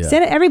too. Yeah.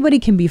 Everybody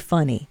can be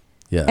funny.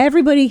 Yeah.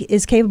 Everybody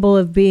is capable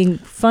of being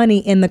funny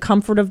in the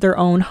comfort of their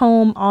own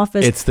home,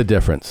 office. It's the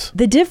difference.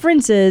 The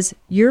difference is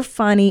you're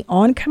funny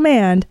on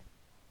command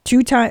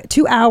 2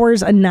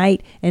 hours a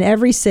night in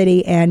every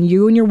city, and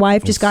you and your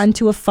wife just got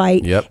into a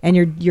fight, Yep.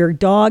 and your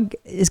dog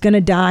is going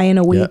to die in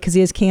a week because he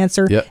has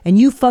cancer, Yep. and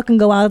you fucking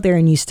go out there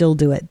and you still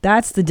do it.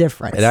 That's the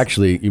difference. It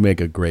actually, you make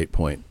a great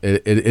point.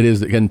 It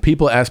is, and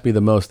people ask me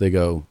the most,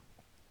 they'll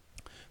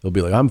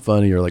be like, I'm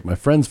funny, or like, my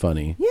friend's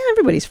funny. Yeah,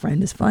 everybody's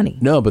friend is funny.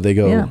 No, but they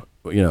go, Yeah.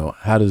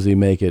 How does he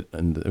make it?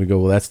 And we go,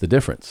 well, that's the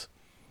difference.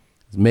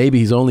 Maybe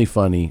he's only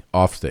funny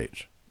off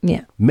stage.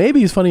 Yeah. Maybe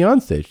he's funny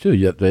on stage too.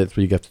 That's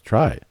what you have to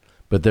try.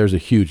 But there's a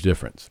huge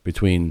difference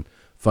between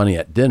funny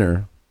at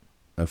dinner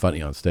and funny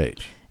on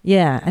stage.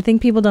 Yeah, I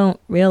think people don't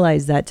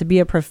realize that to be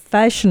a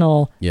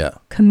professional Yeah.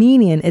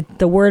 comedian,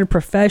 the word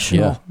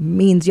professional Yeah.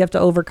 means you have to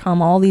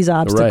overcome all these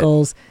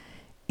obstacles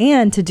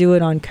and to do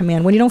it on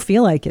command when you don't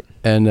feel like it.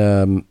 And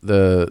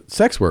the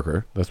sex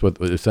worker, that's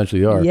what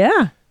essentially they are.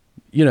 Yeah.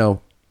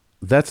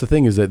 That's the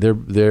thing, is that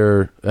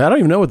they're I don't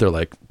even know what they're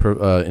like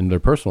in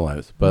their personal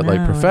lives, but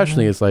like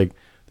professionally, it's like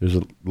there's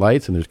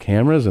lights and there's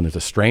cameras and there's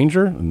a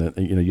stranger, and then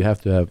you have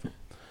to have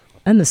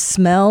and the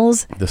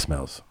smells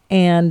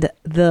and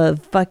the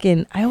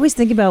fucking. I always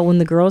think about when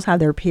the girls have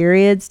their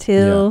periods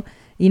too.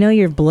 Yeah.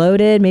 You're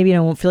bloated. Maybe you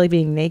don't feel like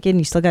being naked, and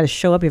you still got to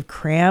show up. You have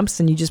cramps,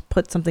 and you just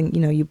put something.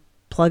 You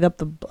plug up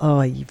the.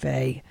 Oh,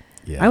 Yvette.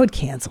 Yeah. I would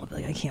cancel. I'd be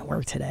like, I can't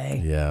work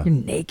today. Yeah. You're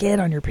naked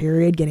on your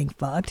period getting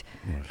fucked.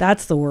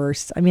 That's the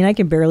worst. I mean, I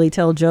can barely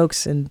tell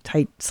jokes in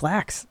tight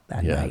slacks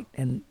that night.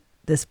 And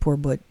this poor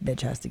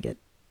bitch has to get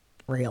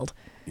railed.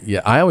 Yeah,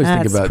 I always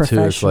think about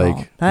too, it's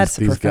like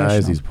these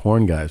guys, these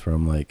porn guys, where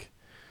I'm like,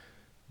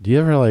 do you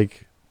ever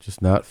like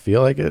just not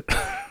feel like it?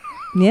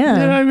 Yeah. You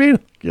know what I mean?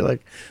 You're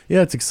like,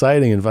 yeah, it's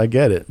exciting if I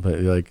get it.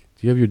 But you're like,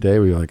 do you have your day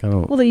where you're like, I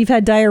don't. Well, you've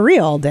had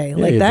diarrhea all day,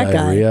 like that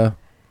guy.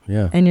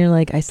 Yeah. And you're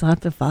like, I still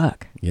have to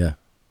fuck. Yeah.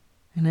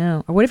 I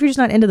know. Or what if you're just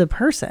not into the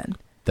person?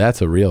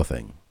 That's a real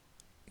thing.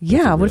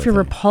 Yeah. What if you're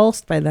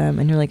repulsed by them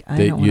and you're like,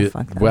 I don't want to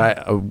fuck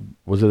them?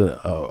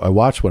 I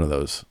watched one of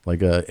those, like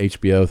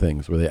HBO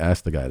things where they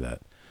asked the guy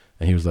that.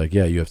 And he was like,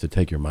 yeah, you have to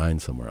take your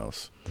mind somewhere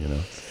else, like,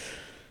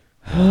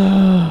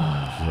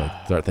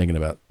 start thinking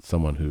about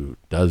someone who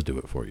does do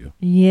it for you.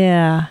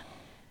 Yeah.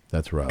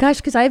 That's rough. Gosh,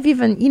 because I've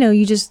even,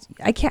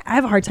 I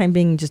have a hard time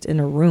being just in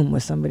a room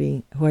with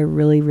somebody who I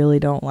really, really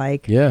don't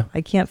like. Yeah.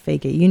 I can't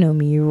fake it. You know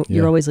me.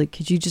 You're always like,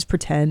 could you just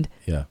pretend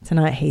to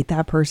not hate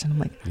that person? I'm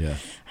like, yeah.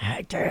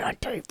 I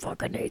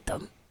fucking hate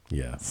them.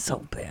 Yeah.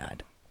 So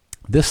bad.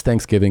 This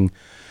Thanksgiving,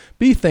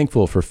 be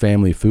thankful for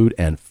family food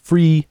and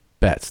free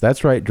bets.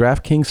 That's right.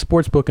 DraftKings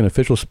Sportsbook, an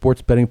official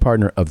sports betting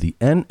partner of the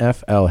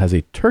NFL, has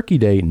a Turkey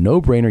Day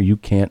no-brainer you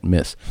can't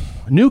miss.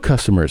 New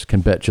customers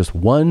can bet just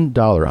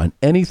 $1 on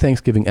any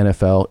Thanksgiving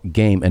NFL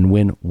game and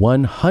win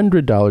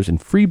 $100 in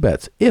free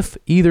bets if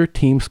either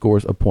team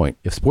scores a point.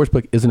 If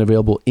Sportsbook isn't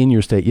available in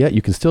your state yet,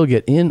 you can still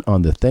get in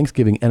on the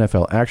Thanksgiving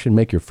NFL action.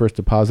 Make your first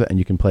deposit and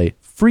you can play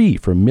free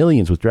for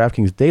millions with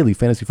DraftKings daily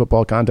fantasy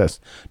football contests.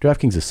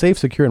 DraftKings is safe,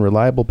 secure, and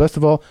reliable. Best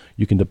of all,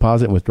 you can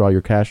deposit and withdraw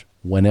your cash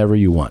whenever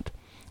you want.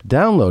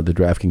 Download the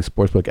DraftKings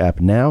Sportsbook app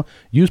now.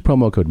 Use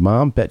promo code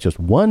MOM. Bet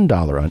just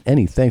 $1 on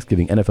any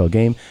Thanksgiving NFL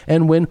game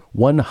and win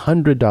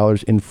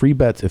 $100 in free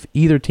bets if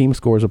either team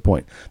scores a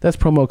point. That's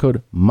promo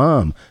code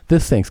MOM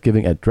this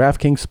Thanksgiving at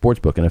DraftKings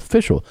Sportsbook, an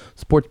official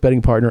sports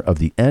betting partner of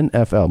the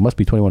NFL. Must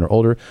be 21 or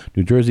older.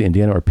 New Jersey,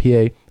 Indiana, or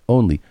PA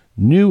only.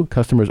 New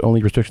customers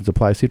only. Restrictions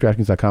apply. See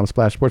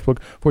DraftKings.com/sportsbook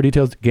for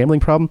details. Gambling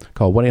problem?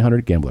 Call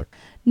 1-800-GAMBLER.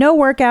 No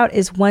workout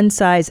is one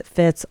size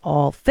fits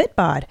all.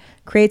 Fitbod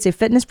creates a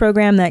fitness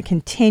program that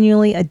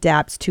continually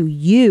adapts to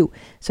you,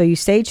 so you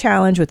stay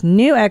challenged with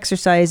new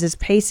exercises,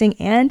 pacing,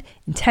 and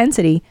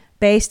intensity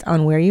based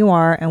on where you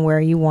are and where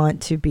you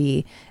want to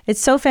be.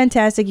 It's so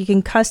fantastic. You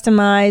can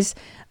customize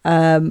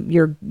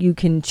you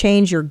can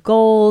change your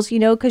goals,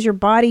 because your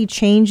body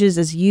changes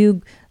as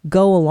you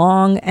go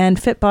along, and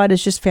Fitbod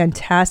is just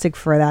fantastic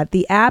for that.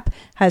 The app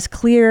has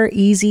clear,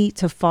 easy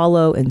to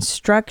follow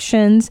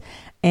instructions,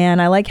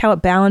 and I like how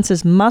it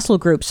balances muscle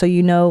groups, so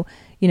you know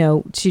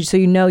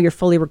you're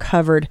fully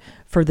recovered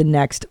for the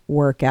next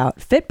workout.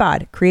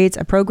 Fitbod creates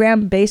a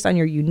program based on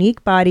your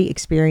unique body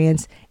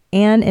experience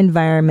and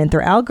environment.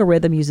 Their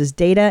algorithm uses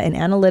data and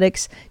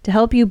analytics to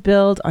help you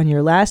build on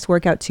your last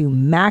workout to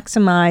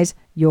maximize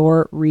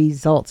your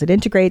results. It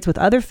integrates with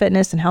other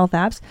fitness and health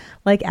apps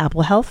like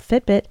Apple Health,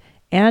 Fitbit,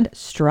 and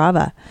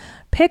Strava.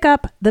 Pick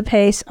up the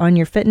pace on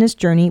your fitness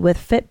journey with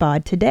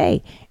Fitbod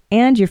today,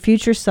 and your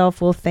future self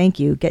will thank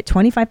you. Get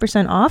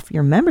 25% off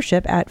your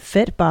membership at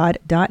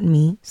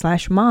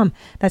fitbod.me/mom.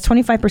 That's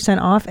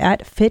 25% off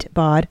at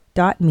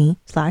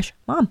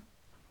fitbod.me/mom.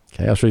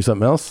 Okay, I'll show you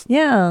something else.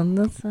 Yeah,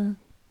 that's A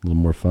little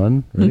more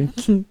fun. Ready?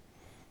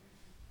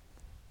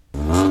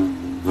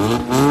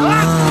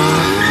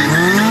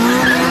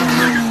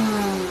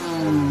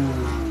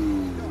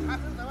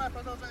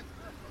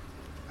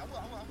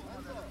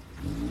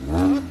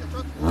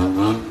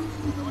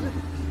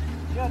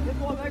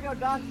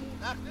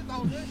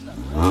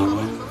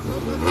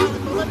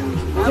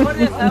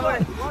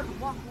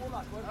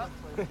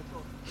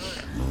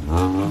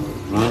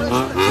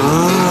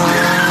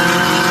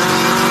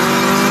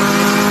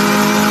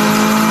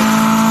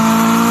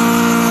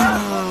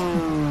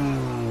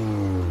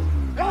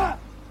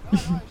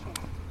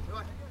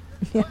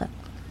 Yeah.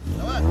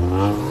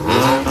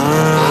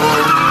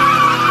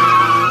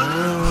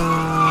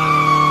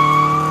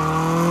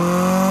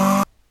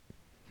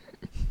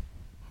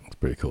 It's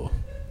pretty cool.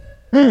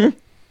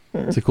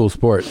 It's a cool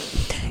sport.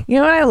 You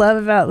know what I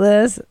love about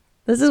this?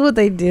 This is what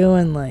they do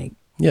in like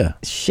Yeah.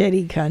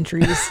 shitty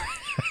countries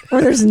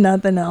where there's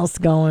nothing else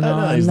going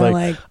on. He's They're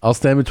like, I'll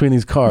stand between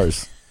these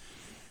cars,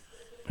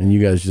 and you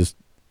guys just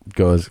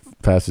go as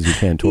fast as you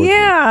can towards me.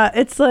 yeah,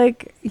 it's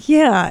like,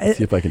 yeah.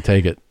 See if I can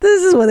take it.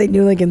 This is what they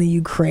do like in the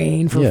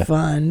Ukraine for Yeah.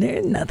 fun.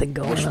 There's nothing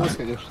going on.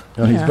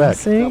 Oh, he's Yeah, back.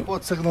 see? Look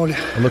what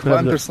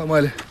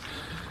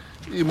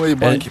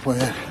And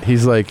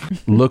he's like,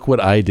 look what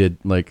I did,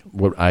 like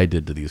what I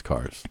did to these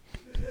cars.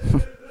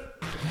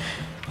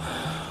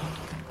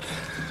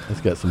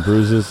 He's got some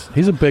bruises.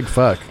 He's a big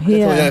fuck.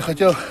 Yeah.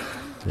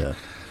 Yeah.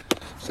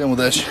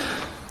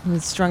 The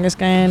strongest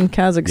guy in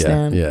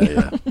Kazakhstan.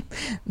 Yeah.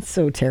 It's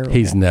so terrible.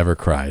 He's never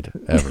cried,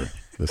 ever,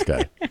 this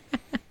guy.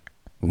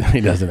 He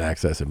doesn't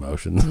access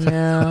emotions.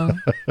 No.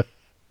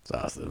 It's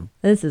awesome.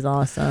 This is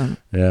awesome.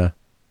 Yeah.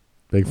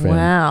 Big fan.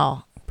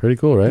 Wow. Pretty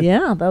cool, right?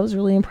 Yeah, that was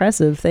really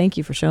impressive. Thank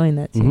you for showing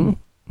that to me.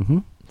 Mm-hmm.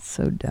 It's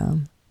so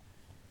dumb.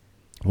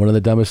 One of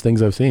the dumbest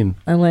things I've seen.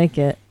 I like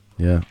it.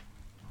 Yeah.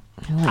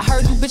 I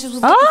heard you bitches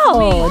was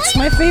oh, it's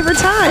my favorite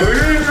time.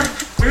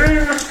 Bitch,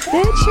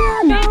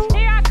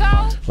 here I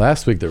go.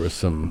 Last week there was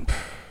some.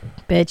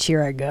 Bitch,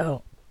 here I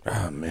go.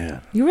 Oh,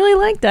 man. You really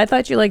liked it. I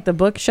thought you liked the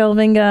book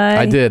shelving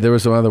guy. I did. There were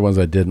some other ones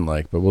I didn't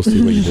like, but we'll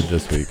see what you did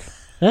this week.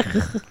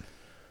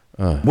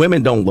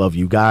 Women don't love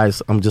you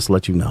guys. I'm just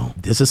let you know.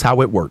 This is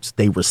how it works.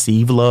 They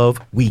receive love.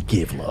 We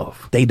give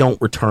love. They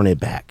don't return it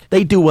back.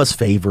 They do us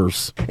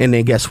favors. And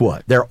then guess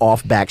what? They're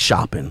off back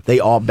shopping. They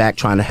off back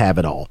trying to have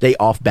it all. They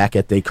off back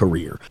at their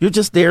career. You're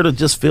just there to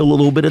just fill a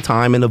little bit of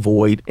time in the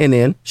void. And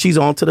then she's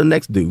on to the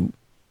next dude.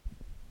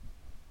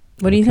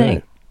 What do you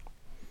think?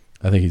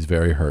 I think he's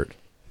very hurt.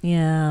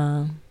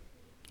 Yeah.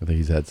 I think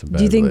he's had some bad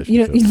Do you think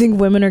relationships. you think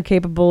women are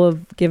capable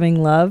of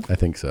giving love? I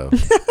think so.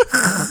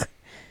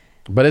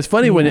 But it's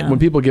funny when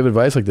people give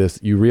advice like this,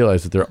 you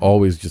realize that they're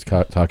always just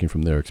talking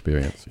from their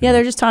experience. Yeah,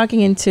 they're just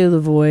talking into the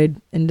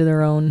void, into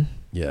their own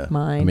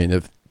mind. I mean,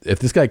 if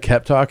this guy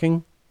kept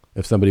talking,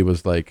 if somebody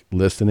was like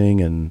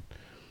listening and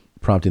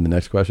prompting the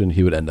next question,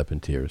 he would end up in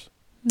tears.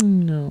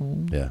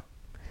 No. Yeah.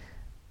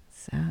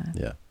 Sad.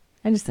 Yeah.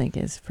 I just think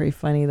it's pretty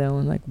funny though,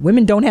 and like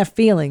women don't have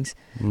feelings;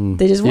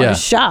 they just want to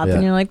shop,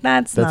 and you're like,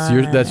 that's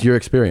your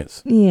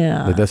experience.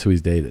 Yeah, like that's who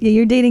he's dated. Yeah,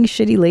 you're dating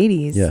shitty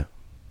ladies. Yeah,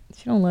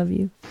 she don't love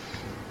you.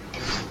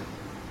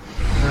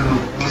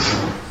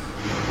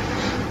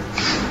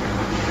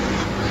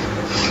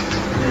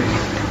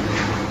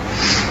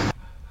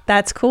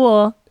 That's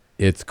cool.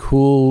 It's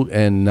cool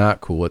and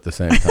not cool at the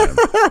same time.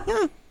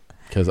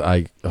 Because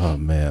oh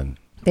man,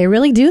 they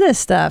really do this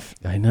stuff.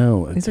 I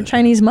know. These are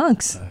Chinese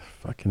monks.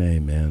 Fucking A,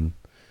 man.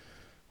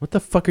 What the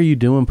fuck are you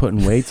doing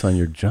putting weights on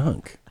your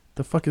junk? What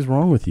the fuck is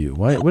wrong with you?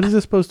 Why? What is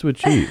this supposed to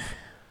achieve?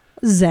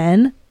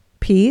 Zen,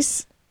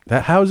 peace.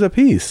 How is that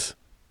peace?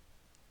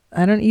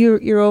 I don't.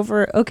 You're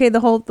over. Okay,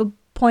 the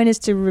point is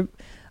to.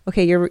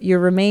 You're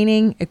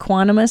remaining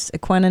equanimous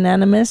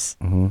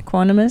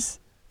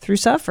through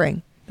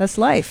suffering. That's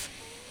life.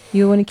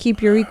 You want to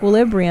keep your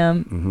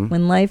equilibrium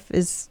when life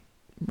is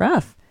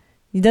rough.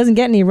 It doesn't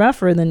get any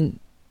rougher than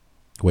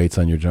weights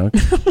on your junk.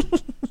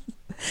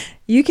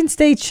 You can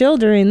stay chill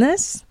during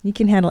this. You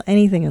can handle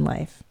anything in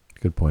life.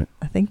 Good point.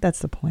 I think that's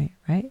the point,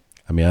 right?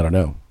 I mean, I don't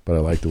know, but I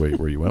like the way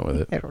where you went with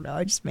it. I don't know.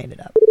 I just made it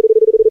up.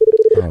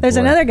 Oh, There's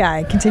boy. another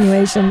guy,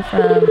 continuation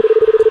from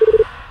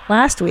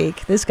last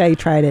week. This guy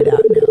tried it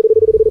out now.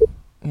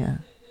 Yeah.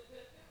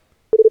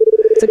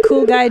 It's a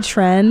cool guy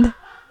trend.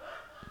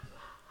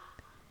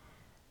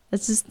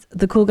 It's just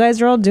the cool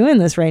guys are all doing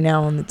this right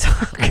now on the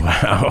talk.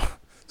 Wow.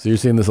 So you're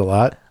seeing this a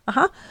lot?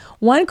 Uh-huh.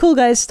 One cool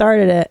guy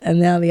started it, and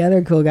now the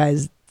other cool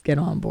guys get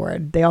on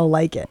board. They all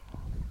like it.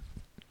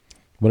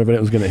 What if it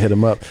was going to hit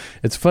him up?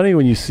 It's funny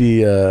when you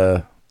see,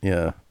 I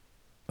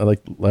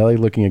like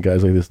looking at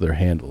guys like this, their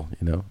handle,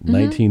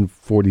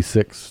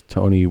 1946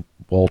 Tony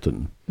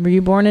Walton. Were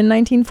you born in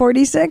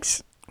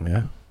 1946?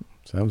 Yeah,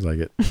 sounds like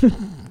it.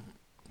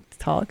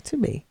 Talk to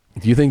me.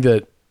 Do you think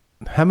that,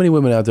 how many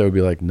women out there would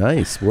be like,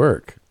 nice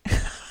work?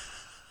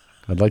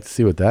 I'd like to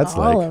see what that's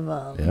like. All of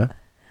them. Yeah.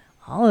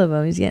 All of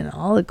them. He's getting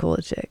all the cool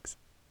chicks.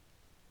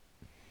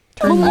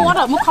 Mua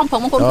không phải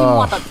một con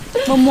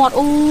mua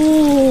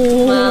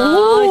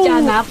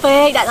chà nạ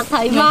phê đại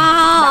thầy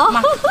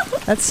mà.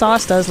 That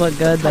sauce does look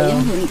good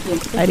though.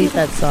 I'd eat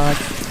that sauce.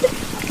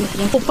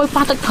 Phục phơi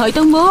pha thầy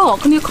tôi mơ,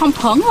 con như không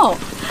phấn hả?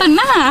 Tình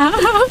á.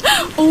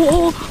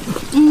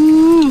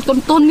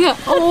 Tuần nè.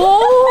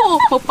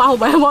 Một bao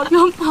bè một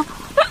không.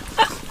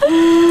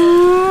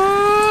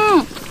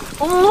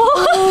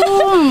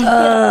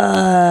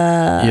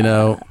 You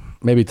know,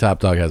 maybe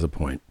Top Dog has a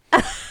point.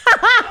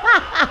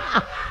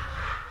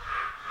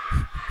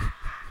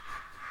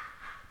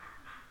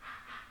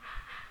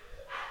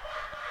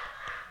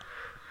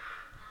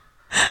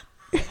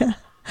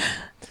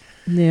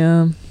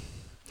 Yeah.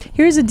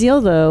 Here's the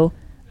deal though.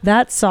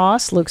 That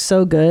sauce looks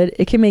so good.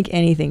 It can make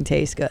anything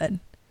taste good.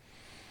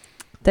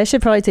 That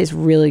should probably taste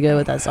really good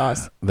with that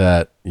sauce.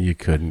 That you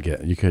couldn't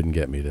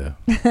get me to.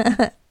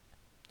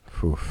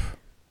 Oof.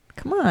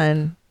 Come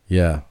on.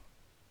 Yeah.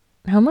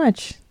 How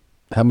much?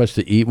 How much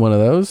to eat one of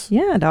those?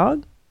 Yeah,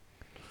 dog.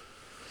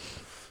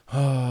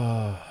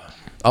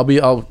 I'll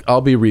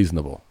be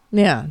reasonable.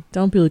 Yeah.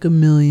 Don't be like $1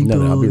 million.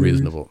 No, I'll be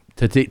reasonable.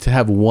 To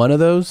have one of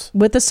those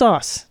with the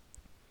sauce.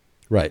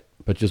 Right.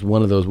 But just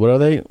one of those. What are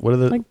they? What are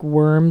the like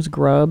worms,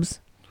 grubs,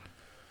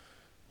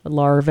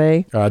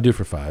 larvae? I'd do it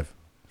for 5.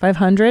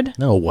 500?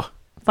 No.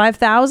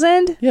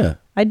 5,000? Yeah.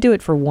 I'd do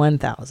it for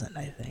 1,000,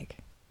 I think.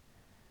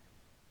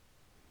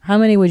 How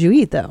many would you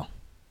eat though?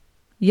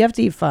 You have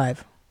to eat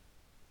 5.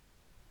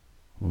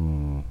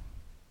 No,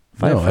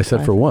 I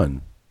said for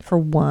 1. For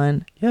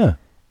 1. Yeah.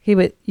 Okay,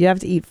 but you have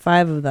to eat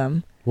 5 of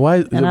them.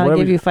 Why? And I'll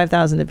give you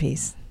 5,000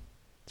 apiece.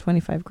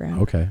 25 grand.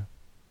 Okay.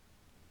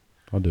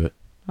 I'll do it.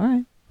 All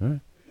right. All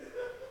right.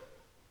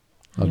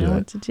 I'll do it.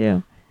 What to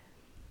do?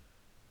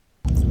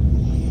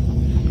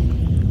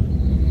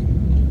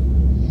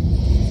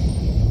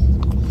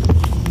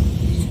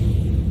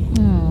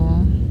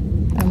 Oh,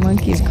 that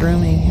monkey's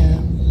grooming him.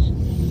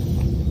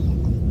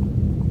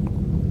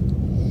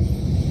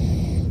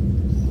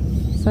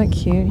 Is that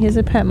cute? He has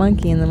a pet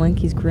monkey and the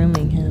monkey's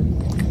grooming him.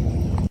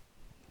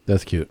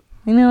 That's cute.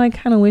 I know, I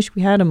kind of wish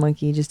we had a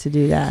monkey just to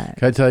do that.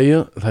 Can I tell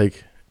you,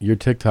 like, your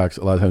TikToks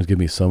a lot of times give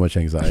me so much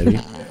anxiety.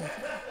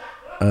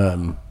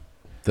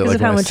 That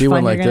like when I see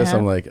one like this,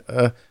 I'm like,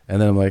 and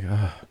then I'm like,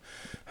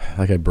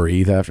 like I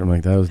breathe after. I'm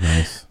like, that was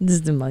nice. This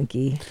is the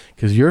monkey.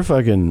 Because your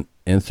fucking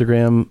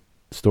Instagram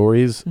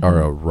stories are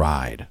a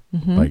ride.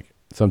 Like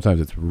sometimes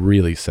it's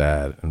really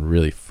sad and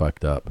really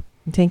fucked up.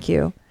 Thank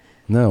you.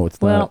 No, it's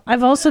not. Well,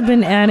 I've also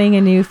been adding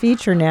a new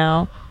feature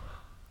now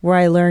where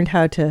I learned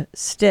how to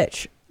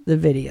stitch the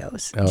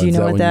videos. Do you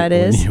know what that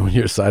is? When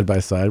you're side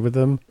by side with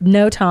them?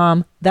 No,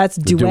 Tom. That's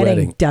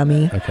duetting,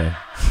 dummy. Okay.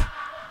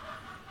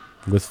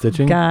 What's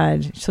stitching?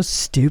 God, so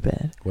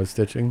stupid. What's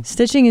stitching?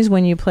 Stitching is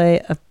when you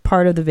play a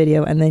part of the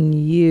video and then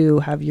you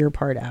have your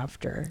part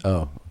after.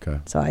 Oh, okay.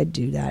 So I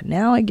do that.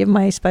 Now I give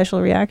my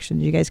special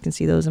reactions. You guys can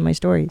see those in my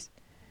stories.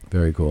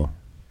 Very cool.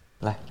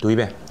 来，读一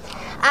遍。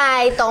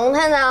 I don't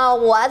know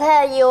what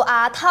you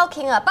are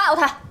talking about.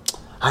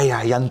 哎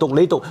呀，人讀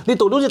你讀，你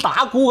讀到好似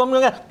打鼓咁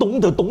樣嘅，懂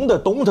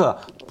得，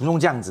不用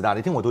這樣子的。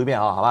你聽我讀一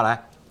遍啊，好吧？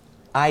來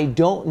 ，I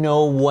don't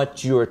know what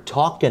you're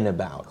talking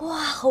about。哇，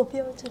好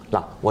標準。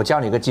嗱，我教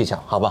你一個技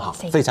巧，好不好？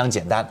非常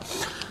簡單，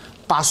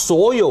把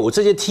所有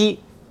這些 T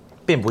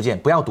變不見，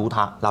不要讀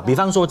它。嗱，比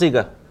方說這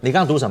個，你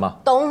剛剛讀什麼？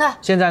懂的。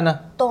現在呢？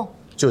懂。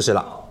就是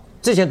了。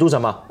之前讀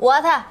什麼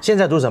 ？What。現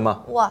在讀什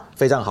麼？我。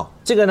非常好。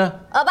這個呢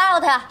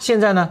 ？About。現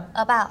在呢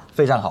 ？About。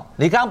非常好。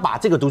你剛剛把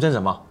這個讀成什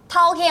麼？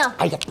 Talking。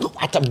哎呀，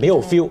這沒有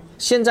feel。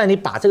現在你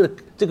把這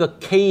個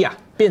K 呀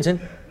變成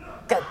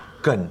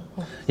梗，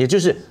也就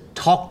是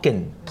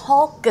talking。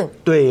talking。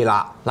對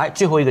啦，來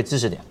最後一個知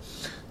識點，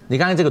你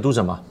剛才這個讀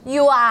什麼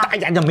 ？You are。哎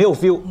呀，沒有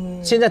feel。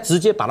現在直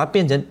接把它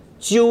變成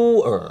揪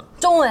耳。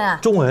中文啊？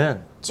中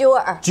文。揪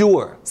耳。揪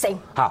耳。行。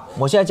好，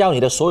我現在教你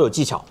的所有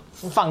技巧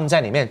放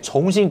在裡面，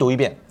重新讀一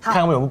遍，看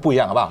看有沒有不一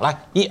樣，好不好？來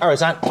，1、2、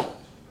3。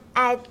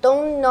I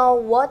don't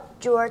know what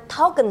you're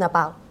talking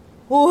about。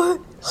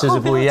是不是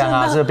不一樣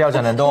啊？是不是標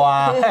準很多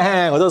啊？嘿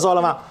嘿，我都說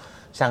了嘛。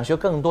想學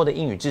更多的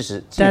英語知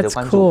識，記得關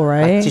注。That's cool,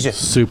 right? 繼續。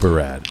Super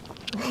rad.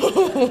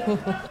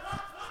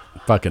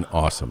 Fucking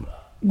awesome.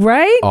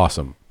 Right?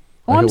 Awesome.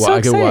 Oh, I'm so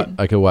excited.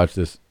 I could watch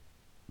this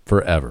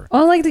forever.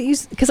 Oh, I like that you,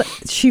 because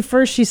she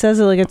says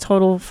it like a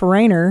total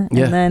foreigner,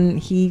 Yeah. and then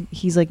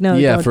he's like, no,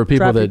 Yeah, don't for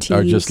people drop your that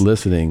are just T's.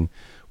 listening,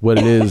 what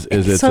it is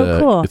it's so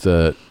cool. It's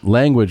a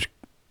language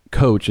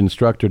coach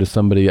instructor to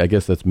somebody. I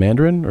guess that's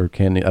Mandarin or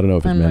Cantonese. I don't know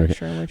if it's I'm Mandarin, not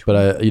sure which but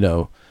I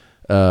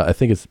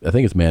think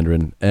it's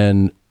Mandarin,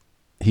 and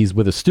he's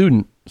with a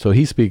student, so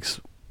he speaks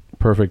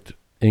perfect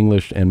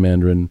English and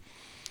Mandarin.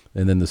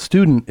 And then the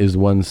student is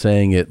one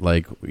saying it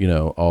like,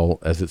 all,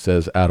 as it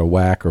says, out of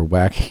whack or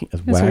wacky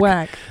as It's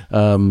whack.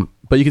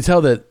 But you can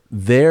tell that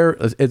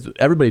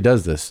everybody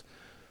does this.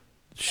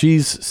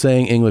 She's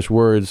saying English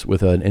words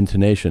with an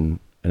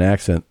intonation, an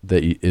accent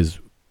that is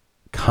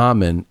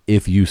common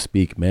if you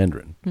speak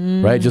Mandarin,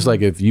 Mm. right? Just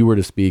like if you were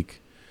to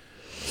speak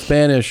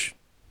Spanish,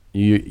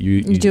 you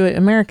do it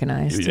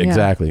Americanized. Yeah.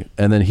 Exactly.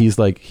 And then he's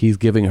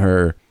giving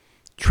her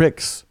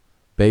tricks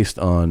based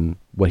on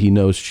what he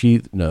knows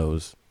she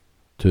knows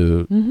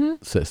to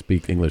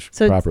speak English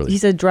So properly. he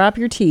said, "Drop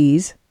your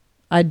T's."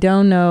 I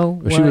don't know.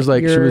 But she was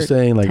like, about.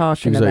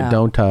 she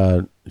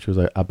was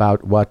like,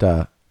 about what?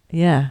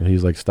 Yeah. And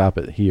he's like, stop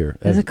it here.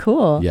 Is it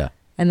cool? Yeah.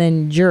 And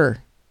then jur.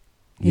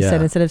 He said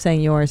Yeah. instead of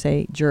saying your,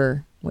 say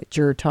jur. What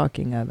you're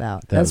talking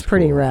about. That That's was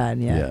pretty cool. rad.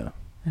 Yeah. Yeah.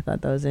 I thought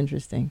that was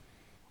interesting.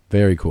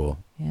 Very cool.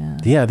 Yeah.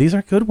 Yeah, these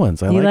are good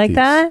ones. I You like these.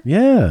 that?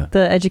 Yeah.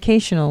 The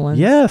educational ones.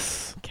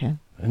 Yes. Okay.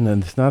 And then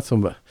it's not so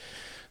much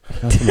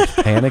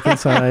panic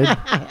inside,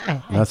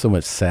 not so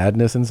much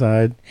sadness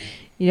inside.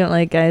 You don't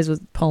like guys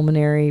with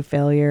pulmonary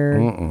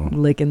failure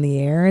licking the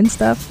air and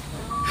stuff?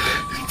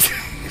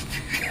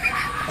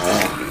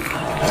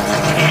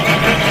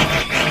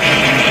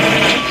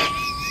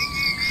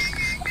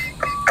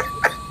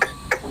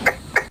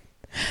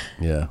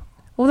 Yeah.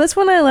 Well, this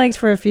one I liked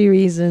for a few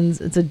reasons.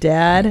 It's a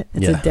dad.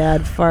 It's Yeah. a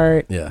dad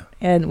fart. Yeah.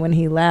 And when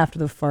he laughed,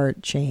 the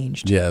fart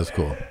changed. Yeah, that's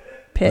cool.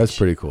 Pitch. That's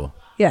pretty cool.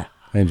 Yeah.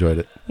 I enjoyed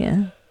it.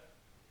 Yeah.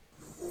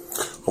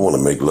 I want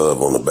to make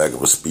love on the back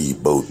of a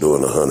speedboat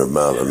doing 100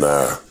 miles an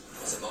hour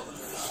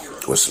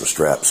with some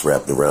straps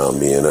wrapped around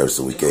me and her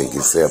so we can't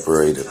get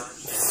separated.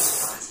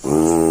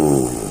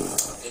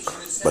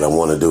 But I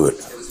want to do it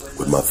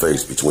with my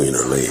face between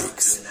her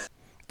legs.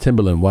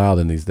 Timberland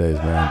wilding these days,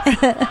 man.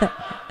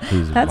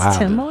 He's That's wilding.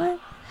 Timberland?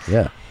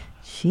 Yeah.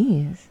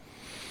 Jeez.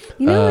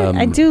 You know what?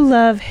 I do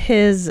love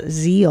his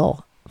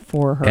zeal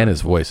for her. And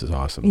his voice is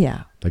awesome.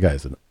 Yeah. The guy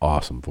has an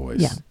awesome voice.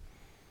 Yeah.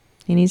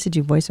 He needs to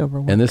do voiceover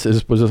work. And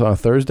was this on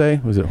Thursday?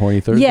 Was it Horny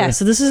Thursday? Yeah,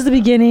 so this is the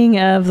beginning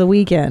of the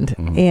weekend,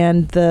 Mm-hmm.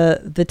 and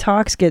the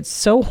talks get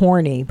so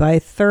horny. By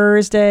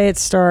Thursday it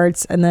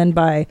starts, and then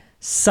by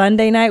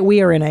Sunday night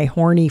we are in a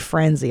horny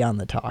frenzy on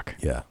the talk.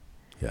 Yeah,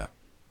 yeah.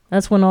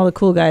 That's when all the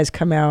cool guys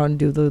come out and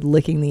do the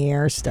licking the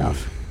air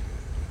stuff.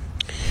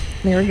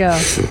 There we go.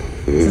 This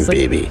is like-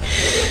 Baby,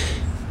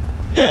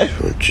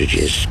 won't you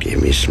just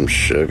give me some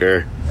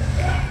sugar?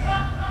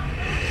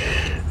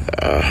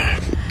 I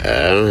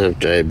don't have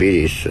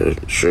diabetes, so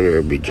sugar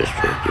would be just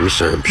fine. Give me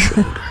some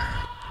sugar.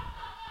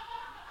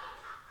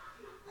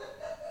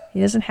 He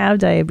doesn't have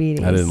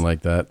diabetes. I didn't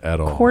like that at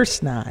all. Of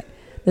course not.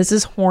 This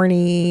is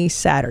horny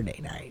Saturday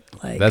night.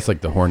 Like That's like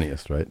the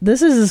horniest, right?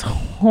 this is as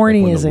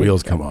horny When as the it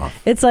wheels gets. come off.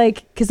 It's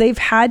like because they've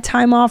had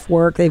time off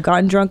work. They've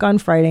gotten drunk on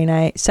Friday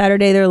night.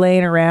 Saturday they're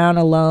laying around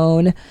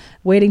alone,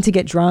 waiting to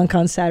get drunk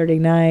on Saturday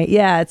night.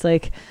 Yeah, it's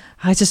like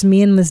it's just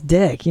me and this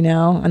dick, you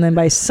know. And then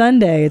by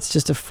Sunday it's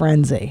just a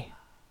frenzy.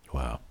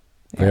 Wow.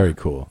 Very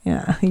cool.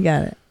 Yeah, you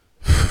got it.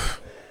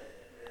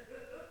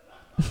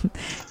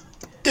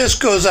 This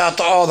goes out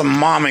to all the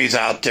mommies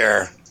out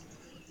there.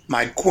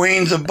 My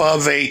queens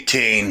above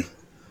 18.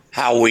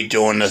 How we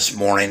doing this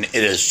morning? It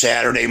is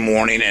Saturday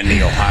morning in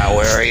the Ohio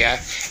area,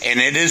 and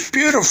it is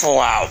beautiful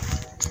out.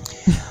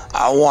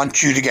 I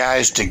want you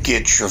guys to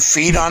get your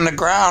feet on the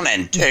ground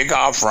and take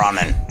off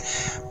running.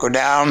 Go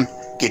down,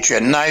 get you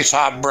a nice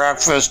hot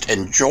breakfast,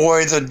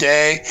 enjoy the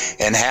day,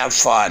 and have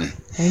fun.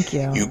 Thank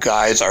you. You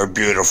guys are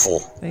beautiful.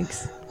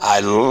 Thanks. I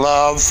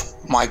love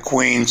my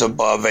queens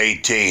above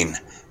 18.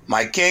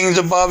 My kings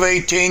above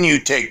 18, you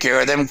take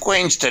care of them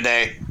queens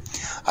today.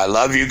 I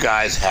love you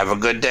guys. Have a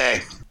good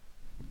day.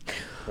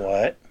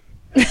 What?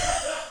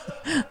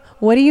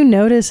 What do you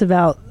notice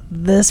about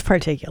this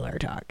particular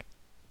talk?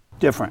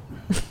 Different.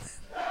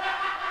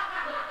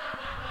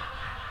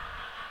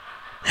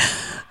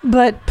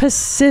 But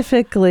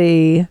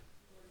specifically,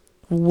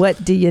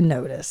 what do you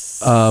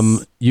notice?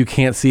 You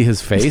can't see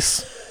his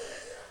face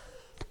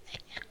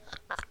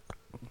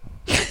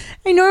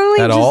I normally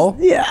at all.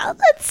 Yeah,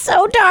 that's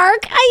so dark.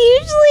 I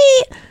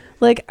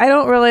usually I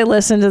don't really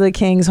listen to the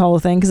King's whole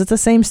thing because it's the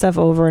same stuff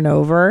over and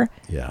over.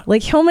 Yeah.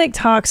 Like he'll make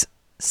talks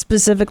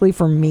specifically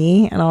for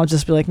me, and I'll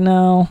just be like,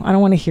 no, I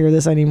don't want to hear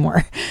this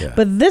anymore. Yeah.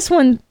 But this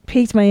one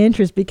piqued my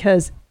interest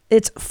because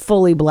it's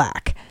fully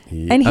black.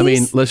 And I mean,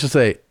 he's- let's just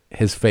say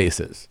his face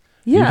is.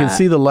 You Yeah. can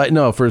see the light.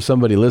 No, for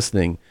somebody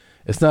listening,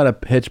 it's not a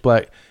pitch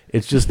black.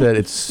 It's just that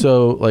it's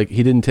so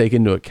he didn't take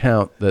into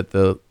account that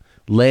the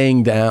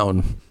laying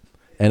down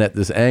and at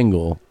this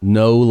angle,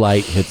 no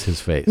light hits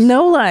his face.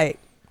 No light.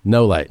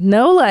 No light.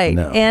 No light.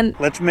 No. And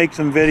Let's make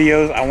some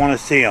videos. I want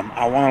to see them.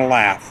 I want to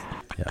laugh.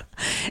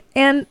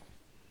 And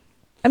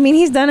I mean,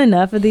 he's done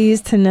enough of these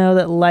to know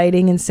that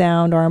lighting and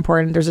sound are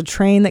important. There's a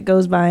train that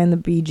goes by in the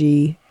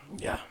BG.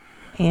 Yeah.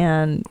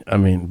 And I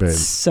mean, babe.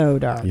 so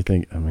dark. You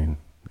think,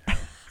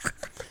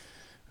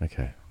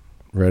 okay.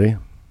 Ready?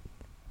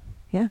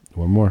 Yeah.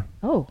 One more.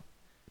 Oh,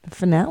 the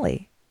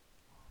finale.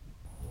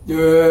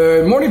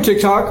 Good morning,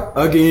 TikTok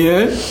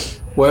again.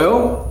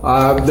 Well,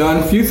 I've done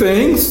a few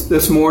things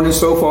this morning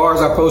so far,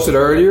 as I posted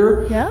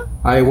earlier. Yeah.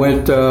 I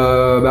went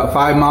about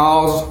 5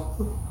 miles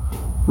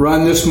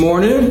run this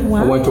morning.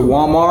 Wow. I went to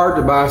Walmart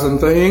to buy some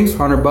things,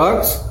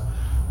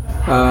 $100.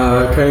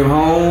 Came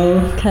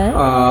home. Okay.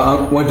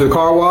 Went to the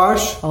car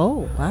wash.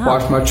 Oh, wow.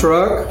 Washed my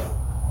truck.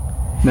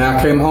 Now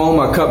I came home.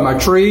 I cut my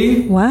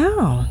tree.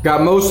 Wow.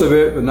 Got most of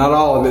it, but not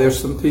all of it. There's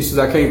some pieces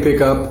I can't pick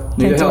up.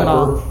 Need Can't a do it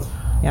helper. all.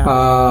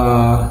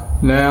 Yeah.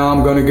 Now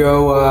I'm going to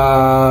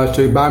go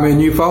to buy me a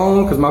new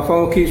phone because my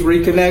phone keeps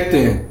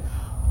reconnecting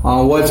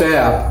on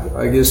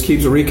WhatsApp. It just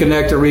keeps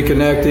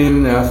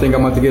reconnecting. I think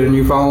I'm about to get a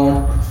new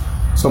phone.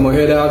 So I'm going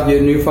to head out to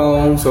get a new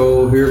phone.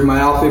 So here's my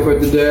outfit for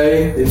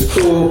today. It's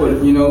cool,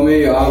 but you know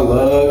me, I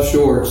love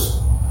shorts.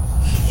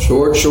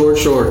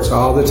 Shorts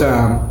all the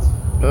time.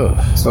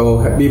 Ugh.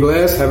 So be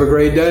blessed. Have a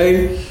great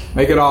day.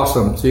 Make it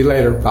awesome. See you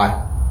later.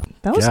 Bye.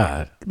 That was,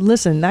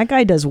 listen, that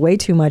guy does way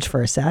too much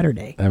for a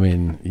Saturday. I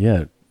mean,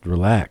 yeah,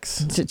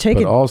 relax. Take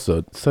but it-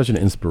 also, such an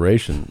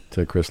inspiration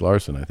to Chris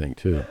Larson, I think,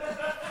 too.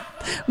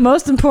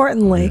 Most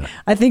importantly,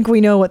 I think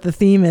we know what the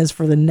theme is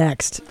for the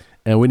next.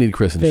 And we need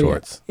Chris in video.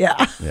 shorts.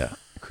 Yeah. Yeah.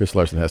 Chris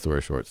Larson has to wear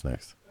shorts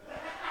next.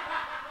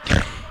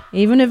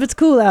 Even if it's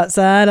cool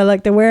outside, I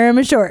like to wear him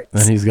in shorts.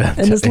 And he's got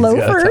and his to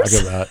loafers.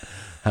 talk about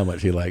how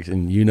much he likes.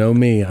 And you know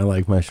me, I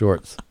like my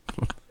shorts.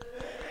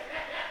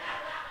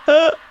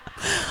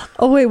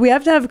 Oh, wait, we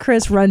have to have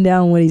Chris run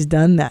down what he's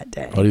done that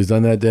day. What he's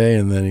done that day,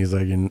 and then he's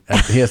like,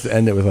 he has to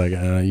end it with like,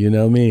 you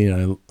know me,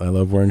 I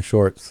love wearing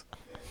shorts.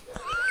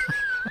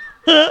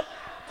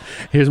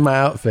 Here's my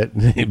outfit,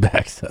 and he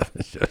backs up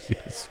and shows you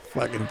his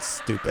fucking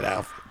stupid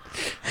outfit.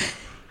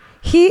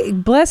 He,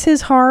 bless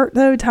his heart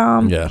though,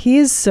 Tom. Yeah. He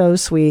is so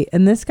sweet.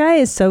 And this guy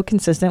is so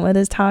consistent with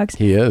his talks.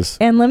 He is.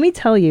 And let me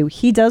tell you,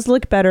 he does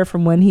look better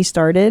from when he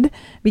started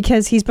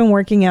because he's been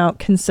working out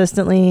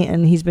consistently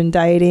and he's been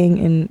dieting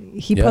and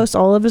he posts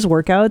all of his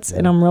workouts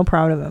and I'm real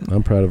proud of him.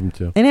 I'm proud of him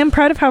too. And I'm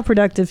proud of how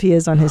productive he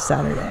is on his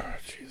Saturday.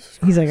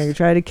 He's like, I could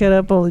try to cut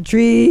up all the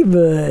tree,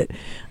 but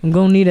I'm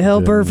going to need a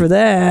helper for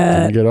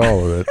that. Didn't get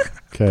all of it.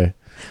 Okay.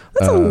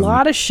 That's a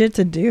lot of shit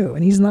to do.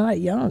 And he's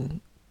not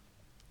young.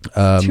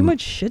 Too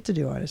much shit to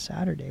do on a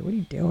Saturday. What are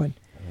you doing?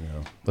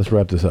 Let's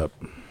wrap this up.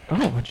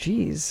 Oh,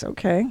 geez.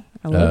 Okay.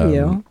 I love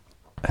you.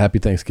 Happy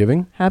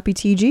Thanksgiving. Happy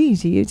TG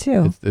to you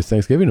too. It's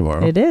Thanksgiving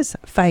tomorrow. It is.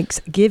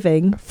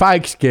 Thanksgiving.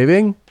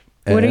 Thanksgiving.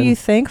 What are you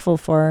thankful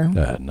for?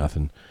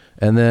 Nothing.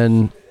 And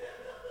then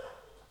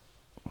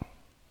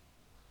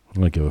I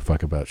don't give a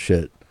fuck about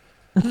shit.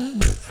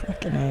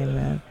 Fucking A,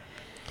 man.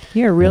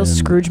 You're a real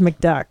Scrooge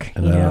McDuck.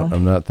 And you know?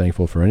 I'm not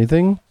thankful for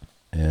anything.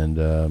 And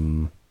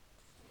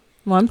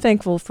well, I'm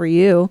thankful for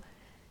you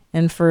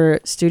and for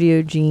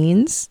Studio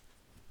Jeans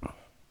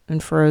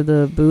and for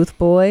the Booth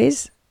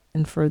Boys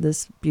and for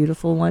this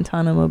beautiful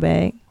Guantanamo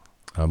Bay.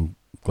 I'm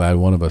glad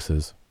one of us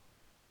is.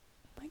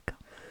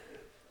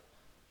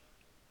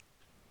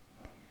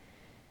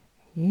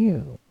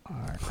 You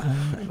are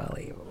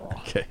unbelievable.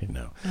 Okay,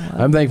 no.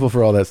 I'm thankful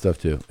for all that stuff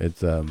too.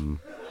 It's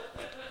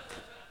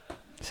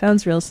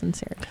sounds real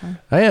sincere, Tom.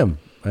 I am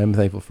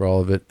thankful for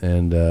all of it,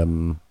 and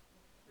I'm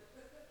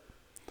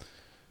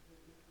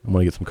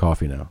gonna get some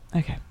coffee now.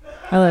 Okay.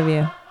 I love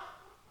you.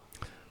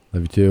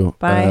 Love you too.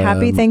 Bye.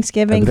 Happy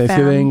Thanksgiving, Happy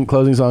Thanksgiving. fam.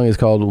 Closing song is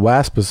called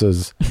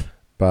Waspuses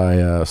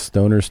by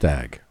Stoner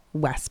Stag.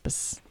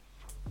 Waspus.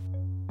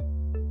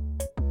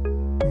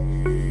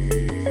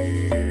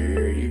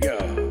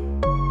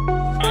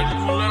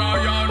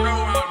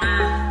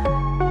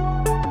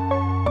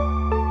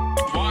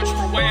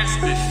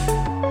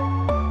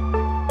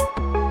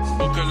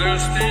 Because they'll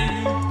sting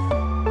you,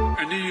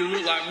 and then you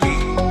look like me.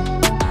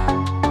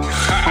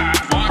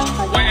 Watch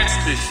for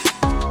Wastis.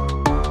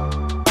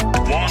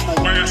 Watch for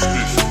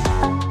Wastis.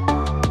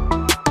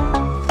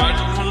 I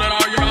just want to let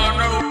all y'all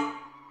know.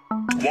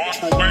 Watch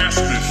for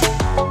Wastis.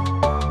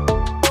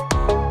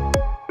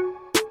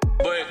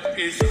 But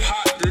it's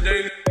hot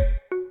today,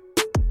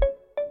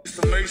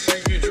 so make sure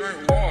you drink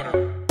water.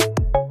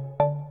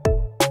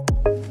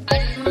 I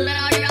just want to let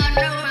all y'all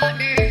know out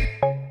there.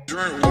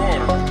 Drink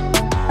water.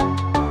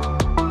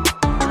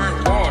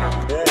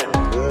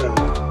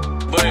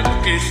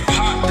 It's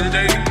hot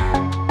today,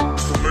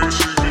 so make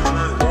sure you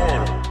drink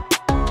water.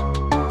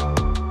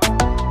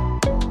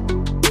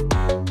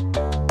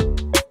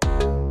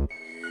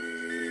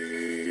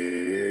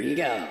 Here you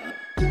go.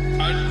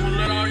 I just want to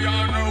let all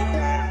y'all know.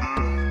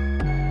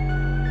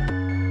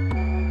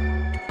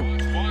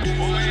 Watch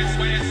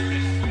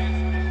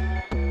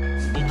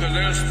because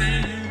they'll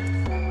sting you,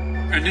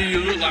 and then you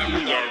look like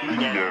me.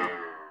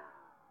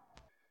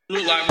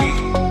 Look like me.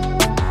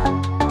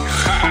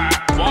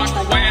 Watch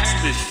for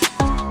Wastis.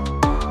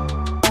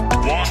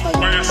 Watch for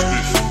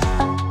Wastis.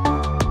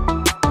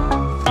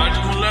 I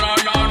just want to let all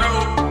y'all know.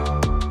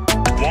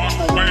 Watch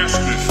for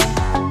Wastis.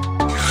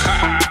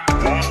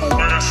 Watch for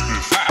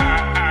Wastis.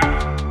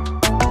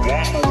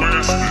 Watch for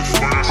Wastis.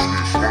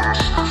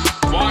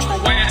 Watch for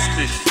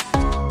Wastis.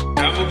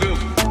 Have a good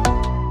one.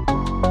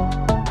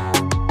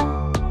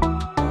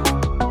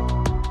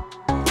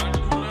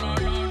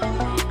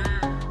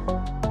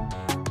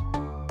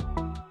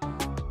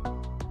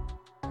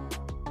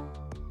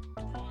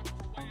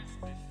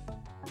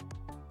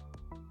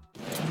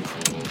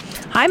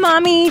 Hi,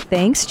 Mommy.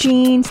 Thanks,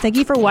 Jeans. Thank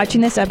you for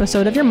watching this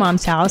episode of Your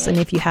Mom's House. And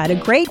if you had a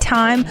great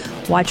time,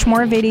 watch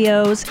more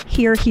videos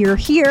here, here,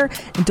 here.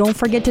 And don't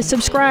forget to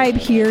subscribe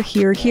here,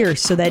 here, here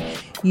so that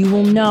you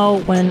will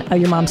know when a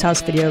Your Mom's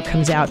House video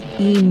comes out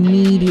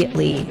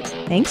immediately.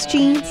 Thanks,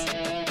 Jeans.